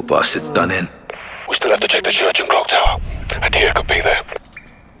 Poor bastard's done in. We still have to check the church and clock tower. Hadir could be there.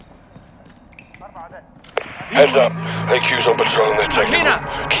 Heads up. AQ's on patrol and they're taking them.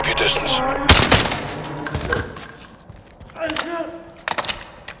 Keep your distance.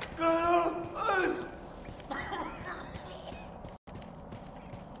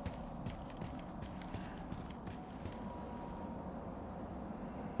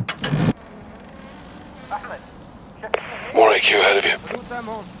 More AQ ahead of you.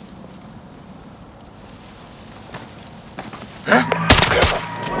 Careful.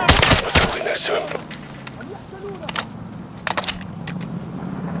 We're talking next to him.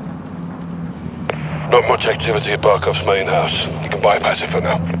 Not much activity at Barkov's main house. You can bypass it for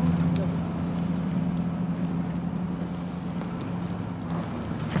now.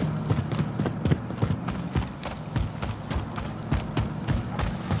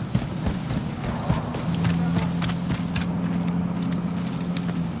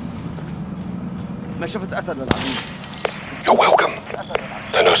 ما شفت أثر للعميل. You're welcome.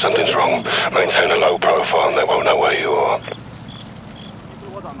 They know something's wrong. Maintain a low profile and they won't know where you are.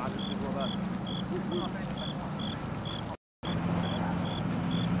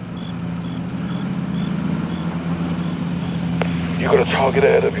 You got a target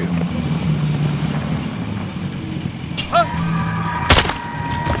ahead of you.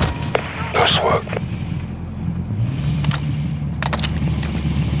 Nice work.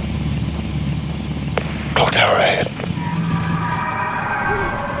 Clock tower ahead.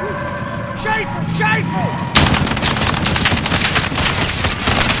 شايفه شايفه!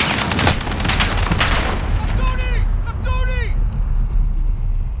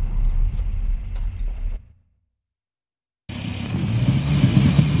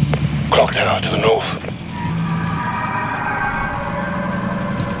 Clock tower to the north.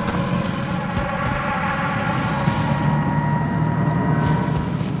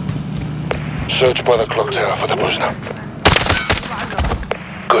 Search by the clock tower for the prisoner.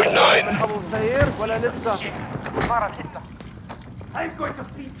 Good night. I'm going to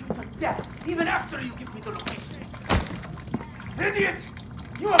beat you to death, even after you give me the location. Idiot!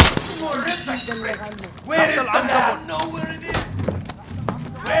 You have two more ribs I can break. Where is the man? I know where it is.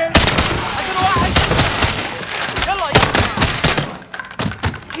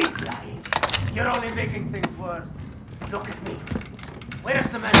 cowards. Look at me. Where's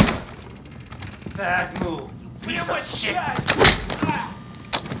the man? Bad move, you piece of shit.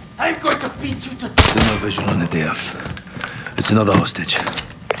 I'm going to beat you to death. There's no visual on the deal. It's another hostage.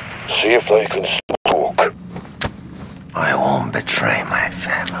 See if they can talk. I won't betray my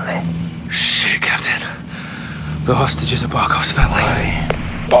family. Shit, Captain. The hostages are Barkov's family.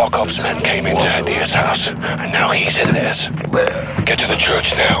 Barkov's men came into Hadir's house, and now he's in theirs. Get to the church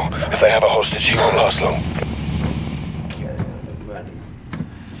now. If they have a hostage, he won't last long.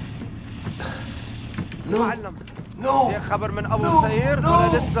 No. خبر من أبو سعير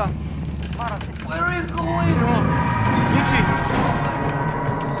ولا لسه؟ Where are you going?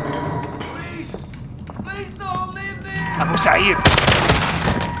 Please don't leave me. أبو سعير.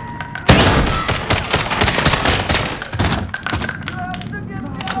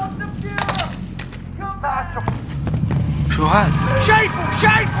 شو هاد؟ شايفه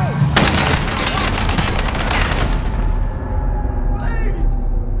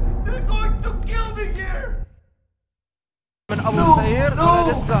They're going to kill me here. من أبو سعير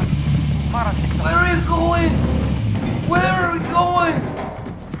ولا لسه؟ Where are you going? Where are we going?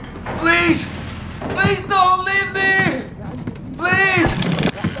 Please! Please don't leave me! Please!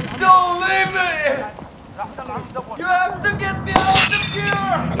 Don't leave me! You have to get me out of here!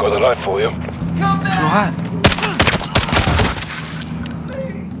 I got the light for you. Come back! شو هاد؟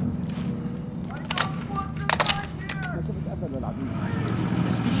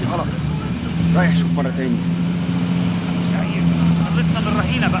 بس في شيء غلط. رايح اشوف مرة تانية. أبو سعيد خلصنا من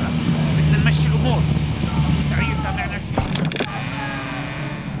الرهينة بقى. بدنا نمشي الأمور. أبو سعيد تابعنا كثير.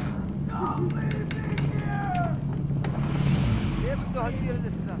 ليه بده هدية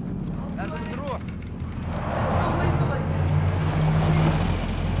لسه؟ لازم نروح.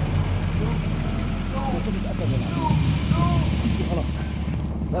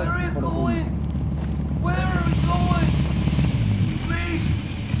 Where are you going? Where are we going? Please!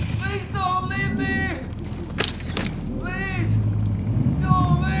 Please don't leave me! Please!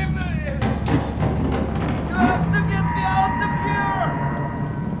 Don't leave me! You have to get me out of here!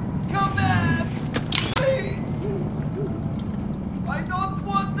 Come back! Please! I don't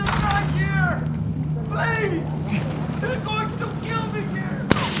want to die here! Please! They're going to kill me here!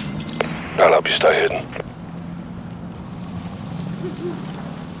 I'll help you stay hidden.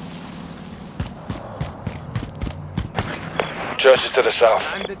 Church is to the south.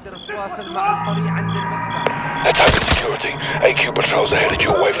 Let's open security. AQ patrols are headed you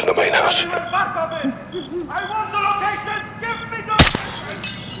away from the main house. I want the location! Give me the...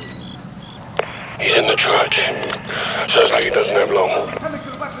 He's in the church. Sounds like he doesn't have long.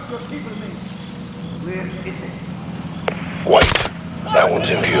 Chemical weapons your people need. Where is it? Wait. That one's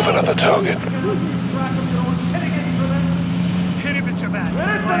in view of another target. هرب الجبان.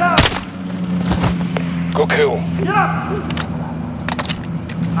 Where is the lab? Go kill. Get up!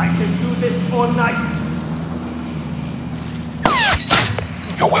 I can do this all night.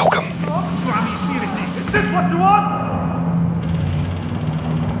 You're welcome. شو عم يصير هناك؟ Is this what you want?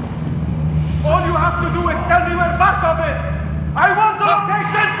 All you have to do is tell me where Barkov is. I want the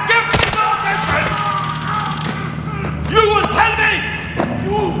location. Give me the location. You will tell me.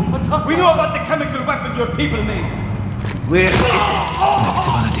 We know about the chemical weapon your people made. Where is it?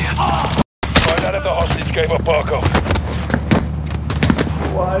 Negative on the deal. Find out if the hostage gave up Barkov.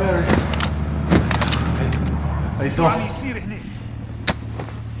 Why are you? I شو عم don't. يصير هناك؟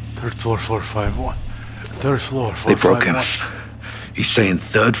 Third floor, 451. Third floor, 451. They broke him. He's saying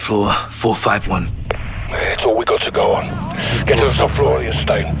third floor, 451. It's all we got to go on. Get to the top floor of the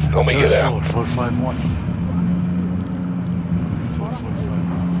estate. I'll meet you there. Third floor, 451.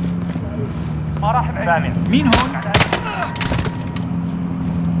 ما راح بسامع. مين هون؟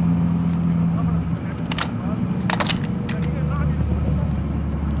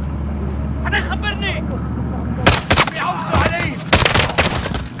 حدا يخبرني. بيعوصوا علي.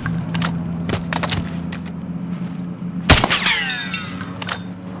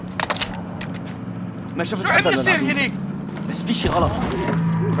 ما شفت شو عم أبداً يصير العدو. هنيك؟ بس في شيء غلط.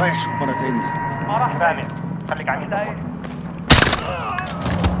 رايح اشوف مرة تانية. ما راح سامع. خليك عم يداير.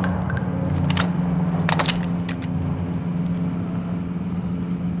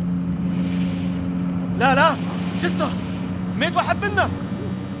 لا جثة مات واحد منا.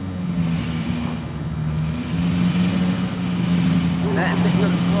 لا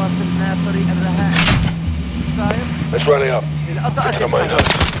نحن واصلنا طريق الرهان. صاير؟ Let's rally up. القطعة Get to the main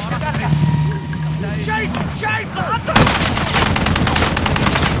house. شايفه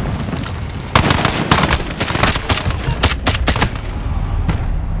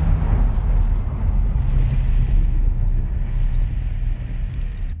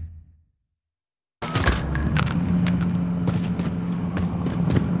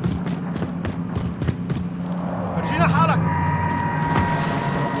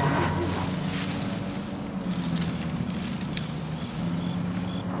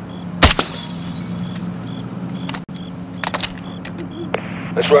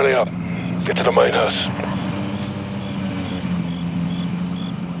Let's rally up. Get to the main hearse.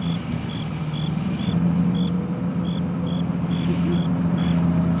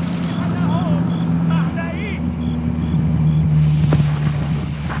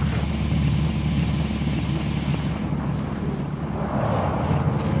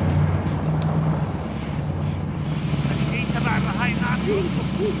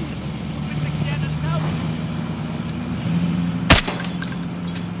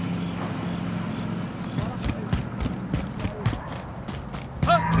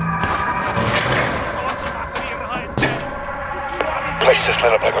 Place just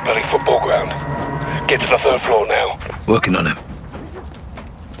lit up like a bloody football ground. Get to the 3rd floor now. Working on him.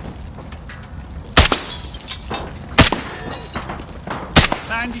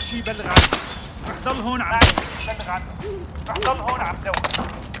 ما عندي شي بلغ عنه. رح ضل هون عم بلغ عنه. رح ضل هون عم دور.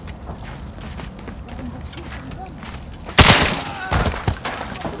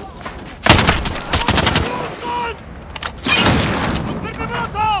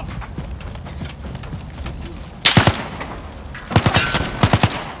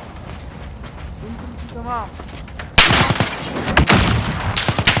 تمام.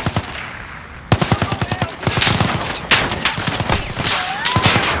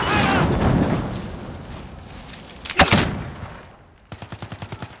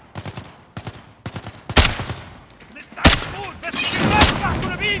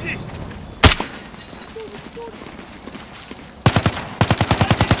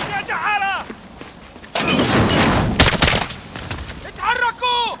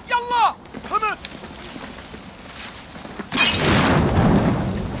 اتحركوا يلا.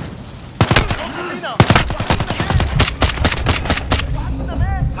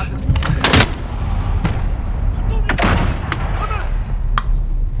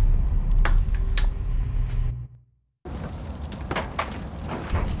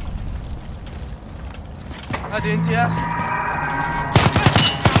 هذه انت يا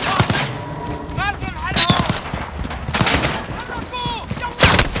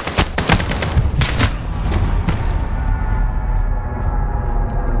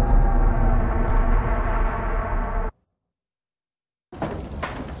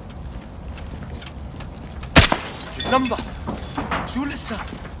لمبة شو لسه؟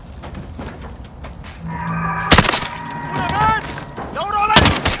 دوروا علي!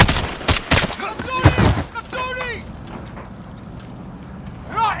 قتلوني!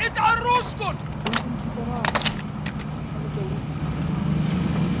 راحت على رؤوسكم!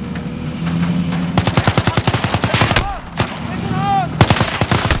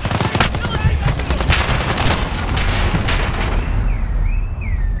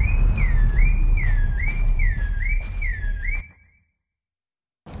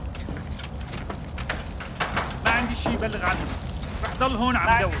 بلغ عنه. رح ضل هون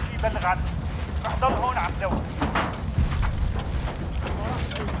عم دور. بلغ عنه. رح ضل هون عم دور.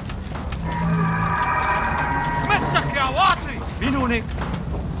 مسك يا واطي. مين هونيك؟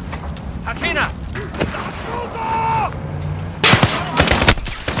 حكينا.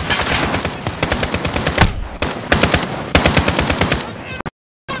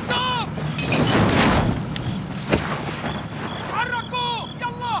 تحركوا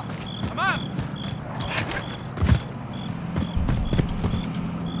يلا. تمام.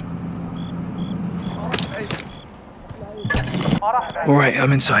 All right,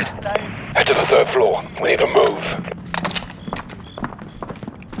 I'm inside. Head to the 3rd floor. We need to move.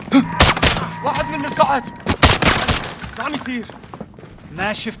 واحد منا صعد. شو عم يصير؟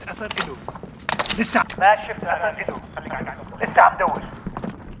 ما شفت اثر ايده. لسه ما شفت اثر ايده. خليك عنده. لسه عم دور.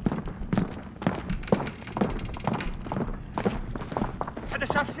 حدا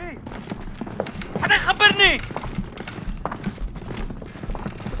شاف شيء؟ حدا يخبرني.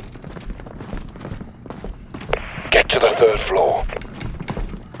 Get to the 3rd floor.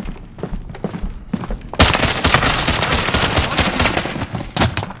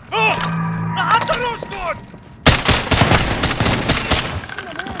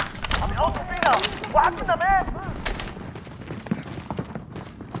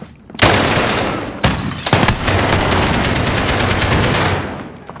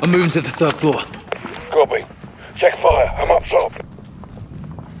 I'm moving to the 3rd floor. Copy. Check fire. I'm up top.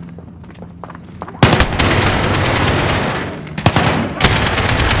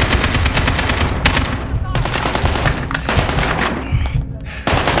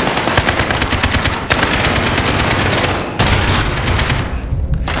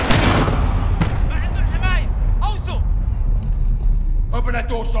 Open that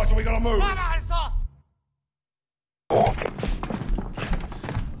door, Sergeant. We gotta move.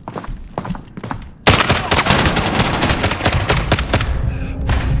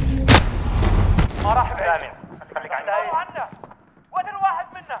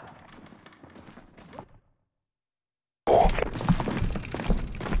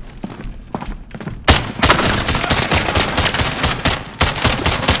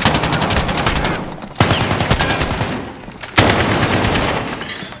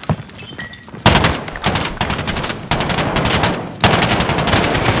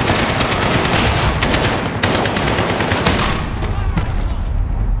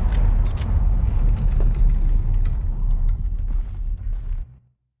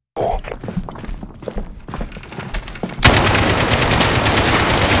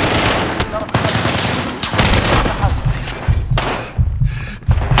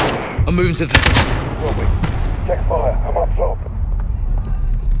 moving to the... Check fire. I'm up top.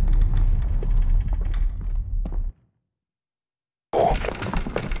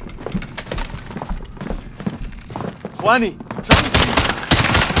 Juani,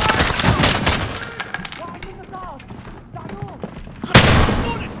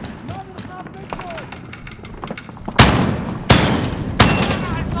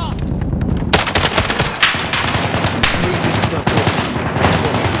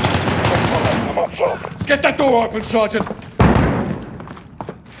 Get that door open, Sergeant.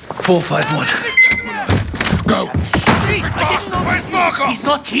 451. Go. Please, where's Markov? He's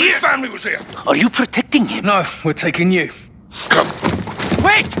not here. His family was here. Are you protecting him? No, we're taking you. Come.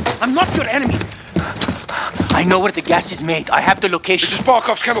 Wait! I'm not your enemy. I know where the gas is made. I have the location. This is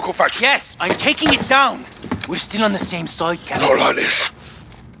Barkov's chemical factory. Yes, I'm taking it down. We're still on the same side, Captain. Not like this.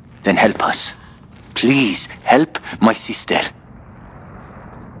 Then help us. Please, help my sister.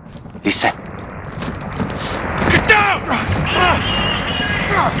 Listen. Get down!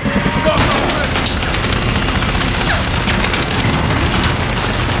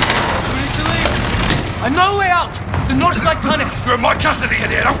 I'm no way out! The north side tunnels! You're in my custody in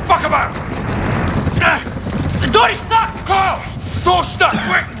here, don't fuck about! The door is stuck! Carl! Door's stuck,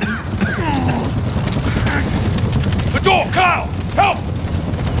 quick! The door, Carl! Help!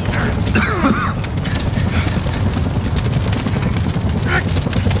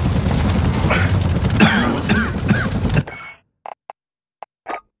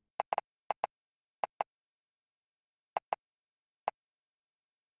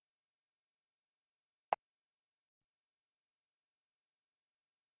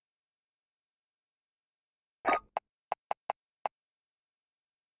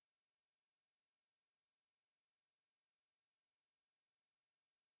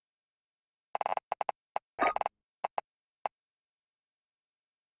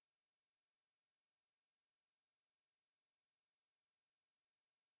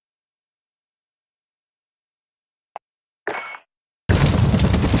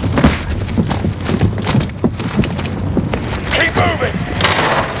 Keep moving!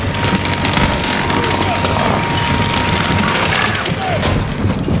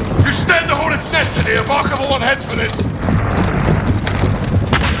 You stand the hornet's nest in here. Markov will want heads for this.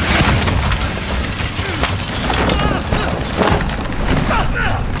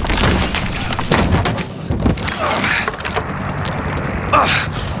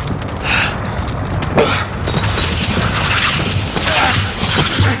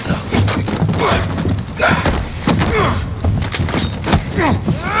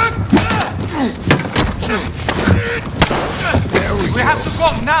 We have to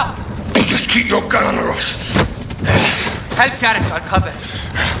go now! Just keep your gun on the Russians. Help Garrett, I'll cover.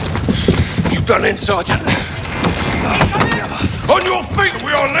 You done in, Sergeant? On your feet,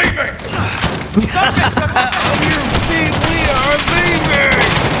 we are leaving! On your feet, we are leaving!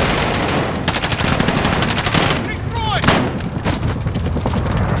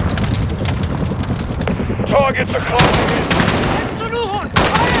 Targets are closing in.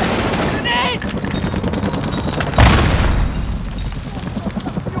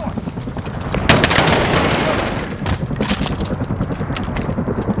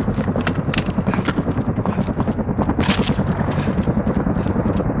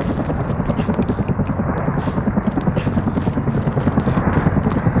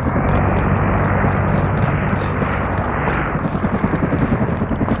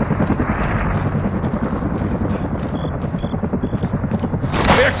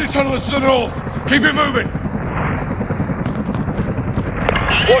 The exit tunnel is to the north. Keep it moving.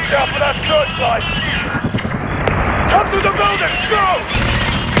 Watch out for that searchlight. Come through the building. Go!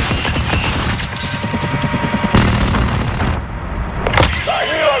 That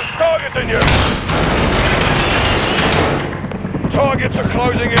hero's targeting you. Targets are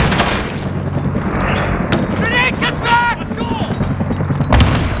closing in. Grenade, get back! Let's go!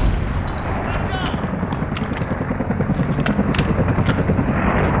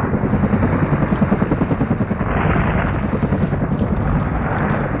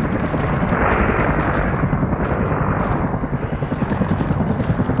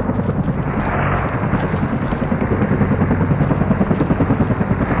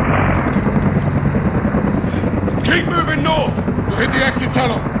 Keep moving north. We'll hit the exit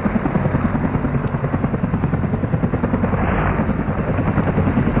tunnel.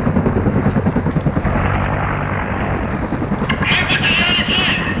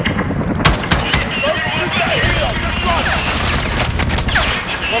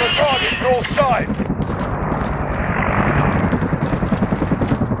 Got a target north side.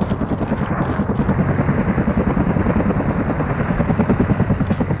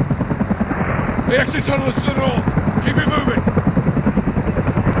 The exit tunnel is to the north. Keep it moving.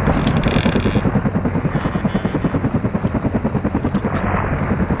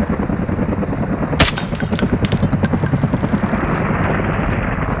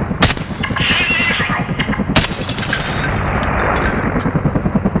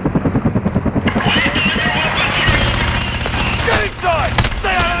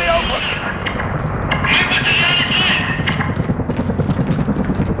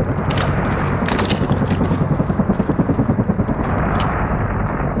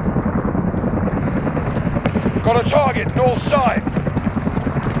 Got a target, north side.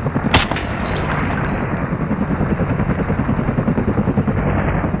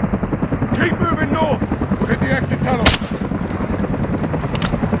 Keep moving north. We'll hit the exit tunnel.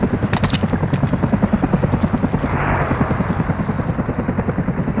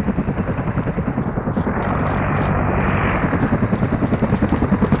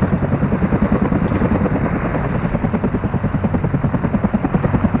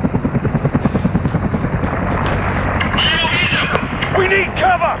 We need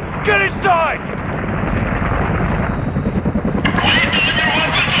cover! Get inside!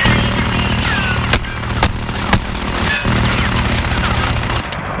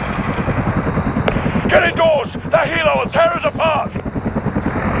 Get indoors! That helo will tear us apart!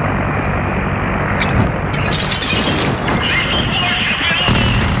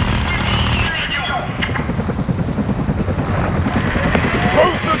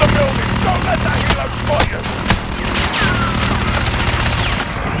 Move through the building! Don't let that helo spot you!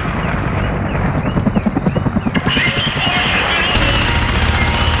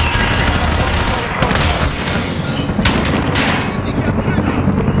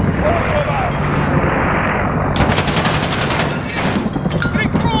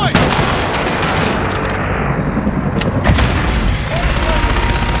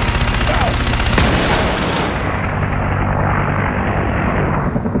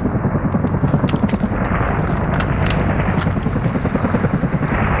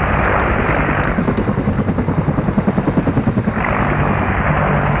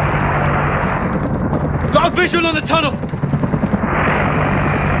 Got a visual on the tunnel!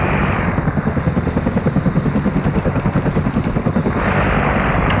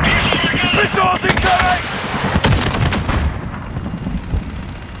 Missiles incoming!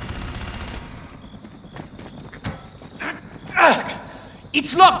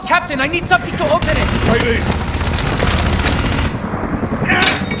 It's locked, Captain! I need something to open it! Take these!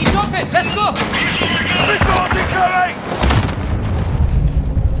 It's open! Let's go! Missiles incoming!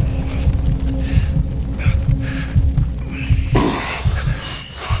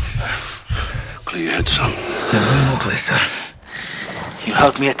 Clear your head, son. Never more clear, sir. You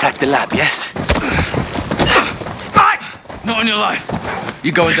helped me attack the lab, yes? Not on your life.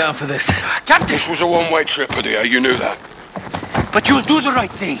 You're going down for this. Captain! This was a one-way trip, Padilla. You knew that. But you'll do the right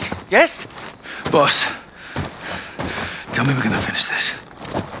thing, yes? Boss, tell me we're gonna finish this.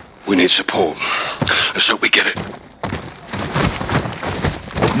 We need support. Let's hope we get it.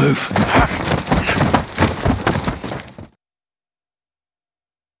 Move.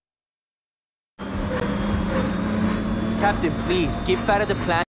 Captain, please, give Farah the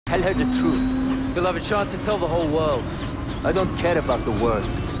plan. Tell her the truth. You'll have a chance to tell the whole world. I don't care about the world.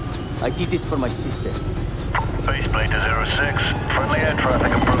 I did this for my sister. Faceplate to 06. Friendly air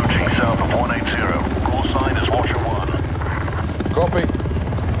traffic approaching south of 180. Call sign is Watcher 1. Copy.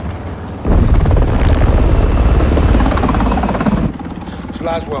 It's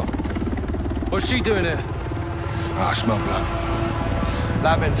Laswell. What's she doing here? I smell blood.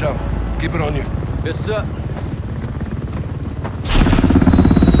 Lab intel. Keep it on you. Yes, sir.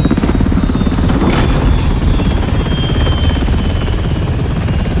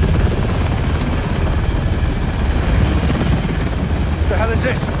 What the hell is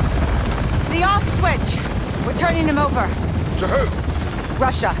this? The off switch. We're turning him over. To who?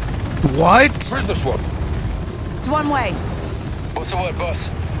 Russia. What? Where's this one? It's one way. What's the word, boss?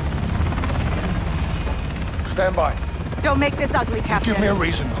 Stand by. Don't make this ugly, Captain. Give me a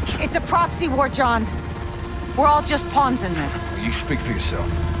reason not to. It's a proxy war, John. We're all just pawns in this. You speak for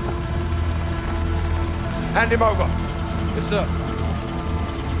yourself. Hand him over. Yes, sir.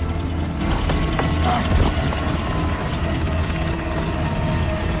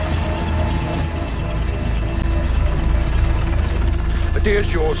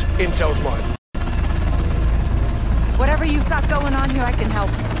 Idea's yours, intel's mine. Whatever you've got going on here, I can help.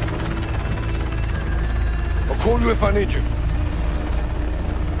 I'll call you if I need you.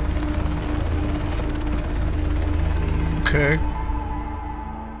 Okay.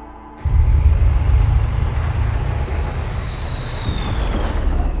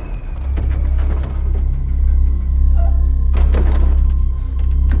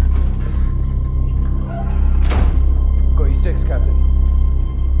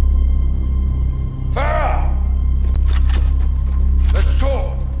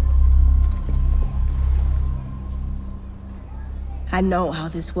 I know how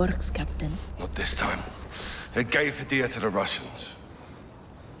this works, Captain. Not this time. They gave Hadir to the Russians.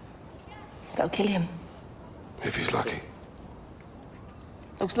 Go kill him. If he's lucky.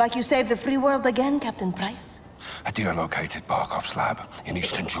 Looks like you saved the free world again, Captain Price. Hadir located Barkov's lab in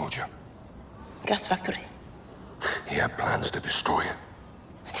eastern Georgia. Gas factory. He had plans to destroy it.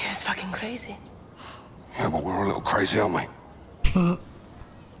 Hadir's fucking crazy. Yeah, but we're a little crazy, aren't we?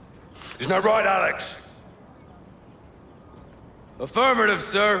 Isn't that right, Alex? Affirmative,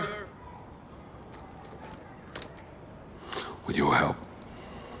 sir. With your help,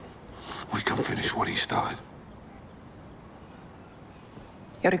 we can finish what he started.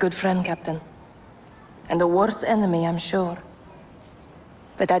 You're a good friend, Captain. And the worst enemy, I'm sure.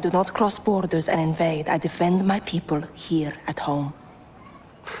 But I do not cross borders and invade. I defend my people here at home.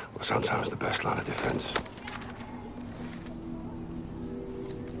 Well, sometimes the best line of defense.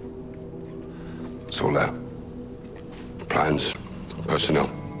 It's all there. Plans, personnel.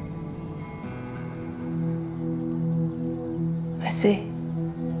 I see.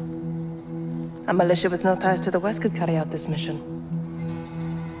 A militia with no ties to the West could carry out this mission.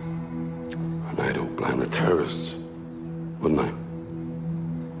 And they'd all blame the terrorists, wouldn't they?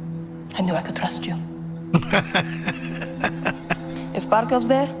 I knew I could trust you. If Barkov's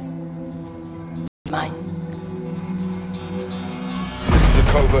there, mine. This is a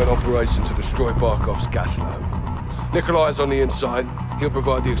covert operation to destroy Barkov's gas lab. Nikolai's on the inside. He'll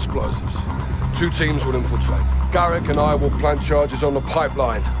provide the explosives. 2 teams will infiltrate. Garrick and I will plant charges on the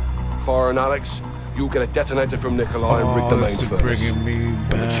pipeline. Farah and Alex, you'll get a detonator from Nikolai and rig the main furnace. Bringing me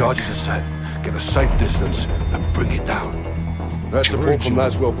back. When the charges are set, get a safe distance and bring it down. That support from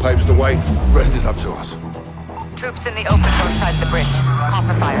Laswell paves the way. Rest is up to us. Troops in the open north side of the bridge.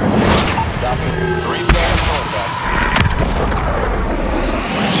 Copper fire. Copy. 3 stands northbound.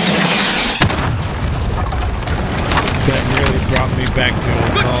 That really brought me back to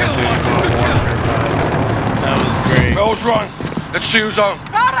Call of Duty Modern Warfare vibes. That was great. Bell's run. Let's see who's on.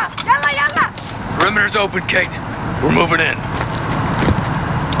 Perimeter's open, Kate. We're moving in.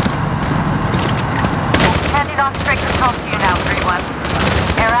 Handing off straight control to you now, 3-1.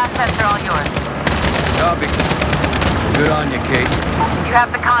 Air assets are all yours. Copy. Good on you, Kate. You have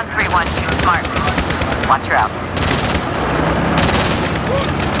the con, 3-1. Shoot smart. Watch her out.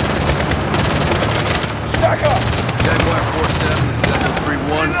 Back up! Jaguar 4-7, this is Echo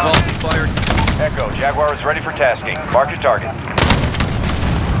 3-1. Call for fire. Echo, Jaguar is ready for tasking. Mark your target.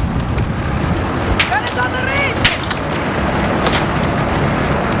 Gun is on the reach!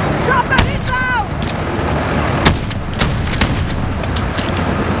 Chopper, he's out!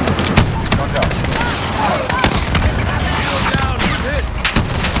 Watch out. Down, good hit.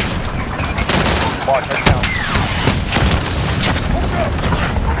 Watch, head down.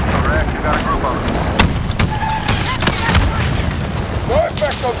 Correct, you got a group of them. No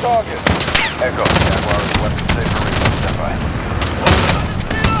effect on target. Echo, Jaguar is weapon safe for reload. Stand by.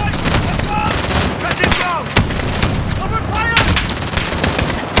 Let it go! Open fire!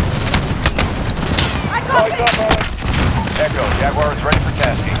 I got it! Echo, Jaguar is ready for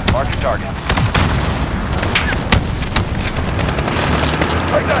tasking. Mark your target.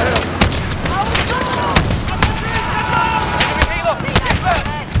 Take the hill!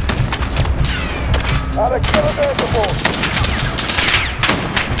 Alex, get a man support!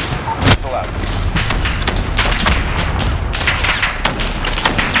 Pistol out.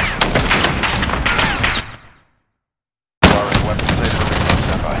 Jaguar is weapon safe for reload.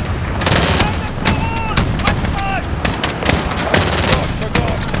 Stand by.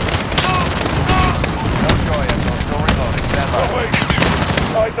 No joy, Echo. Still reloading. Stand by.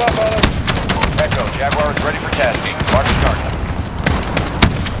 Tighten up, Alex. Echo, Jaguar is ready for tasking. Mark your target.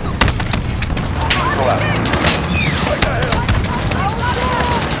 Pistol out. Take the hill!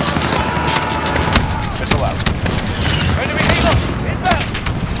 Pistol out. Enemy helo! Inbound!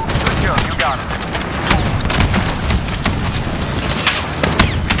 Good kill. You got it.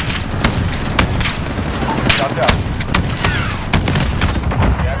 Shot down.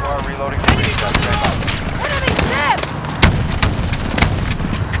 Jaguar reloading. Stand by. Enemy dead!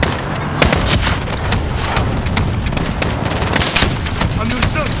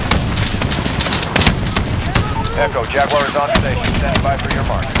 Understood. Echo, Jaguar is on station. Standing by for your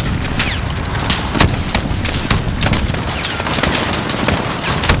mark.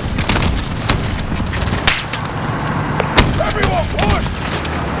 Everyone, push!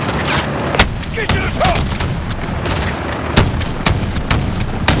 Get to the top!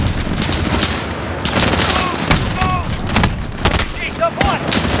 Jeez, up one!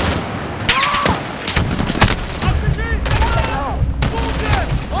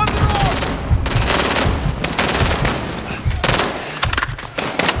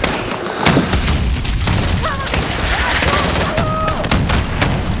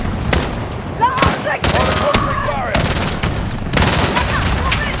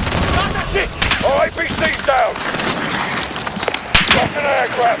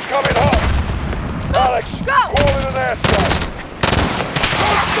 aircraft coming hot! Alex, call in an airstrike!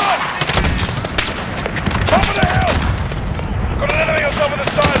 Don't stop! Top of the hill! Got an enemy on top of the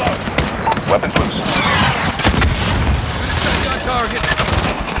silo! Weapons loose. On target.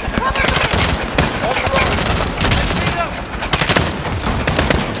 On the road!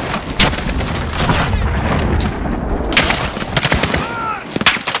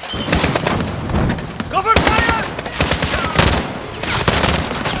 Cover fire!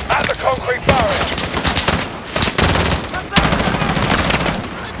 At the concrete barrier!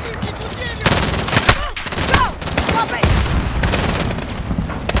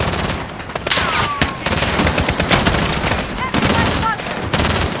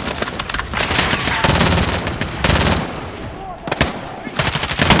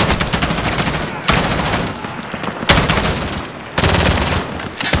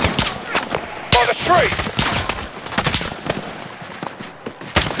 By the tree!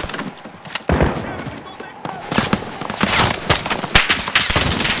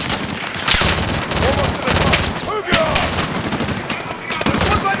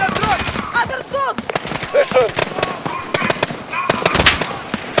 Listen!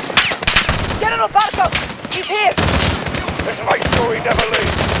 General Barkov! He's here! Let's make sure he never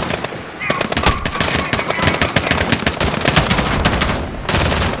leaves!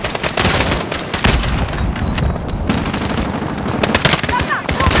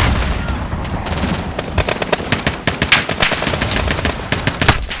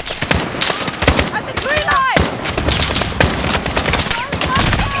 At the tree line!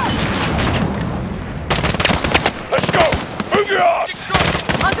 Let's go! Move your ass!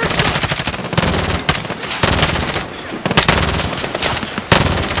 Understood!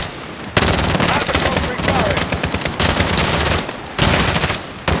 At the concrete barrier!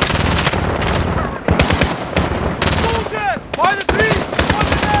 Soldier! By the trees! What's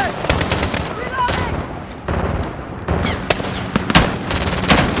the name? Reloading!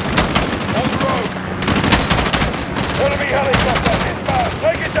 On the road! Enemy helicopter inbound!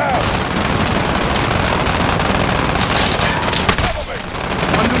 Take it down! Cover me!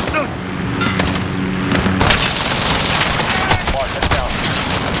 Understood! Mark it down.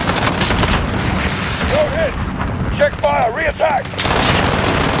 Go ahead! Check fire! Re-attack!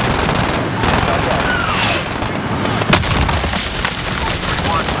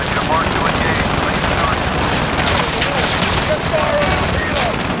 Check fire on the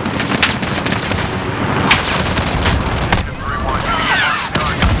reload!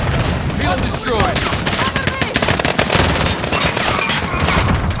 Field destroyed.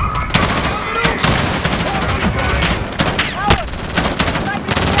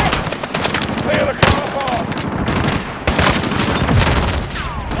 Clear the car park!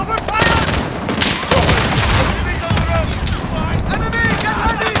 Cover fire! Enemies on the road! Enemy! Get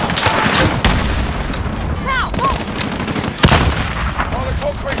ready! Now! Move! On the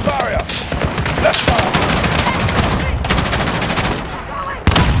concrete barrier! Left fire!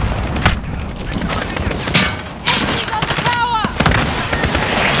 Enemies on the tower!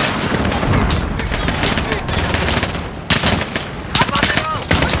 Up on the roof!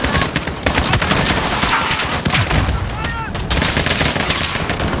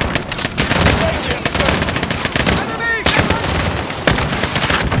 Enemy! Get ready!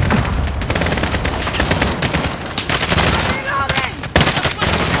 Reloading!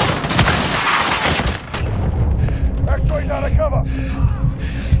 X-rays out of cover!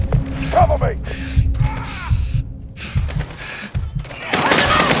 Cover me!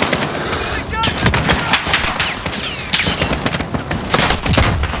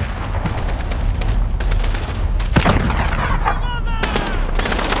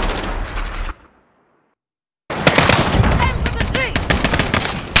 Aim for the tree!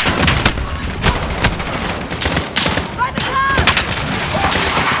 By the cloud!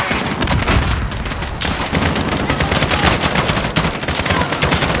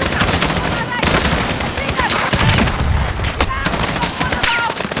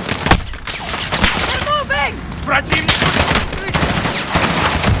 They're moving! Bratим!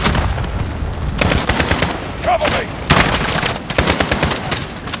 Cover me!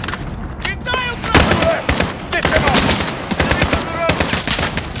 Кидаю To the left! Stitch him up! Enemies on the road!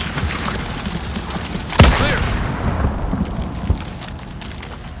 Clear.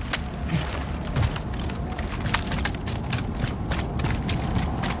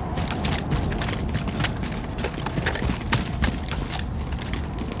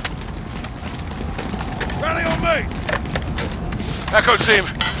 Rally on me! Echo team,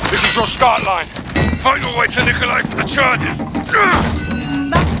 this is your start line. Find your way to Nikolai for the charges.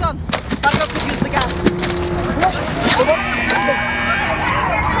 Masks on! Barkov could use the gas.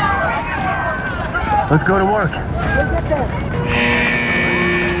 Let's go to work. We'll get there.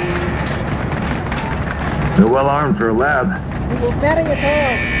 They're well armed for a lab. We will bury it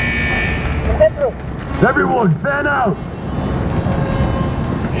all. Pedro. Everyone, fan out!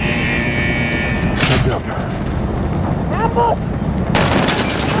 Heads up. Apple!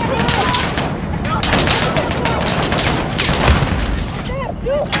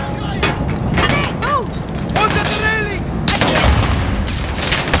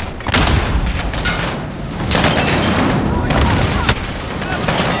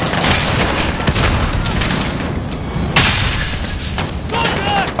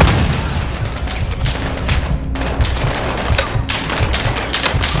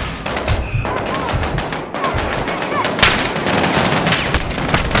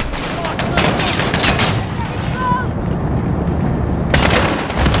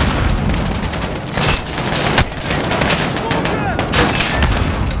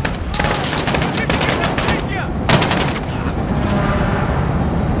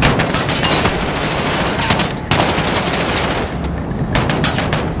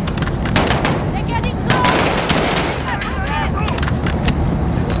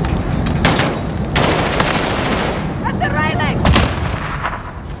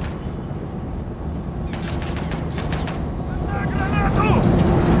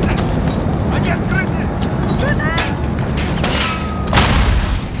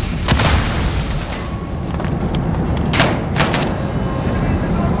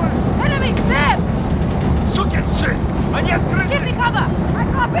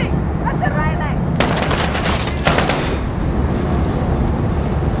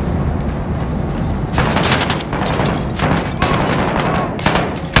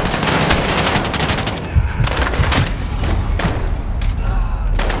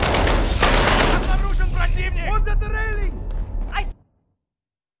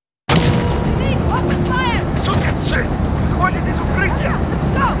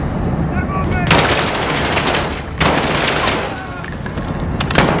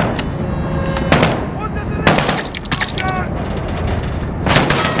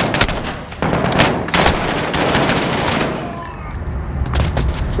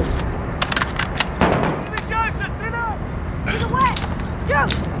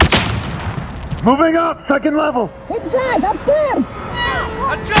 Moving up, second level. Inside, upstairs.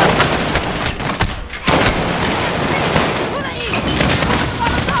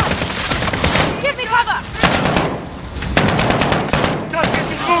 Give me cover!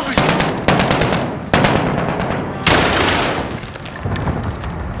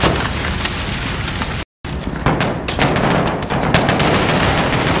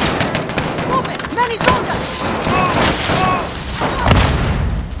 Movement! Many soldiers!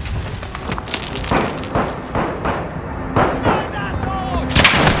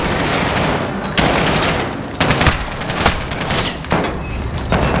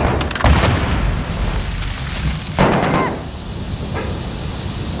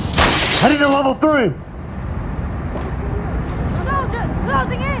 Heading to level 3. Soldiers,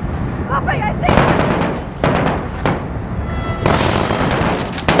 closing in. Copy, I see.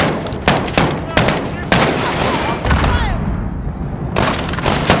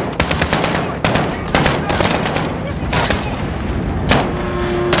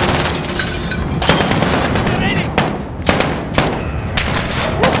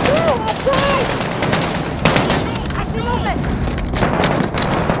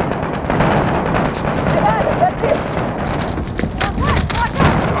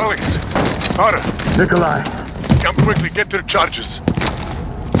 Nikolai. Come quickly, get their charges.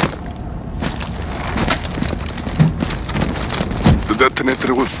 The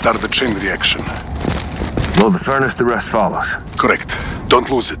detonator will start the chain reaction. Load the furnace, the rest follows. Correct.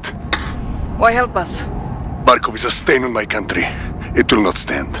 Don't lose it. Why help us? Barkov is a stain on my country. It will not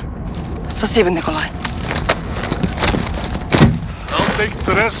stand. Спасибо, Nikolai. I'll take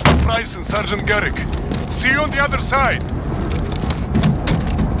the rest for Price and Sergeant Garrick. See you on the other side.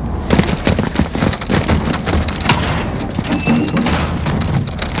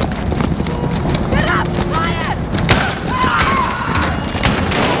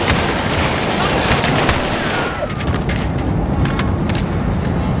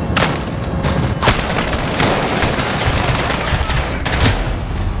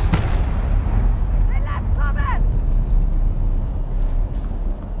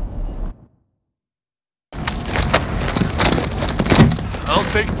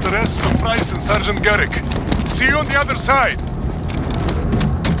 Take the rest for Price and Sergeant Garrick. See you on the other side.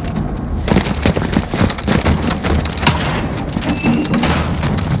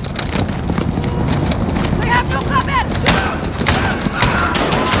 We have no cover!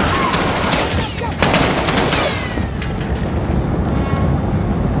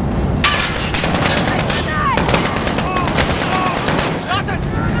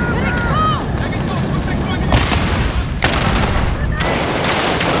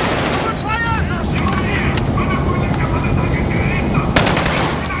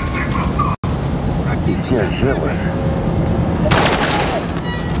 shitless.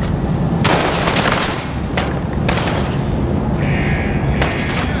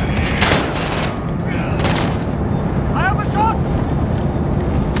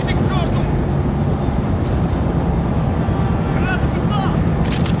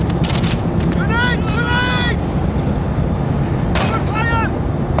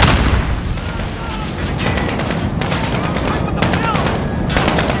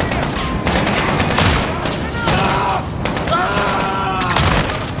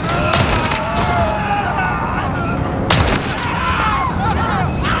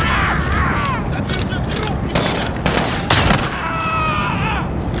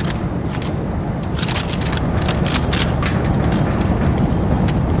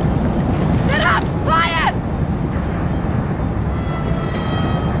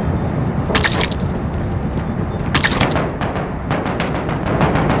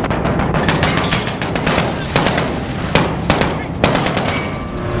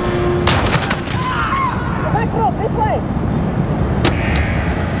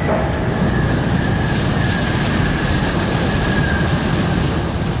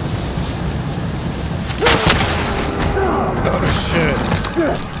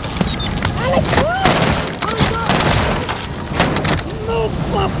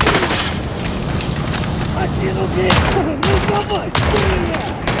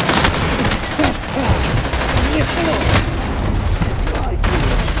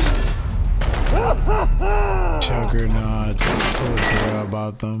 Juggernauts. Totally forgot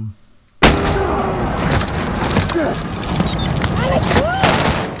about them.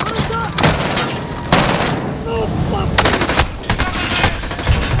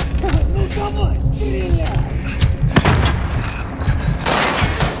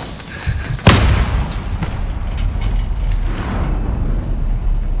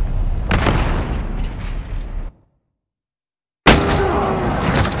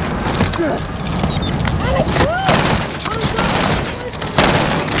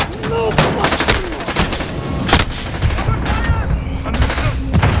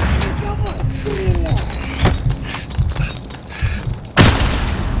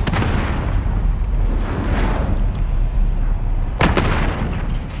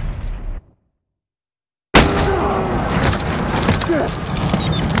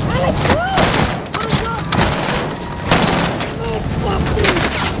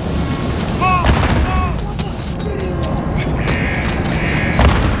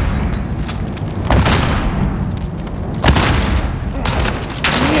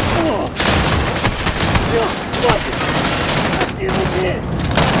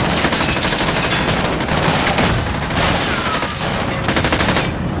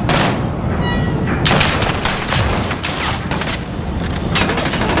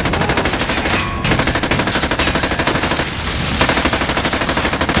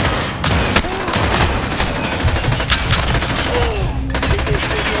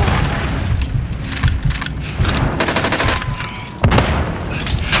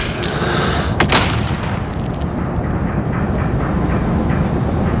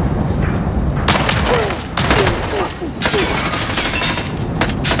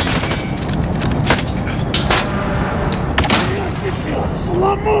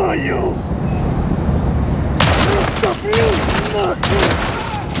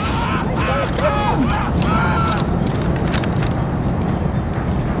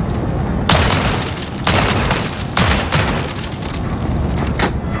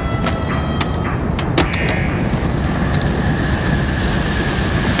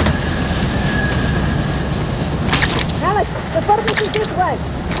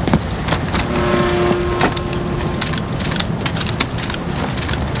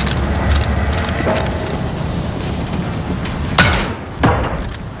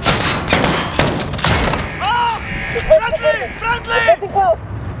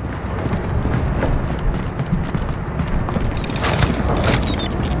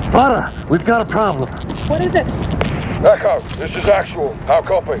 We've got a problem. What is it? Echo, this is Actual. How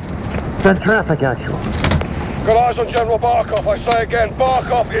copy? Send traffic, Actual. Got eyes on General Barkov. I say again,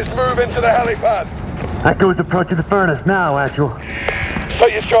 Barkov is moving to the helipad. Echo is approaching the furnace now, Actual.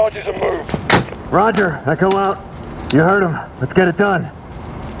 Set your charges and move. Roger, Echo out. You heard him. Let's get it done.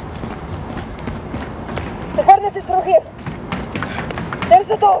 The furnace is through here. There's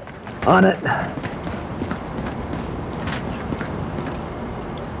the door. On it.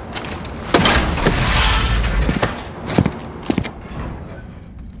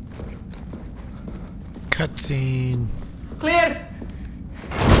 Cutscene. Clear!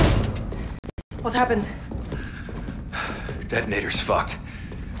 What happened? Detonator's fucked.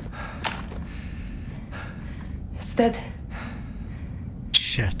 Instead,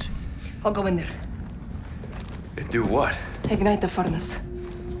 shit. I'll go in there. And do what? Ignite the furnace.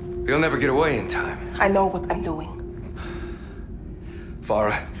 You'll never get away in time. I know what I'm doing.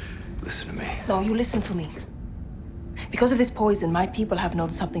 Farah, listen to me. No, you listen to me. Because of this poison, my people have known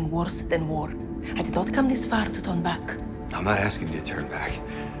something worse than war. I did not come this far to turn back. I'm not asking you to turn back.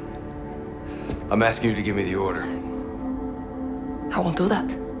 I'm asking you to give me the order. I won't do that.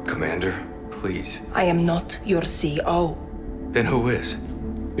 Commander, please. I am not your CO. Then who is?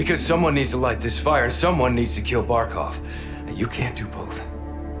 Because someone needs to light this fire and someone needs to kill Barkov. And you can't do both.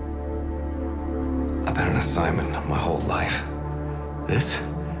 I've been an assignment my whole life. This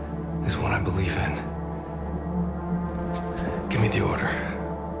is what I believe in. Give me the order.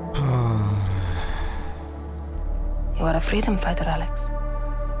 You are a freedom fighter, Alex.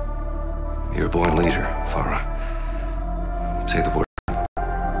 You're a born leader, Farah. Say the word.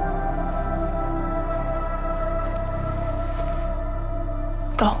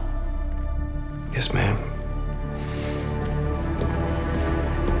 Go. Yes, ma'am.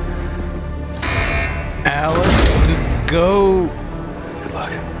 Alex, to go. Good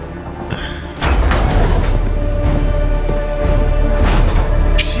luck.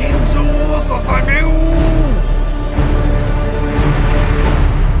 Shinzo Sasageu!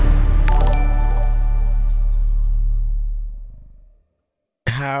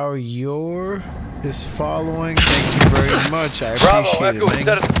 How your is following? Thank you very much. I appreciate Echo it.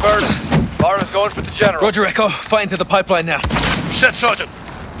 set at the furnace. Farah's going for the general. Roger, Echo. Fight into the pipeline now. Set, Sergeant.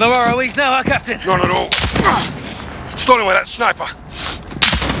 No ROEs now, huh, Captain? None at all. Stolen with that sniper.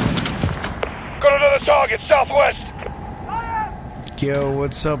 Got another target, southwest. Yo,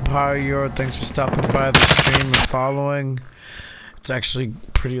 what's up, How your? Thanks for stopping by the stream and following. It's actually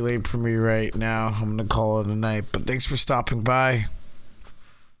pretty late for me right now. I'm gonna call it a night, but thanks for stopping by.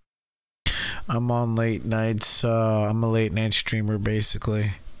 I'm on late nights. I'm a late night streamer,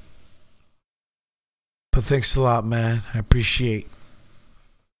 basically. But thanks a lot, man. I appreciate.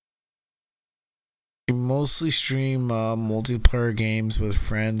 I mostly stream multiplayer games with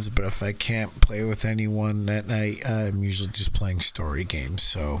friends, but if I can't play with anyone at night, I'm usually just playing story games.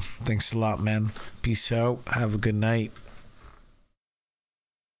 So thanks a lot, man. Peace out. Have a good night.